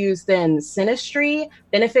have to use then Sinistry,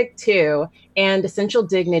 Benefic 2, and Essential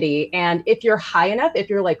Dignity. And if you're high enough, if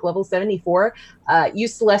you're like level 74,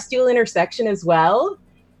 use Celestial Intersection as well,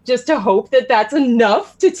 just to hope that that's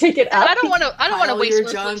enough to tick it up. I don't want to waste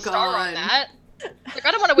Earthly Star on that. Like,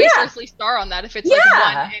 I don't want to waste Earthly Star on that if it's like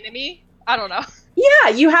one enemy. I don't know. Yeah,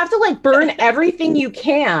 you have to like burn everything you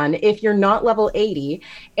can if you're not level 80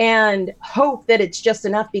 and hope that it's just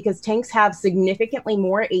enough because tanks have significantly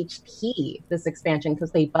more HP this expansion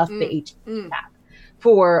because they buffed the HP cap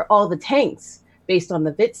for all the tanks based on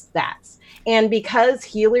the VIT stats. And because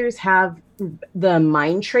healers have the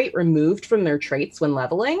mind trait removed from their traits when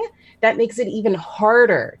leveling, that makes it even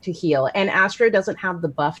harder to heal. And Astro doesn't have the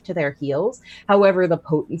buff to their heals. However, the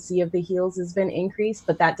potency of the heals has been increased,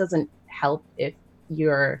 but that doesn't help if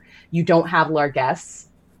you don't have Largess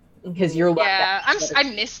because you're I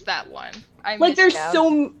missed that one.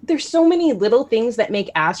 There's so many little things that make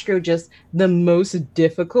Astro just the most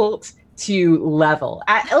difficult to level.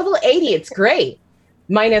 At level 80, it's great,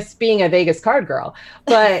 minus being a Vegas card girl.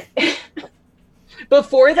 But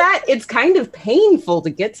before that, it's kind of painful to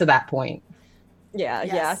get to that point. Yeah,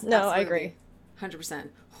 yes, no, I agree. 100%.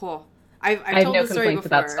 Oh, I have no complaints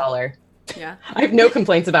about Scholar. Yeah. I have no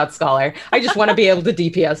complaints about Scholar. I just want to be able to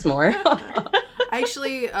DPS more.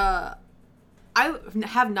 Actually, I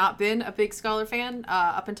have not been a big Scholar fan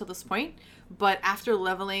up until this point, but after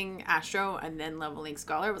leveling Astro and then leveling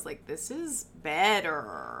Scholar, I was like, this is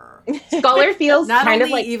better. Scholar feels not kind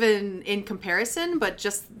only of like even in comparison, but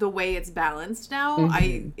just the way it's balanced now.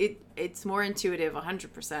 It's more intuitive,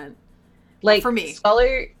 100%. Like for me,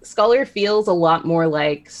 Scholar feels a lot more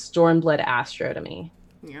like Stormblood Astro to me.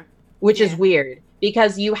 Yeah. Which is weird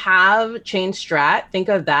because you have Chain Strat. Think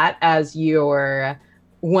of that as your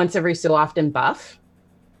once every so often buff.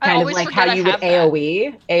 Kind of like how you would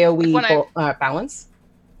AoE balance.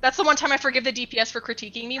 That's the one time I forgive the DPS for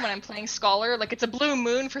critiquing me when I'm playing Scholar. Like, it's a blue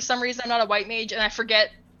moon for some reason. I'm not a white mage and I forget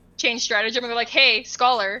change stratagem. And they're like, hey,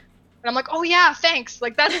 Scholar. And I'm like, oh yeah, thanks.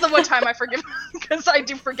 Like, that's the one time I forgive because I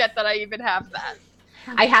do forget that I even have that.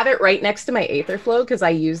 I have it right next to my Aether Flow because I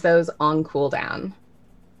use those on cooldown.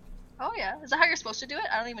 Oh yeah, is that how you're supposed to do it?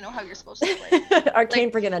 I don't even know how you're supposed to play. Arcane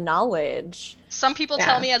Brigand of Knowledge. Some people Yeah.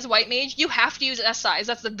 tell me as white mage, you have to use SIs.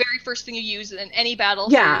 That's the very first thing you use in any battle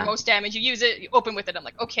for Yeah. your most damage. You use it, you open with it. I'm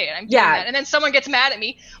like, okay, and I'm doing Yeah. that. And then someone gets mad at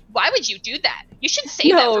me. Why would you do that? You should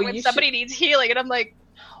save that No, for when you somebody needs healing. And I'm like,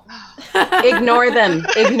 Ignore them.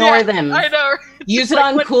 Ignore yeah, them. I know. Use it Like,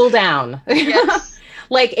 on what- cooldown. Yes.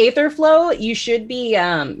 Like Aetherflow, you should be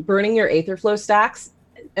burning your Aetherflow stacks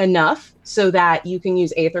enough so that you can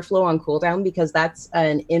use Aetherflow on cooldown, because that's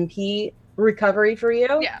an MP recovery for you.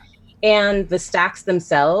 Yeah. And the stacks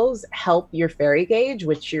themselves help your fairy gauge,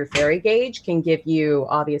 which your fairy gauge can give you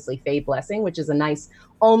obviously Fey Blessing, which is a nice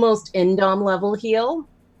almost Indom level heal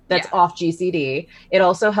that's off GCD. It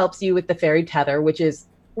also helps you with the fairy tether, which is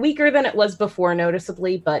weaker than it was before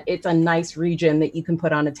noticeably, but it's a nice regen that you can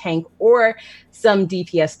put on a tank or some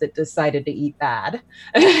DPS that decided to eat bad.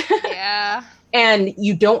 Yeah. And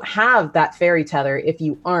you don't have that fairy tether if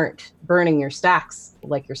you aren't burning your stacks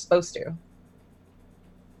like you're supposed to.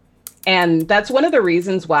 And that's one of the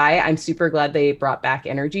reasons why I'm super glad they brought back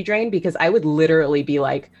Energy Drain, because I would literally be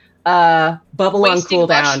like, bubble Wasting on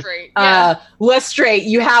cooldown. Lustrate. Yeah. Lustrate,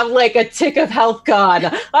 you have like a tick of health gone.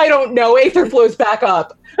 I don't know. Aetherflow's back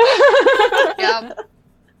up. Yeah.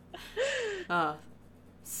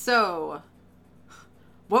 So,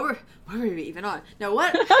 what were we even on? No,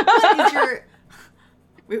 what is your?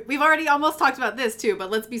 We've already almost talked about this too, but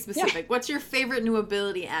let's be specific. What's your favorite new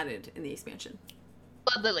ability added in the expansion?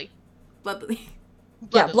 Blood Lily. Blood Lily.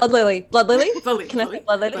 Blood Lily. Blood Lily? Blood Lily. Can I say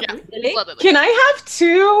Blood Lily? Yeah. Lily? Blood Lily. Can I have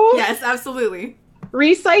two? Yes, absolutely.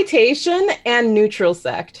 Recitation and Neutral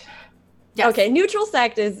Sect. Yes. Okay, Neutral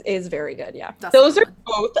Sect is very good, yeah. That's Those the are one.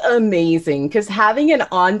 both amazing, because having an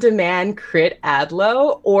on-demand crit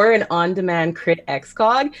Adlo or an on-demand crit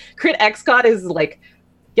XCOG is like,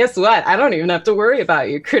 guess what? I don't even have to worry about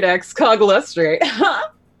you. Crit XCOG Lustrate.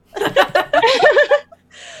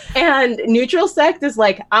 And Neutral Sect is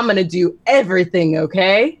like, I'm going to do everything,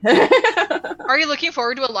 okay? Are you looking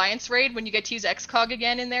forward to Alliance Raid when you get to use XCOG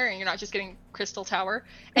again in there and you're not just getting Crystal Tower?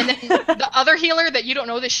 And then the other healer that you don't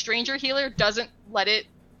know, the stranger healer, doesn't let it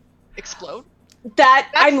explode?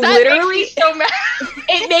 That I'm literally, makes me so mad.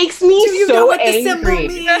 it makes me Do you know so what the symbol angry.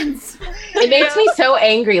 means? It makes me so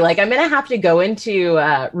angry. Like, I'm going to have to go into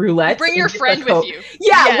roulette. Bring your and get friend the with you.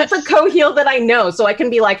 Yeah, Yes. with the co-heal that I know, so I can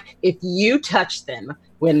be like, if you touch them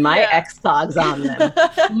when my Yeah. XCOG's on them,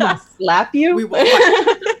 I'm gonna slap you. We will.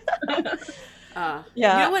 Yeah, You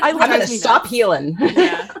know what? I I'm gonna drives me stop nuts? healing.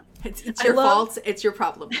 Yeah. It's I your love- fault. It's your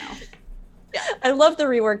problem now. I love the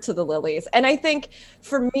rework to the lilies. And I think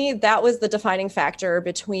for me, that was the defining factor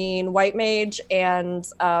between White Mage and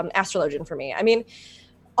Astrologian for me. I mean,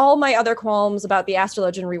 all my other qualms about the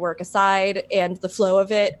Astrologian rework aside and the flow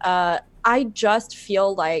of it, I just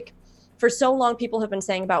feel like for so long people have been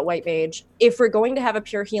saying about White Mage, if we're going to have a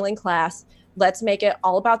pure healing class, let's make it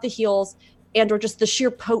all about the heals and or just the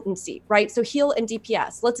sheer potency, right? So heal and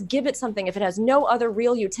DPS. Let's give it something. If it has no other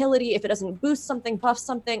real utility, if it doesn't boost something, buff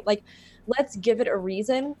something, like let's give it a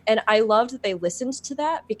reason. And I loved that they listened to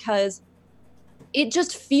that because it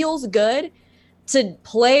just feels good to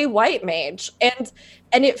play White Mage and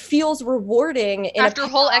it feels rewarding in After a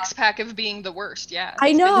whole X pack of being the worst, yeah. I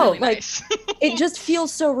it's been know, really like, nice. it just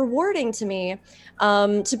feels so rewarding to me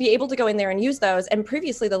to be able to go in there and use those. And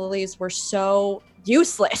previously the lilies were so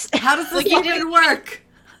useless. How does this Like, you even didn't- work?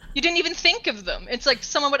 You didn't even think of them. It's like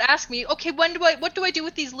someone would ask me, okay, what do I do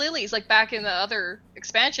with these lilies? Like back in the other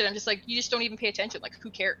expansion, I'm just like, you just don't even pay attention. Like, who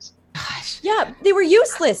cares? Yeah, they were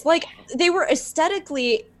useless. Like they were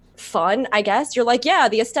aesthetically fun, I guess. You're like, yeah,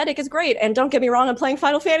 the aesthetic is great. And don't get me wrong, I'm playing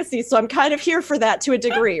Final Fantasy, so I'm kind of here for that to a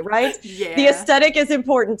degree, right? Yeah. The aesthetic is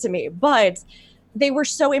important to me, but they were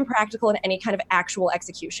so impractical in any kind of actual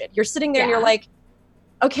execution. You're sitting there and you're Yeah. like,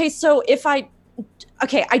 okay, so if I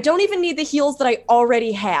don't even need the heals that I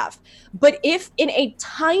already have. But if in a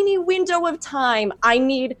tiny window of time I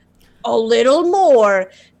need a little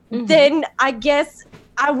more, then I guess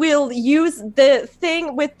I will use the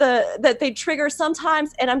thing with that they trigger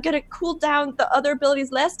sometimes, and I'm gonna cool down the other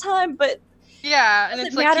abilities less time. But Yeah, and does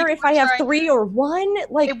it's it like matter people if I were have trying- 3 or 1?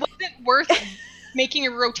 Like, It wasn't worth making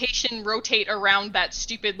a rotation rotate around that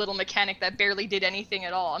stupid little mechanic that barely did anything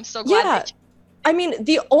at all. I'm so glad Yeah. they I mean,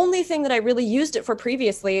 the only thing that I really used it for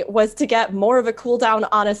previously was to get more of a cooldown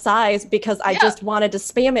on a size because I Yeah. just wanted to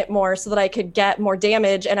spam it more so that I could get more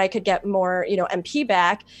damage and I could get more, MP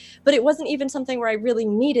back. But it wasn't even something where I really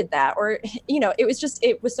needed that or,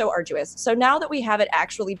 it was so arduous. So now that we have it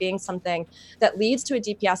actually being something that leads to a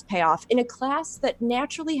DPS payoff in a class that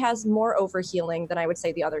naturally has more overhealing than I would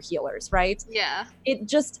say the other healers, right? Yeah.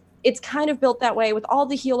 it's kind of built that way with all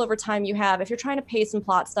the heal over time you have. If you're trying to pace and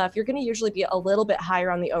plot stuff, you're going to usually be a little bit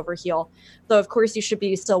higher on the overheal, though of course you should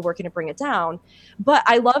be still working to bring it down. But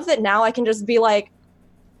I love that now I can just be like,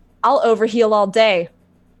 I'll overheal all day,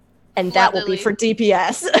 and that will be for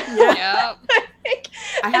DPS. Yeah.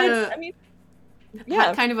 I had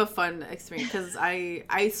yeah, kind of a fun experience because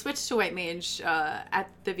I switched to White Mage at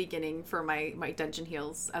the beginning for my dungeon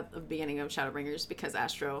heals at the beginning of Shadowbringers because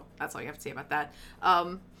Astro, that's all you have to say about that.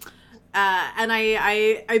 And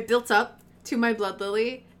I built up to my Blood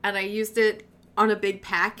Lily and I used it on a big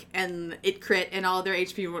pack and it crit and all their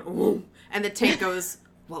HP went whoom, and the tank goes,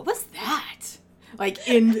 what was that? Like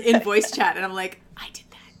in voice chat, and I'm like, I did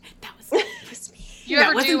that. That was me. You That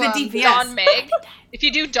ever wasn't do the DPS. Dawn Meg? If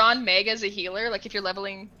you do Dawn Meg as a healer, like if you're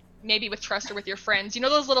leveling maybe with Trust or with your friends, you know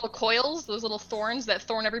those little coils, those little thorns that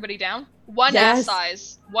thorn everybody down? One ass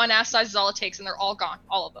size is all it takes, and they're all gone,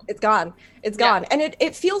 all of them. It's gone. It's gone. And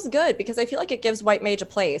it feels good because I feel like it gives White Mage a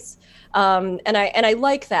place. And I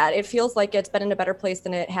like that. It feels like it's been in a better place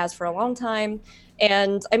than it has for a long time.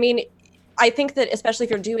 And I mean, I think that especially if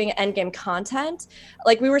you're doing endgame content,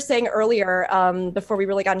 like we were saying earlier, before we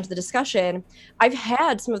really got into the discussion, I've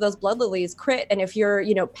had some of those Blood Lilies crit, and if you're,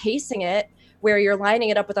 pacing it where you're lining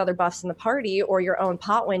it up with other buffs in the party or your own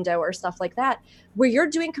pot window or stuff like that, where you're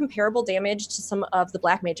doing comparable damage to some of the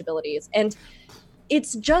Black Mage abilities. And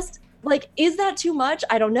it's just like, is that too much?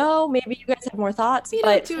 I don't know. Maybe you guys have more thoughts. You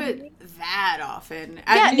but don't do it that often.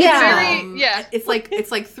 Yeah. It's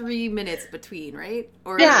like 3 minutes between, right?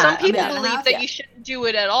 Or Some people a minute and a believe half? that you shouldn't do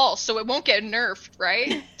it at all, so it won't get nerfed,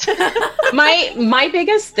 right? My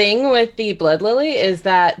biggest thing with the Blood Lily is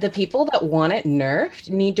that the people that want it nerfed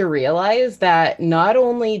need to realize that not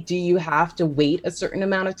only do you have to wait a certain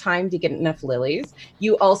amount of time to get enough lilies,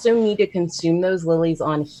 you also need to consume those lilies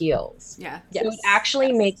on heals. Yeah. So it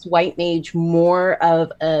actually makes White Mage more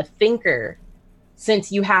of a thinker,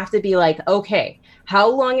 since you have to be like, okay, how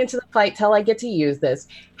long into the fight till I get to use this?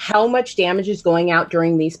 How much damage is going out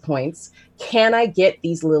during these points? Can I get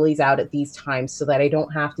these lilies out at these times so that I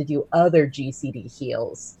don't have to do other GCD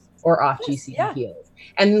heals or off GCD heals?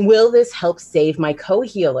 And will this help save my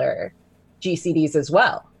co-healer GCDs as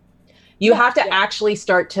well? You have to actually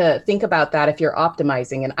start to think about that if you're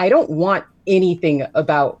optimizing. And I don't want anything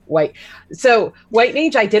about White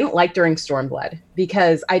Mage I didn't like during Stormblood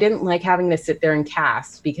because I didn't like having to sit there and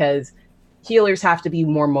cast, because healers have to be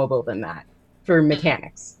more mobile than that for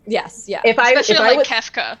mechanics. Yes, yeah. Especially like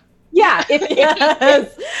Kefka. Yeah, if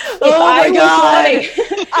Oh my god!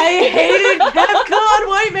 like, I hated Kefka on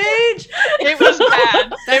White Mage! It was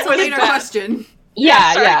bad. That's a later question.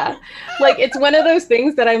 Yeah. Like, it's one of those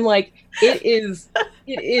things that I'm like, it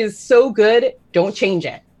is so good, don't change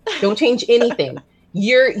it. Don't change anything.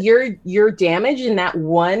 Your damage in that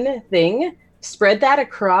one thing, spread that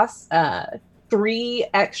across 3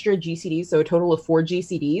 extra GCDs, so a total of 4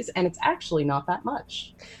 GCDs, and it's actually not that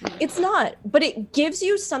much. It's not, but it gives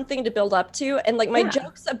you something to build up to. And like my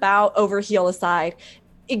jokes about overheal aside,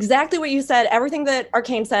 exactly what you said, everything that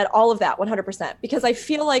Arcane said, all of that, 100%, because I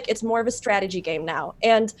feel like it's more of a strategy game now.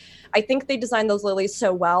 And I think they designed those lilies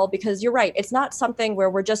so well because you're right. It's not something where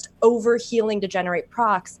we're just overhealing to generate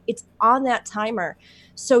procs. It's on that timer.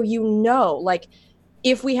 So like,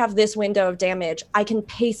 if we have this window of damage, I can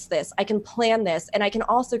pace this, I can plan this, and I can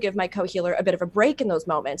also give my co-healer a bit of a break in those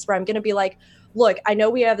moments where I'm going to be like, look, I know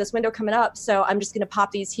we have this window coming up, so I'm just going to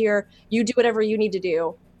pop these here. You do whatever you need to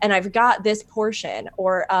do, and I've got this portion.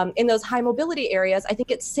 Or in those high mobility areas, I think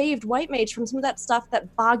it saved White Mage from some of that stuff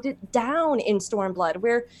that bogged it down in Stormblood,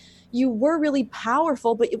 where you were really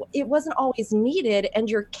powerful, but it wasn't always needed, and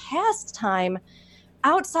your cast time,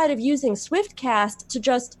 outside of using Swift Cast to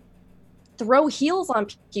just throw heals on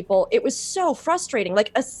people, it was so frustrating.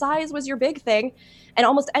 Like, a size was your big thing, and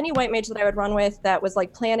almost any White Mage that I would run with that was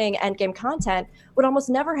like planning endgame content would almost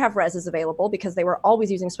never have reses available because they were always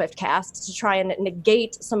using Swift Cast to try and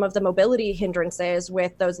negate some of the mobility hindrances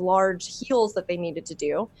with those large heals that they needed to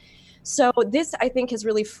do. So this, I think, has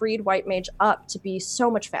really freed White Mage up to be so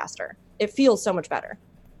much faster. It feels so much better.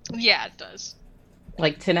 Yeah, it does.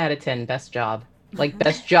 Like 10 out of 10, best job. Like,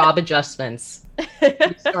 best job adjustments.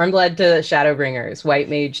 Stormblood to Shadowbringers. White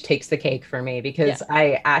Mage takes the cake for me because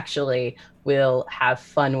I actually will have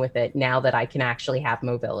fun with it now that I can actually have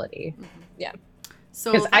mobility. Yeah.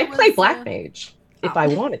 So because I play Black Mage if I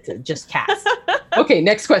wanted to just cast. Okay,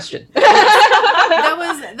 next question.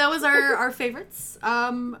 that was our favorites.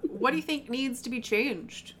 What do you think needs to be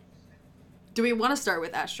changed? Do we want to start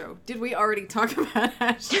with Astro? Did we already talk about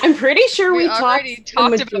Astro? I'm pretty sure we already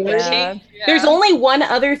talked about the change. Yeah. There's only one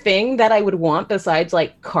other thing that I would want besides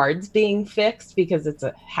like cards being fixed because it's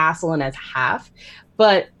a hassle and as half.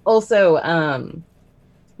 but also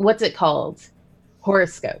what's it called?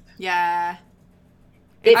 Horoscope. Yeah.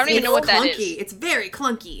 I don't even know what that clunky. is. It's very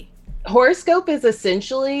clunky. Horoscope is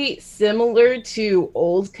essentially similar to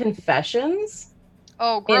Old Confessions.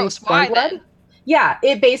 Oh, gross. Why Stormblood. then? Yeah,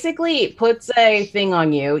 it basically puts a thing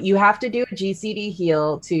on you. You have to do a GCD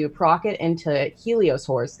heal to proc it into Helios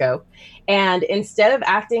Horoscope. And instead of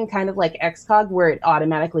acting kind of like XCOG, where it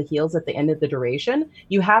automatically heals at the end of the duration,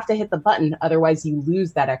 you have to hit the button. Otherwise, you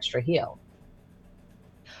lose that extra heal.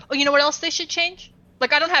 Oh, you know what else they should change?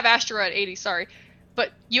 Like, I don't have Astro at 80, sorry.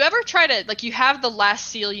 But you ever try to, like, you have the last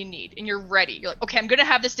seal you need, and you're ready. You're like, okay, I'm going to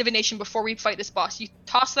have this divination before we fight this boss. You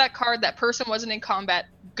toss that card, that person wasn't in combat,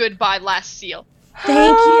 goodbye, last seal.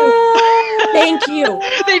 Thank you. Thank you.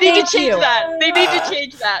 They need Thank to change you. that. They need to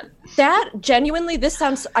change that. That genuinely, this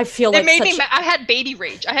sounds, I feel like It made such, me mad. I had baby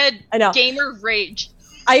rage. I had I know. gamer rage.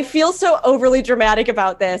 I feel so overly dramatic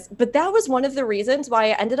about this, but that was one of the reasons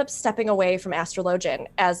why I ended up stepping away from Astrologian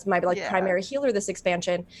as my Yeah. primary healer this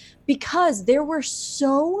expansion, because there were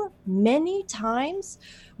so many times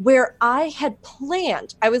where I had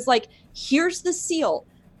planned. I was like, here's the seal.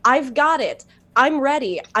 I've got it. I'm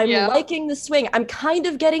ready. I'm Yeah. liking the swing. I'm kind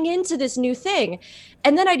of getting into this new thing.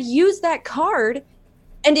 And then I'd use that card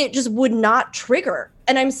and it just would not trigger.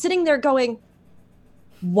 And I'm sitting there going,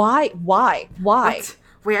 why? What?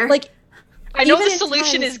 Where? Like, I know even the in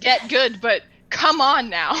solution times- is get good, but come on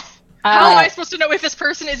now. How am I supposed to know if this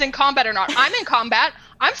person is in combat or not? I'm in combat.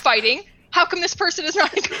 I'm fighting. How come this person is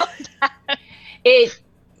not in combat? It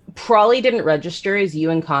probably didn't register as you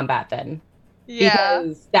in combat then. Yeah.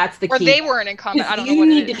 Because that's the Or key. they weren't in combat. I don't know You what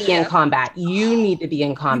need it to is. be in combat. You need to be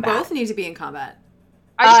in you combat. both need to be in combat.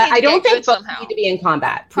 I just need to I don't get think good both somehow. need to be in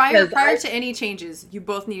combat. Prior because to any changes, you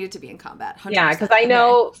both needed to be in combat. 100%. Yeah, because I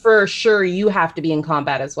know for sure you have to be in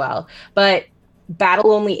combat as well. But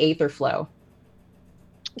battle only Aether Flow.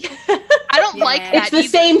 I don't like Yeah. that. It's the either.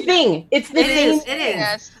 same thing. It's the It same is. thing. It is.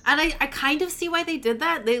 Yes. And I kind of see why they did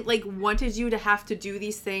that. They like wanted you to have to do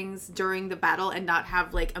these things during the battle and not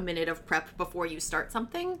have like a minute of prep before you start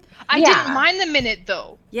something. I Yeah. didn't mind the minute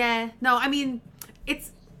though. Yeah. No, I mean,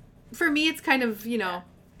 it's for me. It's kind of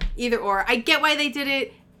either or. I get why they did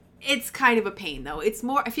it. It's kind of a pain though. It's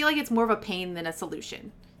more. I feel like it's more of a pain than a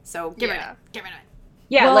solution. So get rid of Yeah. it. Get rid of it.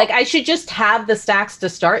 Yeah, Well- like I should just have the stacks to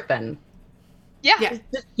start then. Yeah. Yeah.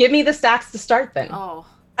 Just give me the stacks to start then. Oh.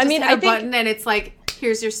 I Just mean, hit I a think button and it's like,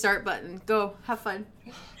 here's your start button. Go have fun.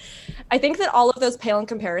 I think that all of those pale in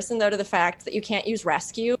comparison, though, to the fact that you can't use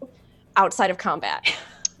rescue outside of combat.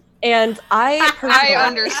 And I personally, I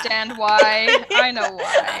understand why. I know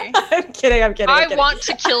why. I'm kidding. I want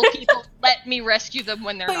to kill people. Let me rescue them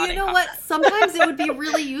when they're But not you in know combat. what? Sometimes it would be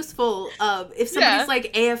really useful if somebody's Yeah.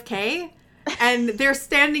 like AFK and they're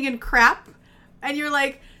standing in crap, and you're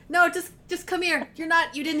like, no, just come here. You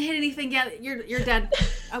didn't hit anything yet. You're dead.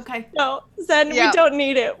 Okay. No, Zen, Yeah. we don't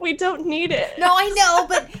need it. We don't need it. No, I know,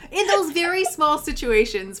 but in those very small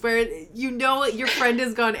situations where your friend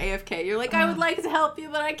has gone AFK, you're like, I would like to help you,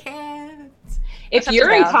 but I can't. If That's you're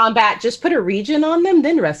in bad. combat, just put a region on them,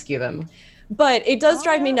 then rescue them. But it does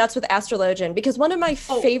drive me yeah. nuts with Astrologian, because one of my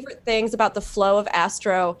favorite things about the flow of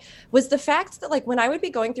Astro was the fact that, like, when I would be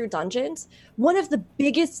going through dungeons, one of the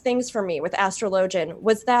biggest things for me with Astrologian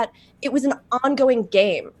was that it was an ongoing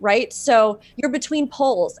game, right? So you're between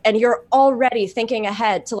pulls and you're already thinking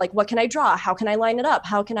ahead to, like, what can I draw? How can I line it up?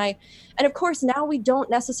 How can I? And of course, now we don't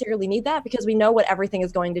necessarily need that because we know what everything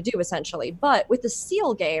is going to do, essentially. But with the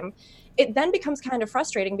Seal game, it then becomes kind of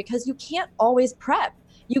frustrating because you can't always prep.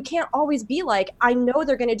 You can't always be like, I know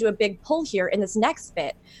they're going to do a big pull here in this next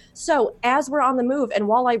bit. So as we're on the move and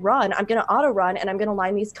while I run, I'm going to auto run and I'm going to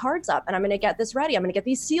line these cards up and I'm going to get this ready. I'm going to get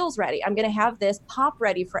these seals ready. I'm going to have this pop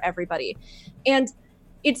ready for everybody. And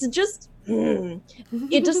it's just,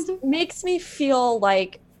 it just makes me feel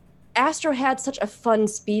like Astro had such a fun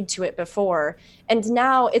speed to it before. And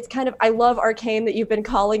now it's kind of, I love Arcane that you've been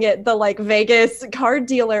calling it the like Vegas card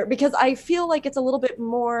dealer, because I feel like it's a little bit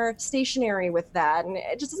more stationary with that. And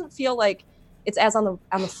it just doesn't feel like it's as on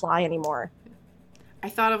the fly anymore. I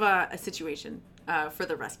thought of a situation for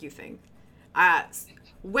the rescue thing.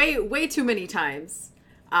 Way too many times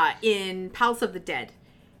in Palace of the Dead.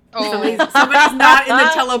 Oh, Somebody's not in the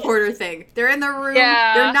teleporter thing. They're in the room.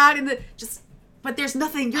 Yeah. They're not in the but there's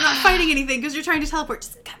nothing. You're not fighting anything because you're trying to teleport.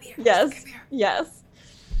 Just come here. Yes. Just come here. Yes.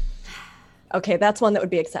 Okay, that's one that would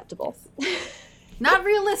be acceptable. Not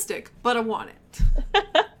realistic, but I want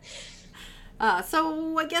it.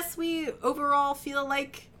 So I guess we overall feel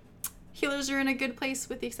like healers are in a good place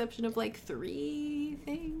with the exception of like 3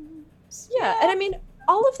 things. Yeah, and I mean,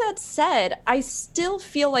 all of that said, I still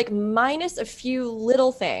feel like minus a few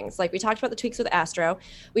little things, like we talked about the tweaks with Astro,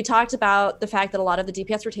 we talked about the fact that a lot of the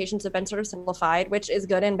DPS rotations have been sort of simplified, which is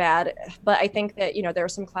good and bad. But I think that, you know, there are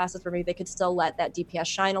some classes where maybe they could still let that DPS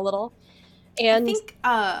shine a little. And I think,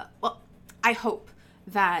 well, I hope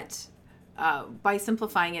that by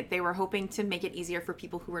simplifying it, they were hoping to make it easier for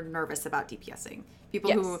people who were nervous about DPSing.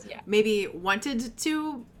 People who maybe wanted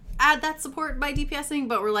to add that support by DPSing,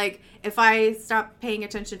 but were like, if I stop paying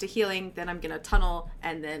attention to healing, then I'm going to tunnel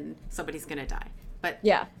and then somebody's going to die. But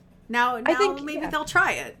now I think maybe they'll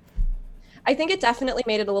try it. I think it definitely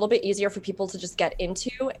made it a little bit easier for people to just get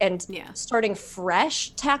into and starting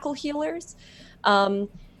fresh tackle healers.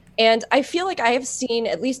 And I feel like I have seen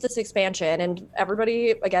at least this expansion, and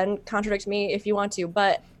everybody, again, contradict me if you want to,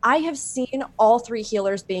 but I have seen all 3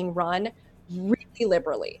 healers being run really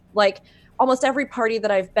liberally. Like almost every party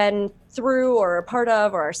that I've been through or a part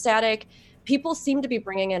of or are static, people seem to be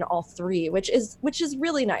bringing in all 3, which is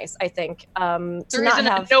really nice, I think. There isn't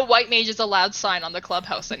a no white mages allowed sign on the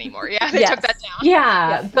clubhouse anymore. Yeah, they took that down.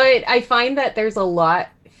 Yeah, but I find that there's a lot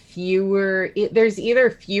fewer, there's either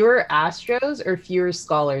fewer Astros or fewer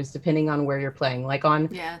Scholars, depending on where you're playing. Like on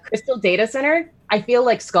Crystal Data Center, I feel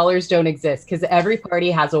like Scholars don't exist because every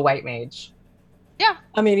party has a white mage. Yeah.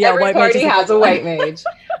 I mean, every white party mage has a white mage.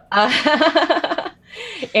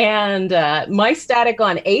 And my static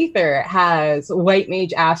on Aether has white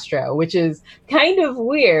mage Astro, which is kind of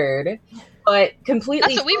weird, but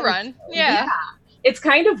completely. That's what we run. Yeah. It's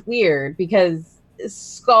kind of weird because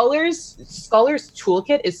Scholars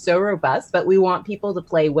toolkit is so robust, but we want people to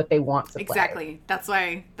play what they want to play. Exactly. That's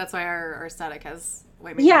why our static has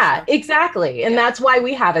white mage. Yeah, exactly. And that's why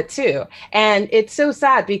we have it too. And it's so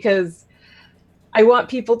sad because I want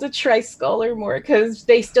people to try Scholar more because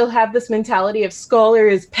they still have this mentality of Scholar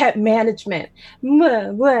is pet management.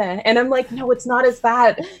 And I'm like, no, it's not as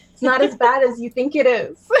bad. It's not as bad as you think it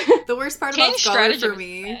is. The worst part about Scholar for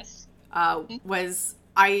me was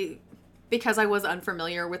because I was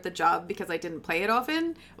unfamiliar with the job because I didn't play it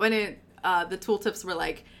often, when the tooltips were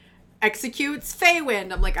like, executes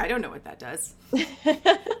Feywind. I'm like, I don't know what that does.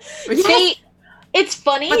 It's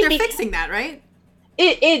funny. But they're fixing that, right?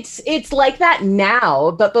 It's like that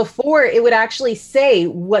now, but before it would actually say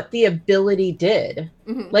what the ability did.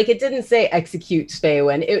 Mm-hmm. Like it didn't say execute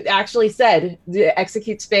Feywind. It actually said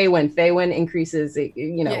execute Feywind. Feywind increases,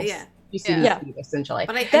 essentially.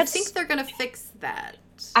 But I think they're going to fix that.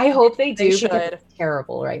 I hope they do. They should. Because it's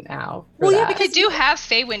terrible right now. Well, yeah, because you do have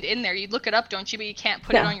Feywind in there. You look it up, don't you? But you can't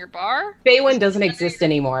put it on your bar. Feywind doesn't exist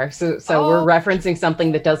anymore, so we're referencing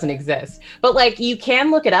something that doesn't exist. But like, you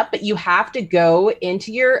can look it up, but you have to go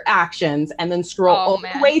into your actions and then scroll all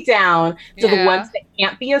the way down to the ones that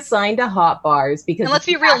can't be assigned to hotbars. Because and let's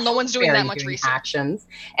be real, no one's doing that much research. Actions,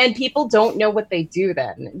 and people don't know what they do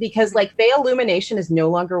then, because like Fey Illumination is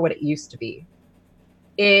no longer what it used to be.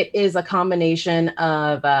 It is a combination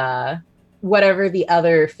of whatever the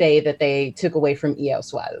other Fey that they took away from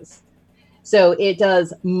Eos was. So it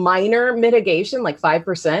does minor mitigation, like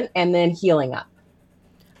 5%, and then healing up.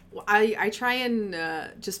 Well, I try and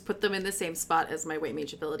just put them in the same spot as my white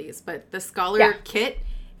mage abilities, but the Scholar kit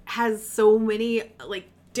has so many like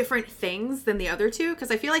different things than the other two,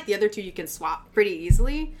 because I feel like the other two you can swap pretty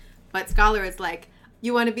easily, but Scholar is like,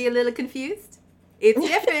 you want to be a little confused? It's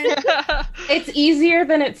different. It's easier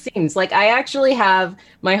than it seems. Like I actually have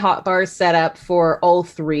my hotbars set up for all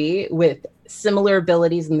 3 with similar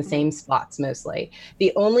abilities in the same spots mostly.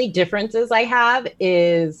 The only differences I have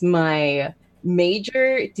is my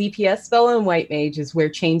major DPS spell in White Mage is where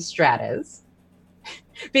Chain Strat is.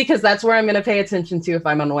 Because that's where I'm going to pay attention to if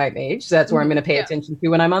I'm on White Mage. So that's where I'm going to pay attention to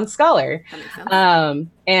when I'm on Scholar.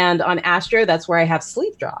 And on Astro, that's where I have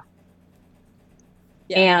Sleep Draw.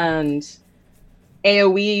 Yeah. And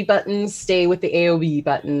AoE buttons stay with the AoE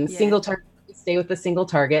buttons. Single target stay with the single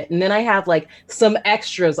target. And then I have like some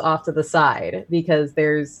extras off to the side because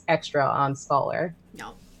there's extra on Scholar.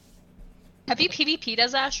 No. Have you PvP'd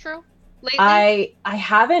as Astro lately? I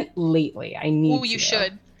haven't lately. I need to. You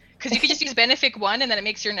should. Because you could just use Benefic 1 and then it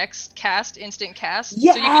makes your next cast instant cast.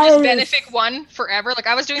 Yes! So you can just Benefic 1 forever. Like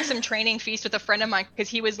I was doing some training feast with a friend of mine because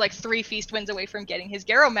he was like 3 feast wins away from getting his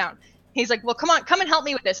Garrow mount. He's like, well, come and help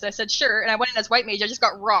me with this. And I said, sure. And I went in as White Mage. I just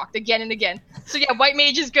got rocked again and again. So yeah, White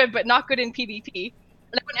Mage is good, but not good in PvP.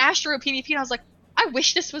 And I went Astro PvP and I was like, I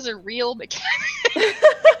wish this was a real mechanic.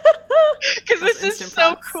 Because this is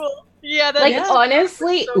so cool. Yeah, like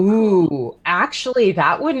honestly, actually,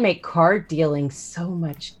 that would make card dealing so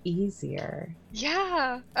much easier.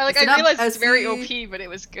 Yeah, I realized it's very OP, but it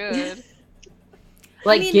was good.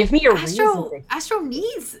 Like, give me a Astro, reason. Astro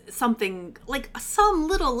needs something, like some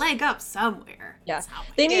little leg up somewhere. Yeah,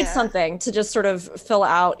 they need something to just sort of fill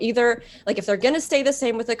out. Either, like, if they're going to stay the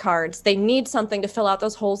same with the cards, they need something to fill out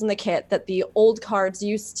those holes in the kit that the old cards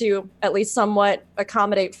used to at least somewhat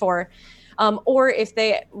accommodate for. Or if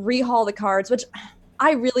they rehaul the cards, which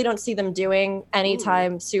I really don't see them doing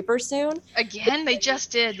anytime super soon. Again, they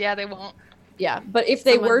just did. Yeah, they won't. Yeah, but if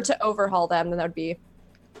they were to overhaul them, then that would be...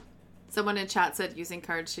 Someone in chat said using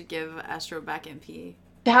cards should give Astro back MP.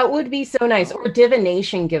 That would be so nice. Or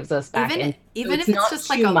divination gives us back. Even if it's just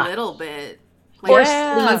like a little bit. Or Like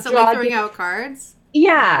constantly throwing out cards.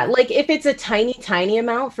 Yeah, like if it's a tiny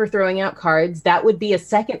amount for throwing out cards, that would be a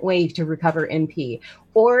second way to recover MP.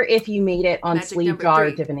 Or if you made it on Magic sleeve number draw or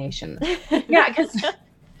 3. divination. Yeah, because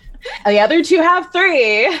the other two have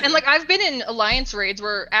 3. And like I've been in alliance raids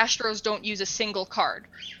where Astros don't use a single card.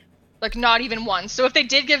 Like not even one. So if they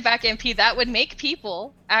did give back MP, that would make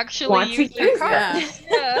people actually Want to use their use cards.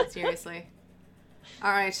 Yeah. Seriously.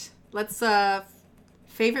 All right. Let's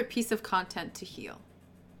favorite piece of content to heal.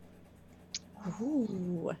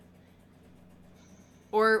 Ooh.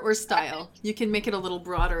 Or style. You can make it a little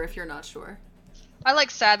broader if you're not sure. I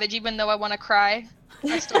like Savage, even though I want to cry.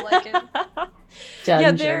 I still like it.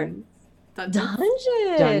 Dungeons.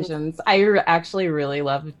 Dungeons. I actually really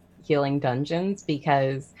love healing dungeons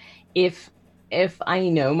because if I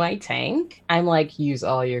know my tank, I'm like, use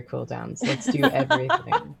all your cooldowns. Let's do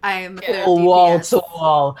everything. I am Wall to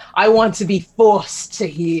wall. I want to be forced to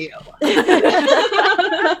heal.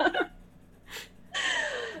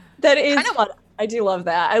 That is fun. I do love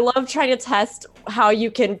that. I love trying to test how you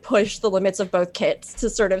can push the limits of both kits to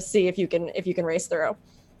sort of see if you can race through.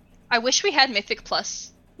 I wish we had Mythic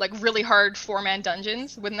Plus, like really hard 4-man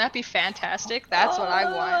dungeons. Wouldn't that be fantastic? That's what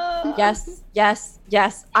I want.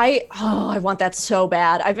 Yes. I want that so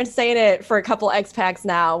bad. I've been saying it for a couple X packs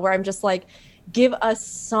now where I'm just like, give us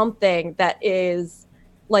something that is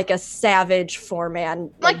like a savage 4-man.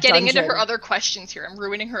 I'm like getting dungeon. into her other questions here. I'm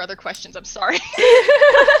ruining her other questions. I'm sorry.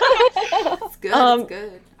 It's good. It's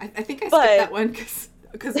good. I think I skipped that one because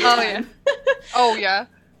Oh yeah.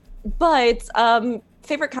 But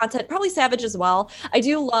favorite content, probably Savage as well. I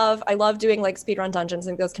love doing like speedrun dungeons. I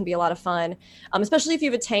think those can be a lot of fun, especially if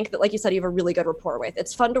you have a tank that, like you said, you have a really good rapport with.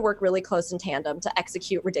 It's fun to work really close in tandem to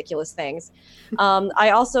execute ridiculous things. I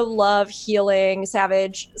also love healing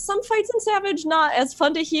Savage. Some fights in Savage not as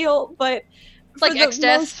fun to heal, but like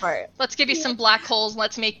X-Death, let's give you some black holes.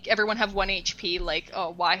 Let's make everyone have 1 HP. Like, oh,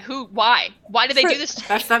 why? Why do they do this?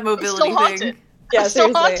 That's that mobility I'm still haunted. thing. Yeah, I'm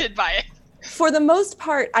still haunted by it. For the most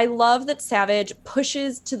part, I love that Savage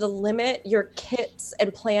pushes to the limit your kits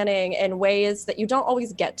and planning in ways that you don't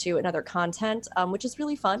always get to in other content, which is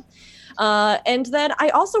really fun. And then I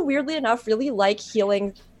also, weirdly enough, really like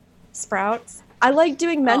healing Sprouts. I like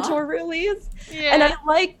doing mentor release. Yeah. And I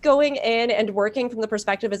like going in and working from the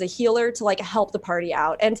perspective as a healer to like help the party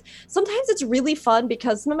out. And sometimes it's really fun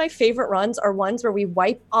because some of my favorite runs are ones where we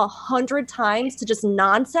wipe 100 times to just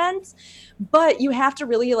nonsense, but you have to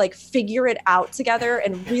really like figure it out together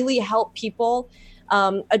and really help people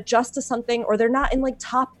adjust to something, or they're not in like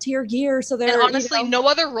top tier gear. So they're, and honestly, no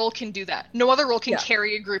other role can do that. No other role can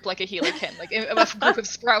carry a group like a healer can. Like a group of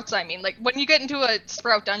Sprouts, I mean. Like when you get into a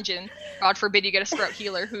Sprout dungeon, God forbid you get a Sprout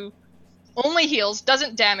healer who only heals,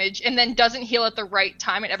 doesn't damage, and then doesn't heal at the right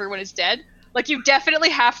time and everyone is dead. Like you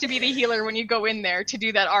definitely have to be the healer when you go in there to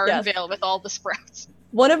do that Aran Veil with all the Sprouts.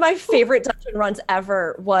 One of my favorite dungeon runs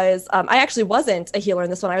ever was, I actually wasn't a healer in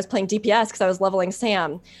this one. I was playing DPS because I was leveling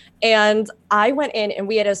Sam. And I went in and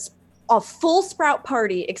we had a full Sprout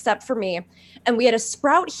party except for me. And we had a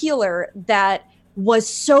Sprout healer that was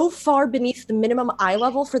so far beneath the minimum eye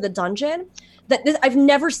level for the dungeon that I've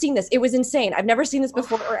never seen this. It was insane. I've never seen this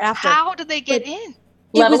before or after. How did they get in?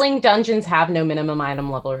 Leveling dungeons have no minimum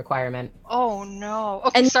item level requirement. Oh no.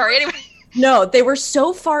 Okay, sorry. Anyway. No, they were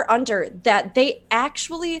so far under that they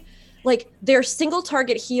actually, like, their single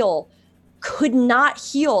target heal could not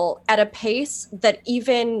heal at a pace that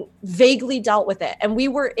even vaguely dealt with it. And we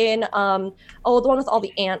were in, the one with all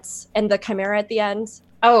the ants and the chimera at the end.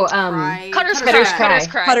 Oh, Cutter's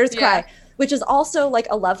Cry, which is also like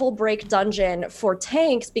a level break dungeon for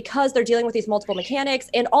tanks because they're dealing with these multiple mechanics,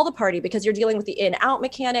 and all the party because you're dealing with the in-out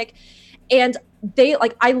mechanic. And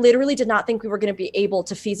I literally did not think we were going to be able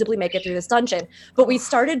to feasibly make it through this dungeon, but we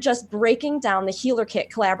started just breaking down the healer kit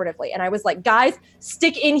collaboratively. And I was like, guys,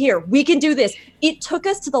 stick in here. We can do this. It took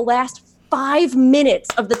us to the last 5 minutes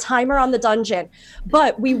of the timer on the dungeon,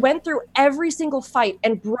 but we went through every single fight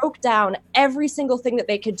and broke down every single thing that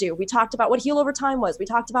they could do. We talked about what heal over time was. We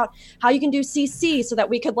talked about how you can do CC so that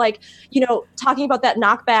we could, like, you know, talking about that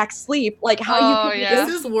knockback sleep, like how you could yeah.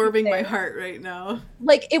 This is warming my heart right now.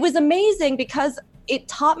 like, it was amazing because it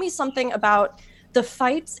taught me something about the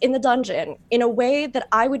fights in the dungeon in a way that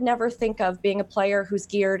I would never think of being a player who's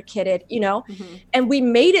geared, kitted, you know? And we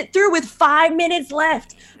made it through with 5 minutes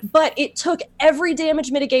left, but it took every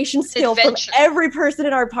damage mitigation skill Adventure. from every person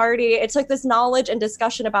in our party. It took this knowledge and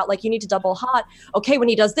discussion about, like, you need to double hot. Okay, when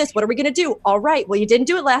he does this, what are we going to do? All right, well, you didn't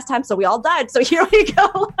do it last time, so we all died. So here we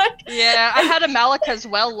go. Yeah, I had a Malika as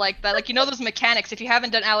well like that. Like, you know those mechanics, if you haven't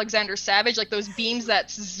done Alexander Savage, like those beams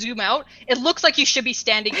that zoom out, it looks like you should be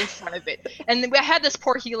standing in front of it. And then I had this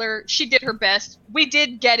poor healer, she did her best. We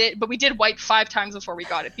did get it, but we did wipe 5 times before we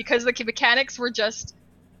got it because the mechanics were just,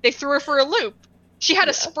 they threw her for a loop. She had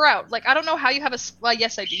a sprout. Like, I don't know how you have a, well,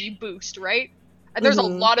 yes I do, you boost, right? And there's a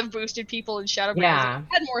lot of boosted people in Shadowbringers. Yeah.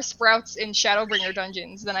 I had more sprouts in Shadowbringer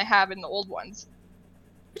dungeons than I have in the old ones.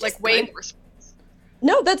 Like, way more sprouts.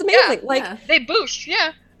 No, that's amazing. Like, Yeah. They boost,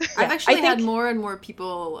 yeah. I've actually I had think- more and more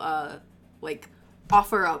people like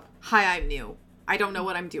offer up, "Hi, I'm new. I don't know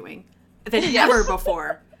what I'm doing," than ever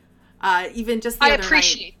before. Even just the I other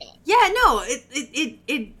appreciate that. night. Yeah, no,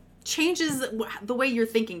 it changes the way you're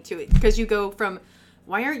thinking to it because you go from,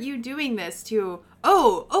 "Why aren't you doing this?" to,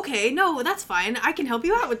 "Oh, okay, no, that's fine. I can help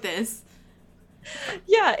you out with this."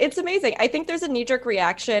 yeah, it's amazing. I think there's a knee-jerk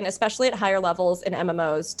reaction, especially at higher levels in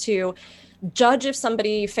MMOs, to judge if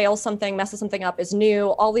somebody fails something, messes something up, is new,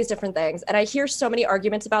 all these different things. And I hear so many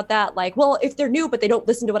arguments about that, like, well, if they're new but they don't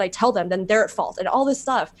listen to what I tell them, then they're at fault, and all this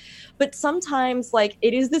stuff. But sometimes, like,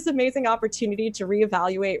 it is this amazing opportunity to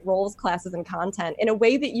reevaluate roles, classes, and content in a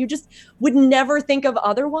way that you just would never think of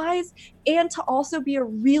otherwise, and to also be a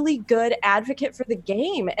really good advocate for the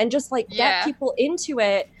game and just, like, Yeah. get people into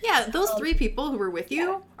it. Yeah, those 3 people who were with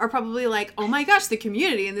you are probably like, "Oh my gosh, the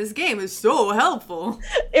community in this game is so helpful."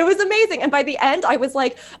 It was amazing. And by the end, I was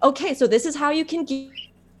like, okay, so this is how you can going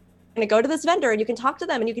to go to this vendor and you can talk to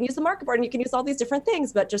them and you can use the market board and you can use all these different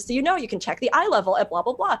things. But just so you know, you can check the eye level at blah,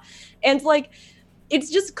 blah, blah. And like, it's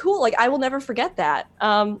just cool. Like, I will never forget that.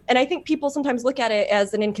 And I think people sometimes look at it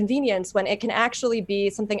as an inconvenience when it can actually be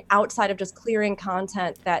something outside of just clearing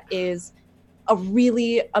content that is a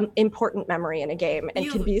really important memory in a game and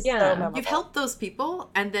You- can be yeah. so memorable. You've helped those people,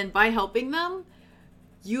 and then by helping them,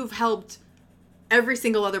 you've helped every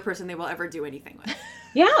single other person they will ever do anything with.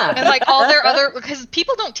 Yeah. And like all their other, because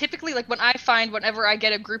people don't typically, like when I find whenever I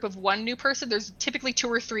get a group of 1 new person, there's typically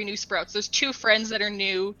 2 or 3 new sprouts. There's 2 friends that are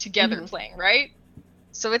new together playing, right?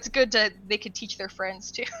 So it's good to, they could teach their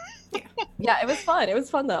friends too. Yeah, it was fun. It was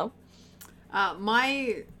fun though.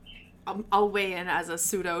 I'll weigh in as a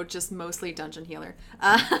pseudo, just mostly dungeon healer.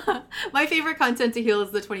 My favorite content to heal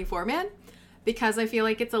is the 24-man, because I feel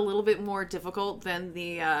like it's a little bit more difficult than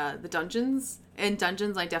the dungeons. In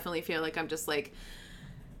dungeons, I definitely feel like I'm just like,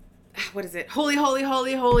 what is it? Holy, holy,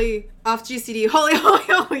 holy, holy, off GCD, holy, holy,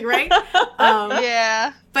 holy, right?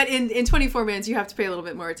 Yeah. But in 24-mans, you have to pay a little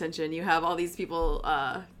bit more attention. You have all these people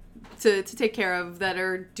to take care of that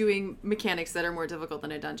are doing mechanics that are more difficult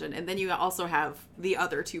than a dungeon. And then you also have the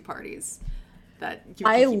other 2 parties that you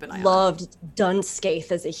have to keep an eye on. loved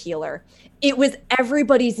Dunscaith as a healer. It was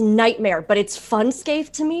everybody's nightmare, but it's fun Scathe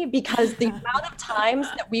to me because the amount of times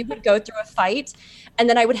that we would go through a fight and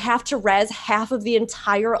then I would have to res half of the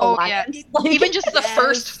entire Oh yeah. alliance. Like, Even just the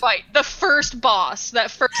first fight, the first boss, that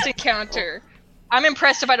first encounter. I'm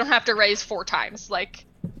impressed if I don't have to raise 4 times. Like,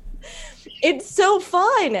 it's so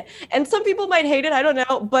fun. And some people might hate it, I don't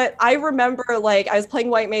know, but I remember, like, I was playing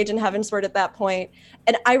White Mage in Heavensward at that point,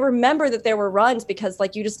 and I remember that there were runs because,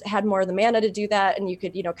 like, you just had more of the mana to do that, and you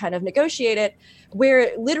could, you know, kind of negotiate it,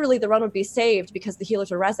 where literally the run would be saved because the healers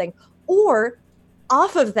were resing. Or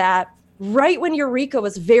off of that, right when Eureka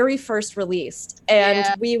was very first released, and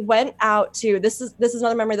Yeah. we went out to, this is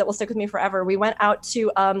another memory that will stick with me forever. We went out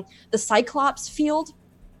to the Cyclops field,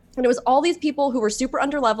 and it was all these people who were super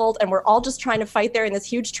underleveled, and we're all just trying to fight there in this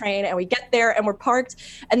huge train, and we get there and we're parked,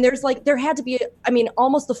 and there had to be,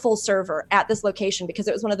 almost a full server at this location because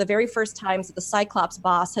it was one of the very first times that the Cyclops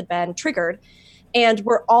boss had been triggered. And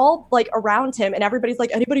we're all like around him, and everybody's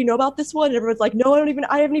like, anybody know about this one? And everyone's like, no,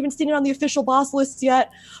 I haven't even seen it on the official boss lists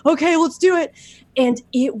yet. Okay, let's do it. And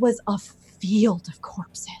it was a field of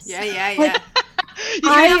corpses. Yeah. Like, Even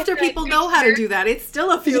after people know how to do that, it's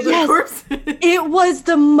still a field Yes. of corpses. It was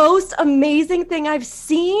the most amazing thing I've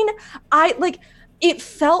seen. it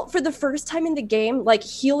felt for the first time in the game like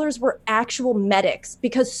healers were actual medics,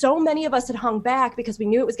 because so many of us had hung back because we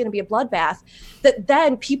knew it was going to be a bloodbath, that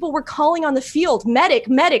then people were calling on the field, medic,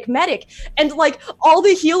 medic, medic. And like all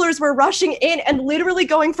the healers were rushing in and literally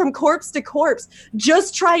going from corpse to corpse,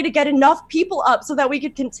 just trying to get enough people up so that we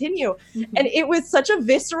could continue. Mm-hmm. And it was such a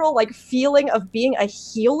visceral like feeling of being a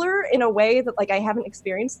healer in a way that like I haven't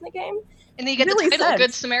experienced in the game. And then you get Really the title sense.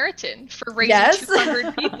 Good Samaritan for raising Yes.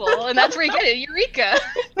 200 people, and that's where you get it, Eureka.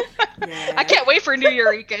 Yeah. I can't wait for new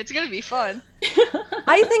Eureka. It's gonna be fun.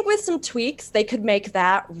 I think with some tweaks, they could make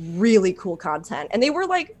that really cool content. And they were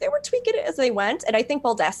tweaking it as they went. And I think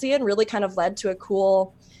Baldesion really kind of led to a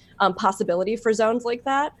cool possibility for zones like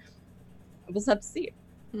that. We'll just have to see.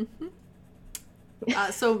 Mm-hmm.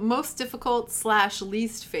 So most difficult /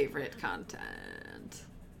 least favorite content.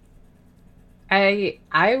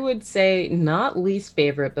 I would say not least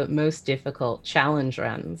favorite, but most difficult challenge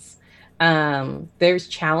runs. There's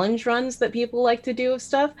challenge runs that people like to do of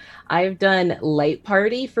stuff. I've done Light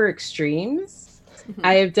Party for extremes.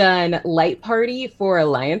 I have done Light Party for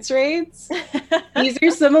alliance raids. These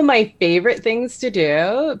are some of my favorite things to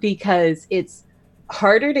do because it's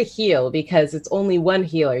harder to heal because it's only one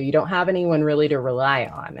healer. You don't have anyone really to rely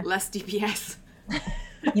on. Less DPS.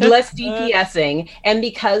 Less DPSing, and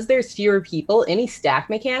because there's fewer people, any stack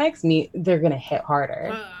mechanics they're gonna hit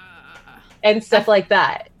harder and stuff like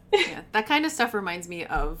that. Yeah, that kind of stuff reminds me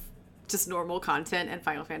of just normal content and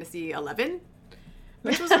Final Fantasy XI,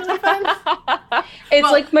 which was really fun. It's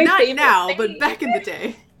Well, like my not favorite now, thing. but back in the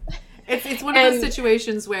day. It's one of those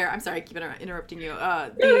situations where I'm sorry, I keep interrupting you.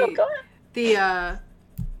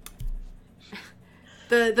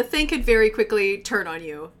 The thing could very quickly turn on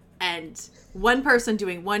you, and one person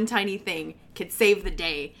doing one tiny thing could save the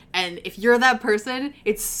day. And if you're that person,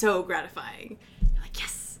 it's so gratifying. You're like,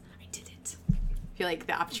 yes, I did it. I feel like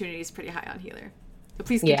the opportunity is pretty high on healer. So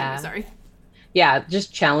please continue, Yeah. sorry. Yeah,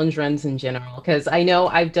 just challenge runs in general. Because I know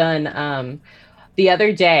I've done the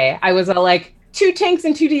other day, I was all like, 2 tanks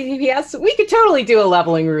and 2 DPS, we could totally do a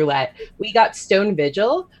leveling roulette. We got Stone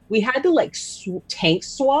Vigil. We had to like tank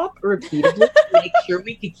swap repeatedly to make sure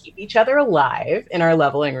we could keep each other alive in our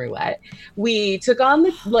leveling roulette. We took on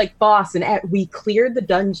the like boss and we cleared the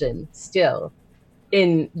dungeon still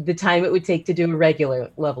in the time it would take to do a regular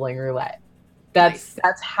leveling roulette. That's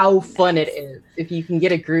how fun it is if you can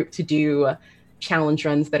get a group to do challenge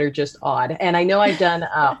runs that are just odd. And I know I've done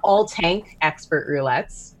all tank expert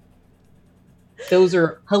roulettes. Those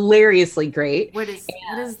are hilariously great. What is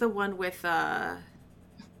the one with the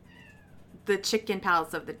Chicken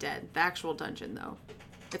Palace of the Dead? The actual dungeon, though.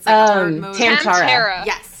 It's like a hard mode. Tantara.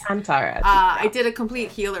 Yes. Tantara. I did a complete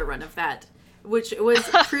healer run of that, which was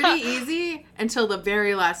pretty easy until the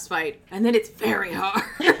very last fight, and then it's very hard.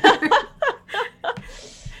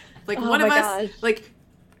 Like one of us, like,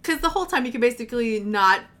 because the whole time you could basically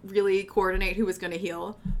not really coordinate who was going to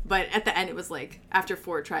heal, but at the end it was like, after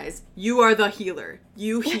 4 tries, you are the healer.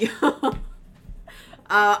 You heal.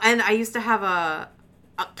 And I used to have a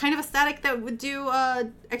kind of a static that would do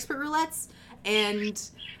expert roulettes, and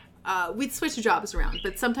we'd switch jobs around,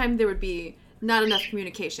 but sometimes there would be not enough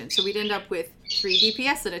communication, so we'd end up with 3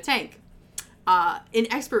 DPS and a tank in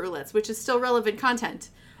expert roulettes, which is still relevant content.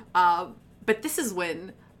 But this is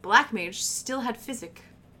when Black Mage still had physic.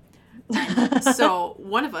 And so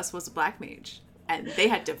one of us was a Black Mage, and they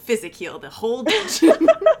had to physic heal the whole dungeon.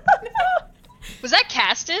 Was that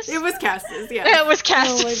Castus? It was Castus, yeah. Yeah, it was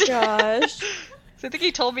Castus. Oh my gosh. So I think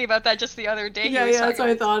he told me about that just the other day. Yeah, that's what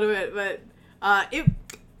I thought of it. But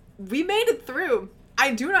we made it through.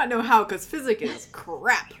 I do not know how, because physic is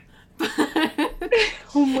crap.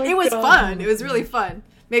 Oh my It was God. fun. It was really fun.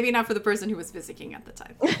 Maybe not for the person who was physicking at the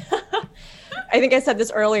time. I think I said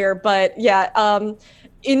this earlier, but yeah,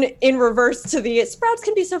 in reverse to the Sprouts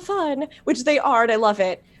can be so fun, which they are, and I love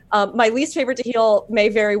it. My least favorite to heal may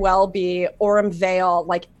very well be Aurum Vale,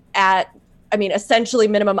 like essentially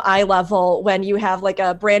minimum eye level, when you have like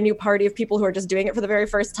a brand new party of people who are just doing it for the very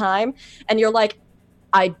first time, and you're like,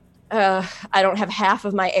 I don't have half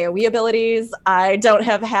of my AoE abilities. I don't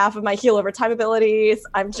have half of my heal over time abilities.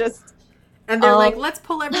 I'm just... And they're like, let's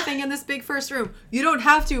pull everything in this big first room. You don't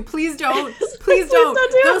have to. Please don't. Please don't.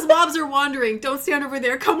 don't do it. Those mobs are wandering. Don't stand over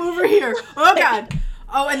there. Come over here. Oh, God.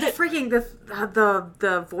 Oh, and the freaking,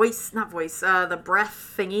 the voice, not voice, the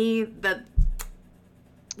breath thingy,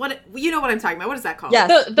 you know what I'm talking about. What is that called?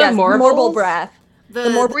 Yes, The yes, Morbles? Morble breath.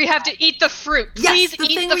 Where you have to eat the fruit. Yes, Please the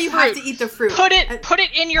eat thing the where you fruit. have to eat the fruit. Put it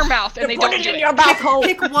in your mouth, and they Put don't it do in it. your mouth hole.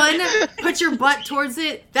 Pick one, put your butt towards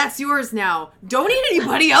it. That's yours now. Don't eat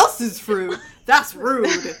anybody else's fruit. That's rude.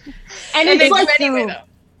 And And they it's do like anyway, though.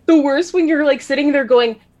 the worst when you're like sitting there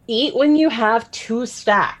going, eat when you have 2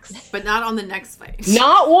 stacks. But not on the next fight.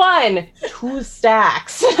 Not 1, 2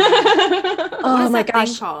 stacks. What Oh is my that thing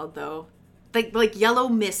gosh. called though? Like yellow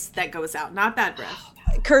mist that goes out, not bad breath.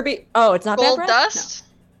 Kirby. Oh, it's not Gold bad breath? dust?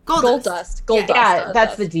 Gold, Gold dust. dust. Gold Yeah, dust. Yeah, Gold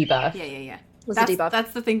that's dust. the debuff. Yeah. Was the debuff.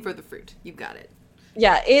 That's the thing for the fruit. You got it.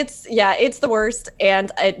 Yeah, it's the worst,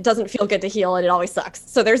 and it doesn't feel good to heal, and it always sucks.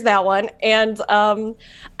 So there's that one. And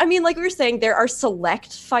I mean, like we were saying, there are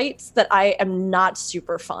select fights that I am not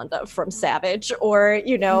super fond of from Savage, or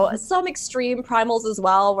some extreme primals as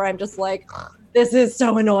well, where I'm just like, this is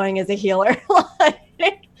so annoying as a healer.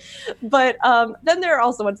 But then there are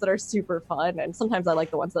also ones that are super fun, and sometimes I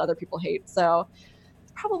like the ones that other people hate. So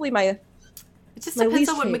it's probably my It just My depends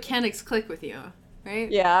least on what favorite. mechanics click with you, right?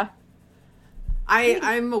 yeah.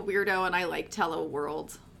 I'm a weirdo and I liked Hello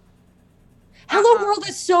World. Hello World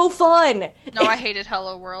is so fun. No, I hated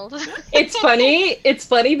Hello World. It's funny. It's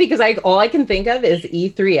funny because all I can think of is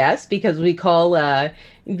E3S, because we call the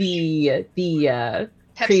Pepsi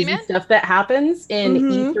crazy Man? stuff that happens in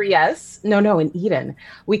Mhm. E3S. No, in Eden.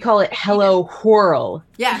 We call it Hello Whirl.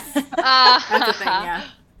 Yes, that's a thing. Yeah,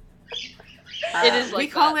 It is we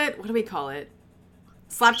like call that. it. What do we call it?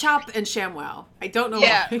 Slap Chop and ShamWow. I don't know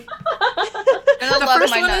Yeah. why. And I The love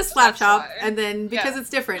first my one is nuts, Slap that's Chop, why. and then because Yeah. it's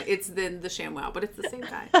different, it's then the ShamWow, but it's the same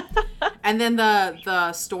guy. And then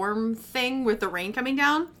the storm thing with the rain coming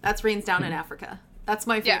down, that's rains down in Africa. That's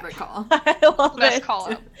my Yeah. favorite call. I love Best it.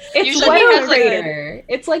 call out. It's Usually Wedo because, like, Crater.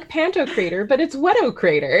 It's like Panto Crater, but it's Wedo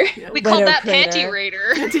Crater. We called Widow that Crater. Panty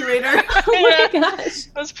Raider. Panty Raider. Oh my Yeah. gosh.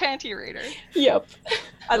 It was Panty Raider. Yep.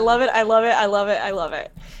 I love it. I love it. I love it. I love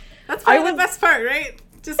it. That's probably I the would- best part, right?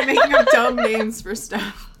 Just making up dumb names for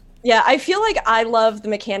stuff. Yeah, I feel like I love the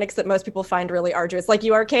mechanics that most people find really arduous. Like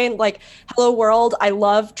you, Arcane, like Hello World, I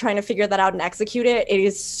love trying to figure that out and execute it. It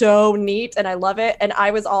is so neat and I love it. And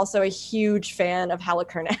I was also a huge fan of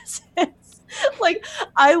Halicarnassus. Like,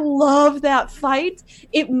 I love that fight.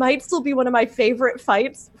 It might still be one of my favorite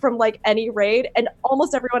fights from like any raid, and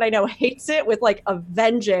almost everyone I know hates it with like a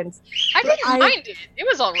vengeance. I didn't I- mind it. It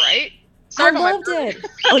was all right. I Sorry about my loved burn. it.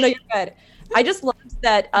 Oh no, you're good. I just loved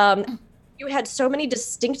that you had so many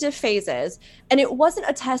distinctive phases, and it wasn't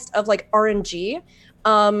a test of like RNG.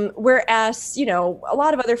 Whereas a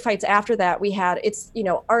lot of other fights after that we had it's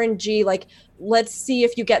RNG, like let's see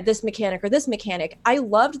if you get this mechanic or this mechanic. I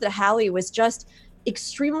loved that Hallie was just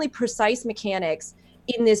extremely precise mechanics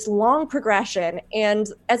in this long progression, and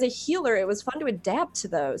as a healer it was fun to adapt to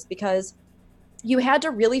those because you had to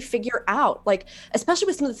really figure out, like, especially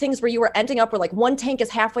with some of the things where you were ending up where like one tank is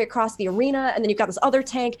halfway across the arena and then you've got this other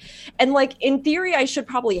tank. And like, in theory, I should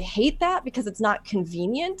probably hate that because it's not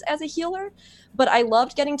convenient as a healer, but I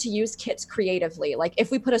loved getting to use kits creatively. Like if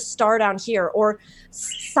we put a star down here or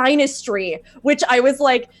Sinistry, which I was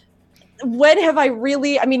like, when have I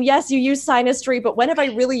really, I mean, yes, you use Sinistry, but when have I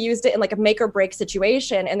really used it in like a make or break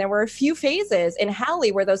situation? And there were a few phases in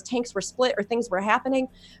Hallie where those tanks were split or things were happening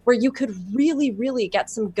where you could really, really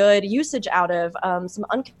get some good usage out of some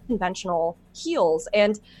unconventional heals.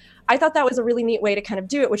 And I thought that was a really neat way to kind of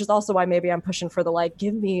do it, which is also why maybe I'm pushing for the like,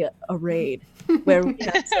 give me a raid where we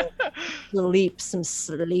have to sleep some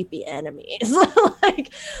sleepy enemies.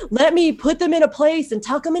 Like, let me put them in a place and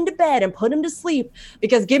tuck them into bed and put them to sleep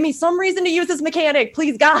because give me some reason to use this mechanic,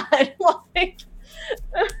 please God. Like,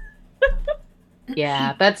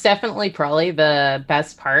 Yeah, that's definitely probably the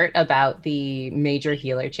best part about the major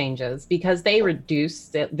healer changes because they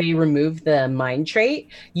remove the mind trait.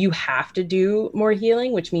 You have to do more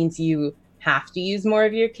healing, which means you have to use more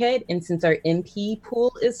of your kit. And since our MP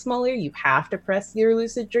pool is smaller, you have to press your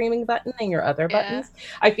lucid dreaming button and your other Yeah. buttons.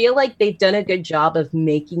 I feel like they've done a good job of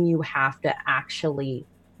making you have to actually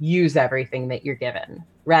use everything that you're given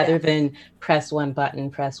rather than press one button,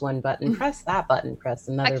 press that button, press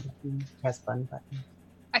another button, press one button.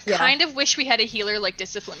 I Yeah. kind of wish we had a healer like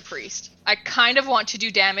Discipline Priest. I kind of want to do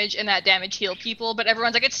damage and that damage heal people, but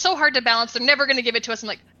everyone's like, it's so hard to balance. They're never going to give it to us. I'm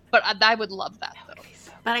like, but I would love that though.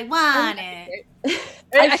 But I want it.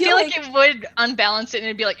 I feel like it would unbalance it and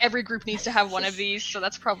it'd be like every group needs to have one of these. So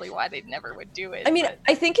that's probably why they never would do it. I mean, but-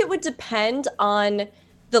 I think it would depend on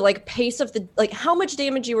the like pace of the like how much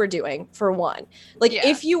damage you were doing for one. Like Yeah.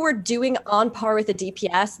 if you were doing on par with a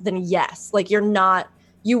DPS, then yes, like you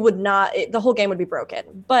would not, the whole game would be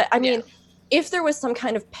broken. But I mean, if there was some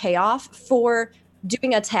kind of payoff for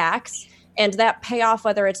doing attacks and that payoff,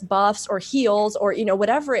 whether it's buffs or heals or,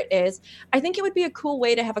 whatever it is, I think it would be a cool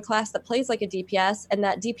way to have a class that plays like a DPS and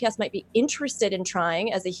that DPS might be interested in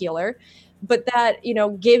trying as a healer, but that,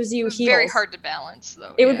 gives you it's heals. very hard to balance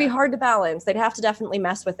though. It would be yeah. hard to balance. They'd have to definitely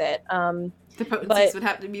mess with it. The potencies But- would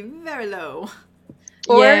have to be very low.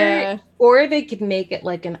 Or Yeah. Or they could make it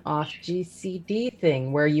like an off GCD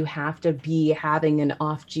thing where you have to be having an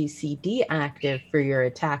off GCD active for your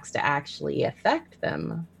attacks to actually affect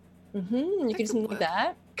them. You could do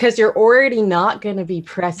that. Because you're already not going to be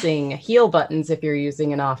pressing heal buttons if you're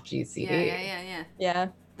using an off GCD. Yeah.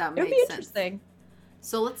 That It would makes be sense. interesting.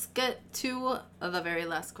 So let's get to the very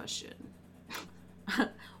last question.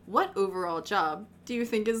 What overall job do you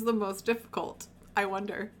think is the most difficult? I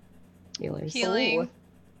wonder. Healers. Healing.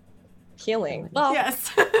 Healing. Well,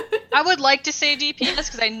 Yes. I would like to say DPS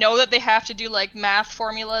because I know that they have to do like math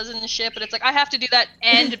formulas and shit, but it's like I have to do that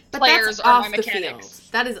and But players that's are off my the mechanics.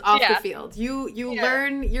 field. That is off Yeah. the field. You Yeah.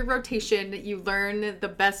 learn your rotation. You learn the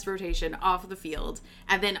best rotation off the field,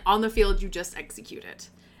 and then on the field you just execute it.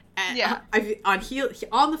 And Yeah.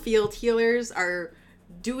 on the field, healers are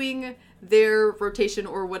doing their rotation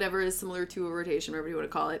or whatever is similar to a rotation, whatever you want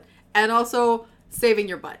to call it, and also saving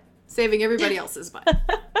your butt, saving everybody else's butt.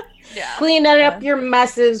 Yeah. Clean up your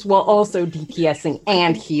messes while also DPSing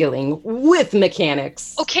and healing with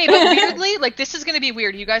mechanics. Okay, but weirdly, like this is gonna be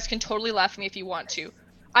weird. You guys can totally laugh at me if you want to.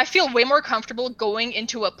 I feel way more comfortable going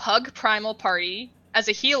into a pug primal party as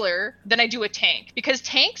a healer than I do a tank. Because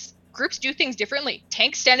tanks, groups do things differently.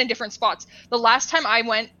 Tanks stand in different spots. The last time I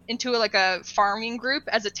went into like a farming group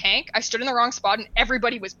as a tank, I stood in the wrong spot and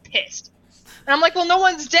everybody was pissed. And I'm like, well, no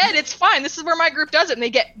one's dead. It's fine. This is where my group does it. And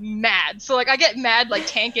they get mad. So like I get mad, like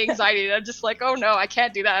tank anxiety. And I'm just like, oh no, I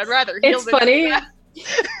can't do that. I'd rather heal It's than do funny. that.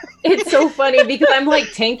 It's so funny because I'm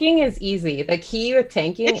like, tanking is easy. The key with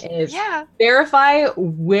tanking is Yeah. verify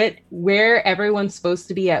where everyone's supposed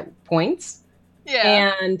to be at points.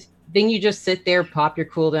 Yeah. And then you just sit there, pop your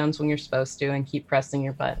cooldowns when you're supposed to, and keep pressing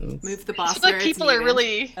your buttons. Move the I boss. feel where like it's people are needed.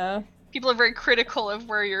 really people are very critical of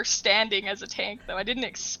where you're standing as a tank, though. I didn't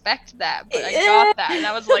expect that, but I got that, and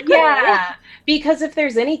I was like, Yeah, because if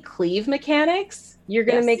there's any cleave mechanics, you're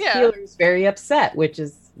going to Yes. make Yeah. healers very upset, which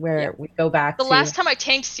is where we go back The to. last time I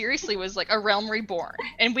tanked seriously was like a Realm Reborn,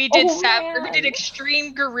 and we did Oh, we man. did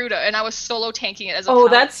Extreme Garuda, and I was solo tanking it as a Oh,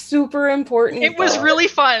 paladin. that's super important. It was though. really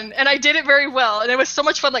fun, and I did it very well, and it was so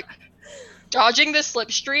much fun. Like dodging the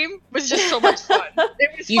slipstream was just so much fun.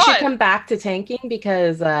 It was You fun. should come back to tanking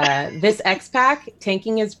because this X pack,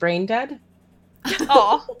 tanking is brain dead.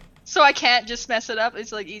 Oh, so I can't just mess it up.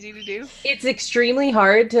 It's like easy to do. It's extremely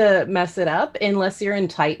hard to mess it up unless you're in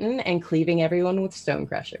Titan and cleaving everyone with Stone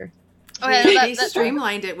Crusher. Oh, yeah, They that-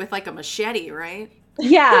 streamlined it with like a machete, right?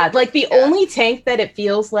 Yeah, like the only tank that it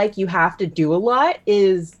feels like you have to do a lot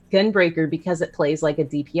is Gunbreaker because it plays like a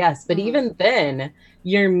DPS. But Mhm. even then,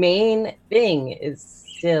 your main thing is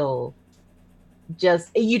still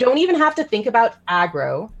just, you don't even have to think about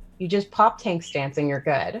aggro. You just pop tank stance and you're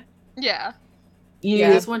good. Yeah. You,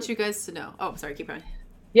 I just want you guys to know. Oh, sorry, keep going.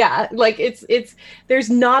 Yeah, like it's there's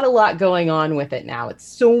not a lot going on with it now. It's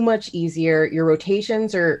so much easier. Your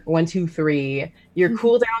rotations are 1, 2, 3. Your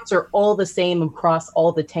cooldowns are all the same across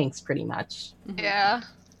all the tanks pretty much. Yeah.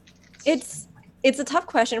 it's a tough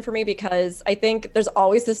question for me because I think there's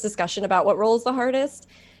always this discussion about what role is the hardest.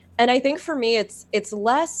 And I think for me it's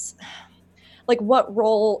less like what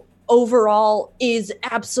role overall is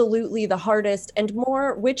absolutely the hardest and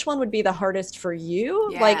more which one would be the hardest for you.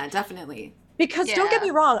 Yeah, Like definitely. because don't get Yeah.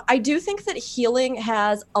 me wrong, I do think that healing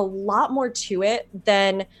has a lot more to it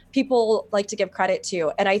than people like to give credit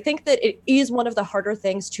to. And I think that it is one of the harder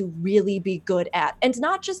things to really be good at. And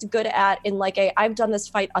not just good at in like a I've done this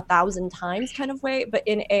fight 1,000 times kind of way, but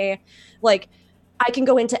in a like I can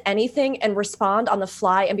go into anything and respond on the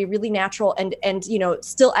fly and be really natural and you know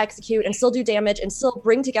still execute and still do damage and still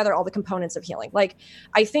bring together all the components of healing. Like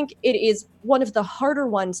I think it is one of the harder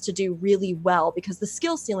ones to do really well because the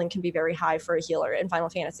skill ceiling can be very high for a healer in Final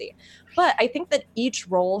Fantasy. But I think that each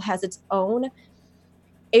role has its own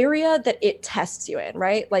area that it tests you in,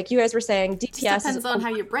 right? Like you guys were saying, It DPS just is depends on how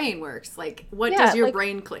your brain works. Like, what Yeah, does your like-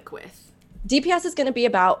 brain click with? DPS is going to be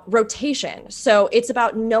about rotation. So it's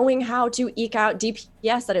about knowing how to eke out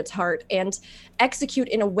DPS at its heart and execute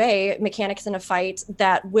in a way mechanics in a fight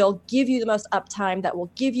that will give you the most uptime, that will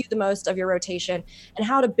give you the most of your rotation, and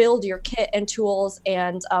how to build your kit and tools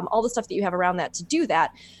and all the stuff that you have around that to do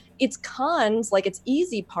that. Its cons, like its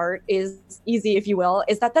easy part is easy, if you will,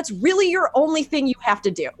 is that that's really your only thing you have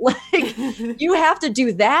to do. Like you have to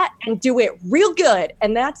do that and do it real good.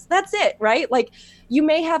 And that's it, right? Like you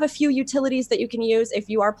may have a few utilities that you can use if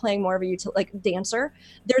you are playing more of a like dancer.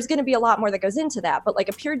 There's going to be a lot more that goes into that. But like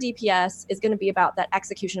a pure DPS is going to be about that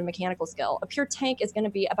execution and mechanical skill. A pure tank is going to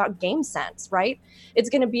be about game sense, right? It's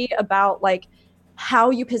going to be about like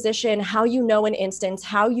how you position, how you know an instance,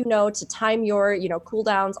 how you know to time your,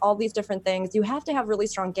 cooldowns, all these different things. You have to have really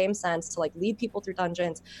strong game sense to like lead people through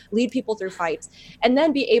dungeons, lead people through fights, and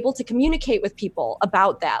then be able to communicate with people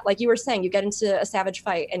about that. Like you were saying, you get into a savage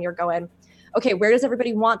fight and you're going, okay, where does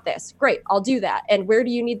everybody want this? Great, I'll do that. And where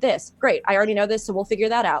do you need this? Great, I already know this, so we'll figure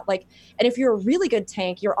that out. Like, and if you're a really good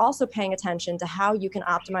tank, you're also paying attention to how you can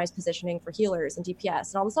optimize positioning for healers and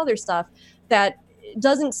DPS and all this other stuff that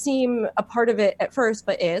doesn't seem a part of it at first,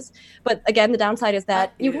 but is. But again, the downside is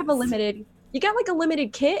that you got like a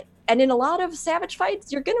limited kit. And in a lot of savage fights,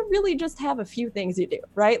 you're going to really just have a few things you do,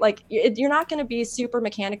 right? Like you're not going to be super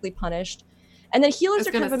mechanically punished. And then healers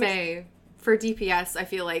are kind of for DPS, I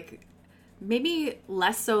feel like maybe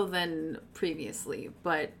less so than previously,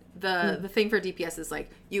 but the thing for DPS is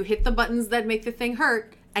like you hit the buttons that make the thing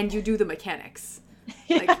hurt and you do the mechanics.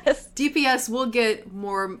 Like Yes. DPS will get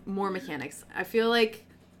more mechanics. I feel like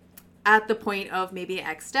at the point of maybe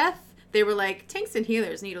X-Death, they were like, tanks and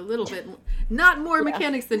healers need a little bit, not more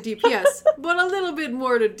mechanics than DPS, but a little bit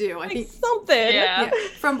more to do. I think something. Yeah.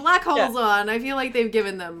 from Black Holes on, I feel like they've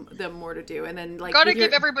given them more to do. And then like Gotta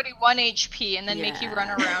give everybody 1 HP and then make you run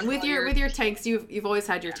around. with your tanks. You've always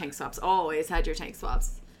had your tank swaps. Always had your tank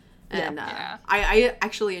swaps. And I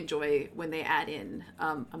actually enjoy when they add in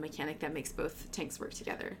a mechanic that makes both tanks work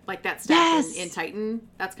together. Like that stack in Titan.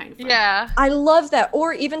 That's kind of fun. Yeah. I love that.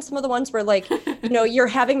 Or even some of the ones where like, you're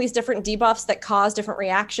having these different debuffs that cause different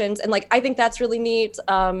reactions. And like, I think that's really neat.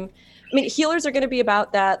 I mean, healers are going to be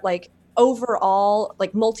about that, like overall,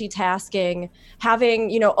 like multitasking,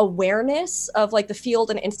 having, awareness of like the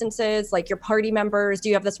field and instances, like your party members. Do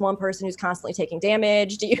you have this one person who's constantly taking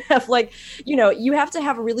damage? Do you have like, you have to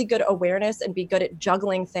have a really good awareness and be good at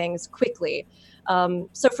juggling things quickly.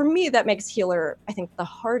 So for me, that makes healer, I think, the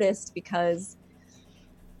hardest because,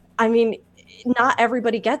 I mean, not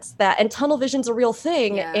everybody gets that, and tunnel vision's a real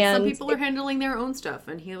thing. Yeah, and some people are handling their own stuff,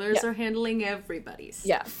 and healers are handling everybody's.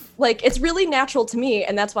 Yeah, like it's really natural to me,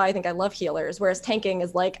 and that's why I think I love healers. Whereas tanking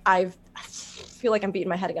is like I feel like I'm beating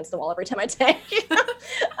my head against the wall every time I tank.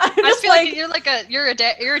 I just feel like you're a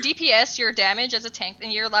DPS, you're damage as a tank,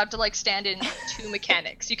 and you're allowed to like stand in 2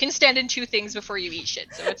 mechanics. You can stand in 2 things before you eat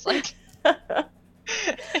shit. So it's like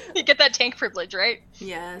you get that tank privilege, right?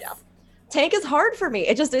 Yes. Yeah. Tank is hard for me.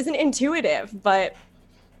 It just isn't intuitive, but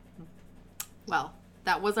well,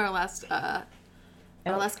 that was our last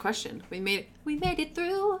question. We made it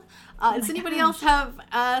through. Does anybody else have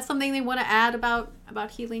something they want to add about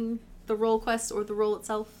healing the role quest or the role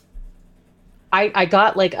itself? I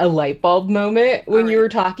got like a light bulb moment when you were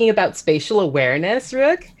talking about spatial awareness,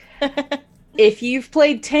 Rook. If you've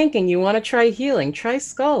played tank and you want to try healing, try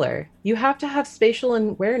Scholar. You have to have spatial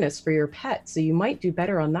awareness for your pet, so you might do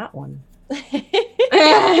better on that one. Give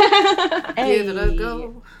it a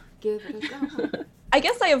go. Give it a go. I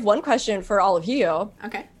guess I have one question for all of you.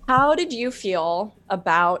 Okay. How did you feel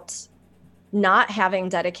about not having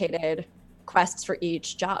dedicated quests for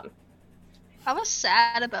each job? I was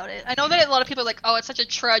sad about it. I know that a lot of people are like, oh, it's such a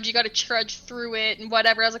trudge, you gotta trudge through it and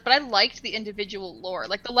whatever. I was like, but I liked the individual lore.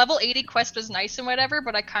 Like, the level 80 quest was nice and whatever,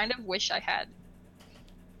 but I kind of wish I had.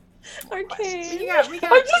 Okay. We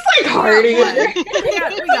got I'm just like harding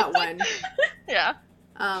we got one. Yeah.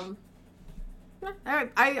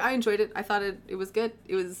 I enjoyed it. I thought it was good.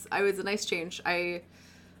 It was a nice change. I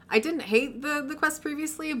didn't hate the quest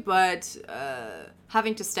previously, but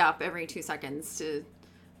having to stop every 2 seconds to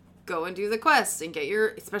go and do the quest and get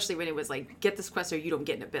especially when it was like, get this quest or you don't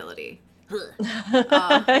get an ability.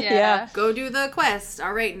 Yeah. Go do the quest.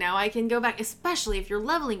 All right, now I can go back. Especially if you're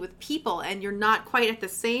leveling with people and you're not quite at the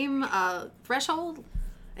same threshold,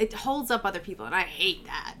 it holds up other people, and I hate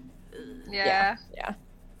that. Yeah.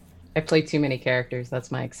 I play too many characters.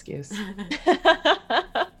 That's my excuse. All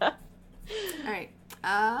right.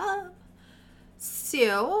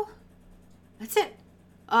 So that's it.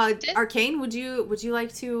 Arcane, would you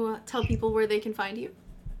like to tell people where they can find you?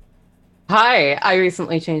 Hi, I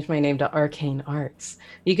recently changed my name to Arcane Arts.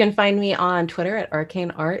 You can find me on Twitter at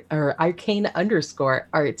Arcane Art or Arcane_Arts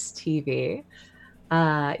TV.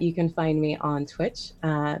 You can find me on Twitch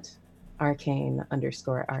at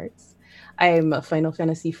Arcane_Arts. I'm a Final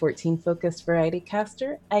Fantasy XIV focused variety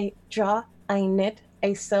caster. I draw, I knit,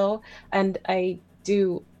 I sew, and I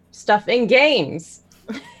do stuff in games.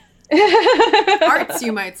 Arts,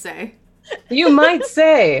 you might say. You might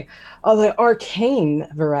say. Oh, the arcane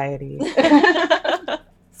variety.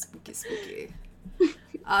 Spooky.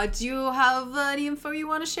 Do you have any info you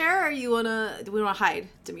want to share, or do we want to hide,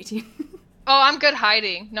 Dimitri? Oh, I'm good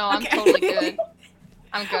hiding. No, I'm Okay. totally good.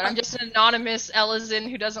 I'm good. I'm just an anonymous Ellison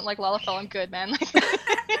who doesn't like Lalafell. I'm good, man.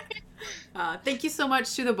 Thank you so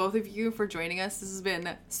much to the both of you for joining us. This has been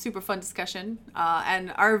a super fun discussion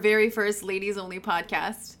and our very first ladies only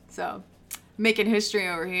podcast. So making history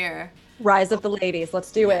over here. Rise of the ladies.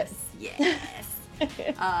 Let's do it. Yes.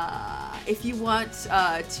 If you want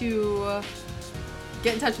to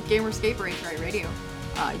get in touch with Gamerscape or Aetheryte Radio,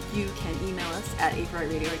 you can email us at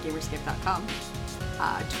aetheryteradio@gamerscape.com.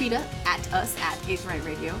 Tweet at us at Aetheryte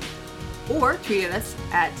Radio, or tweet at us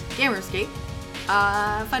at Gamerscape.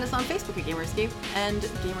 Find us on Facebook at Gamerscape, and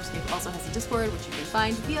Gamerscape also has a Discord, which you can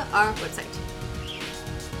find via our website.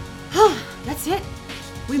 That's it.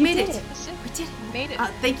 We made it. That's it. We did it. We made it.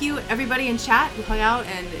 Thank you, everybody in chat who hung out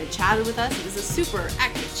and chatted with us. It was a super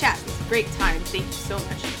active chat. It was a great time. Thank you so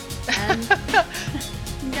much. And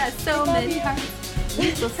you got so many hearts.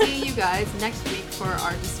 We'll see you guys next week for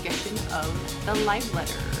our discussion of the live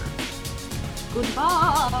letter.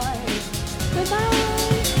 Goodbye. Goodbye.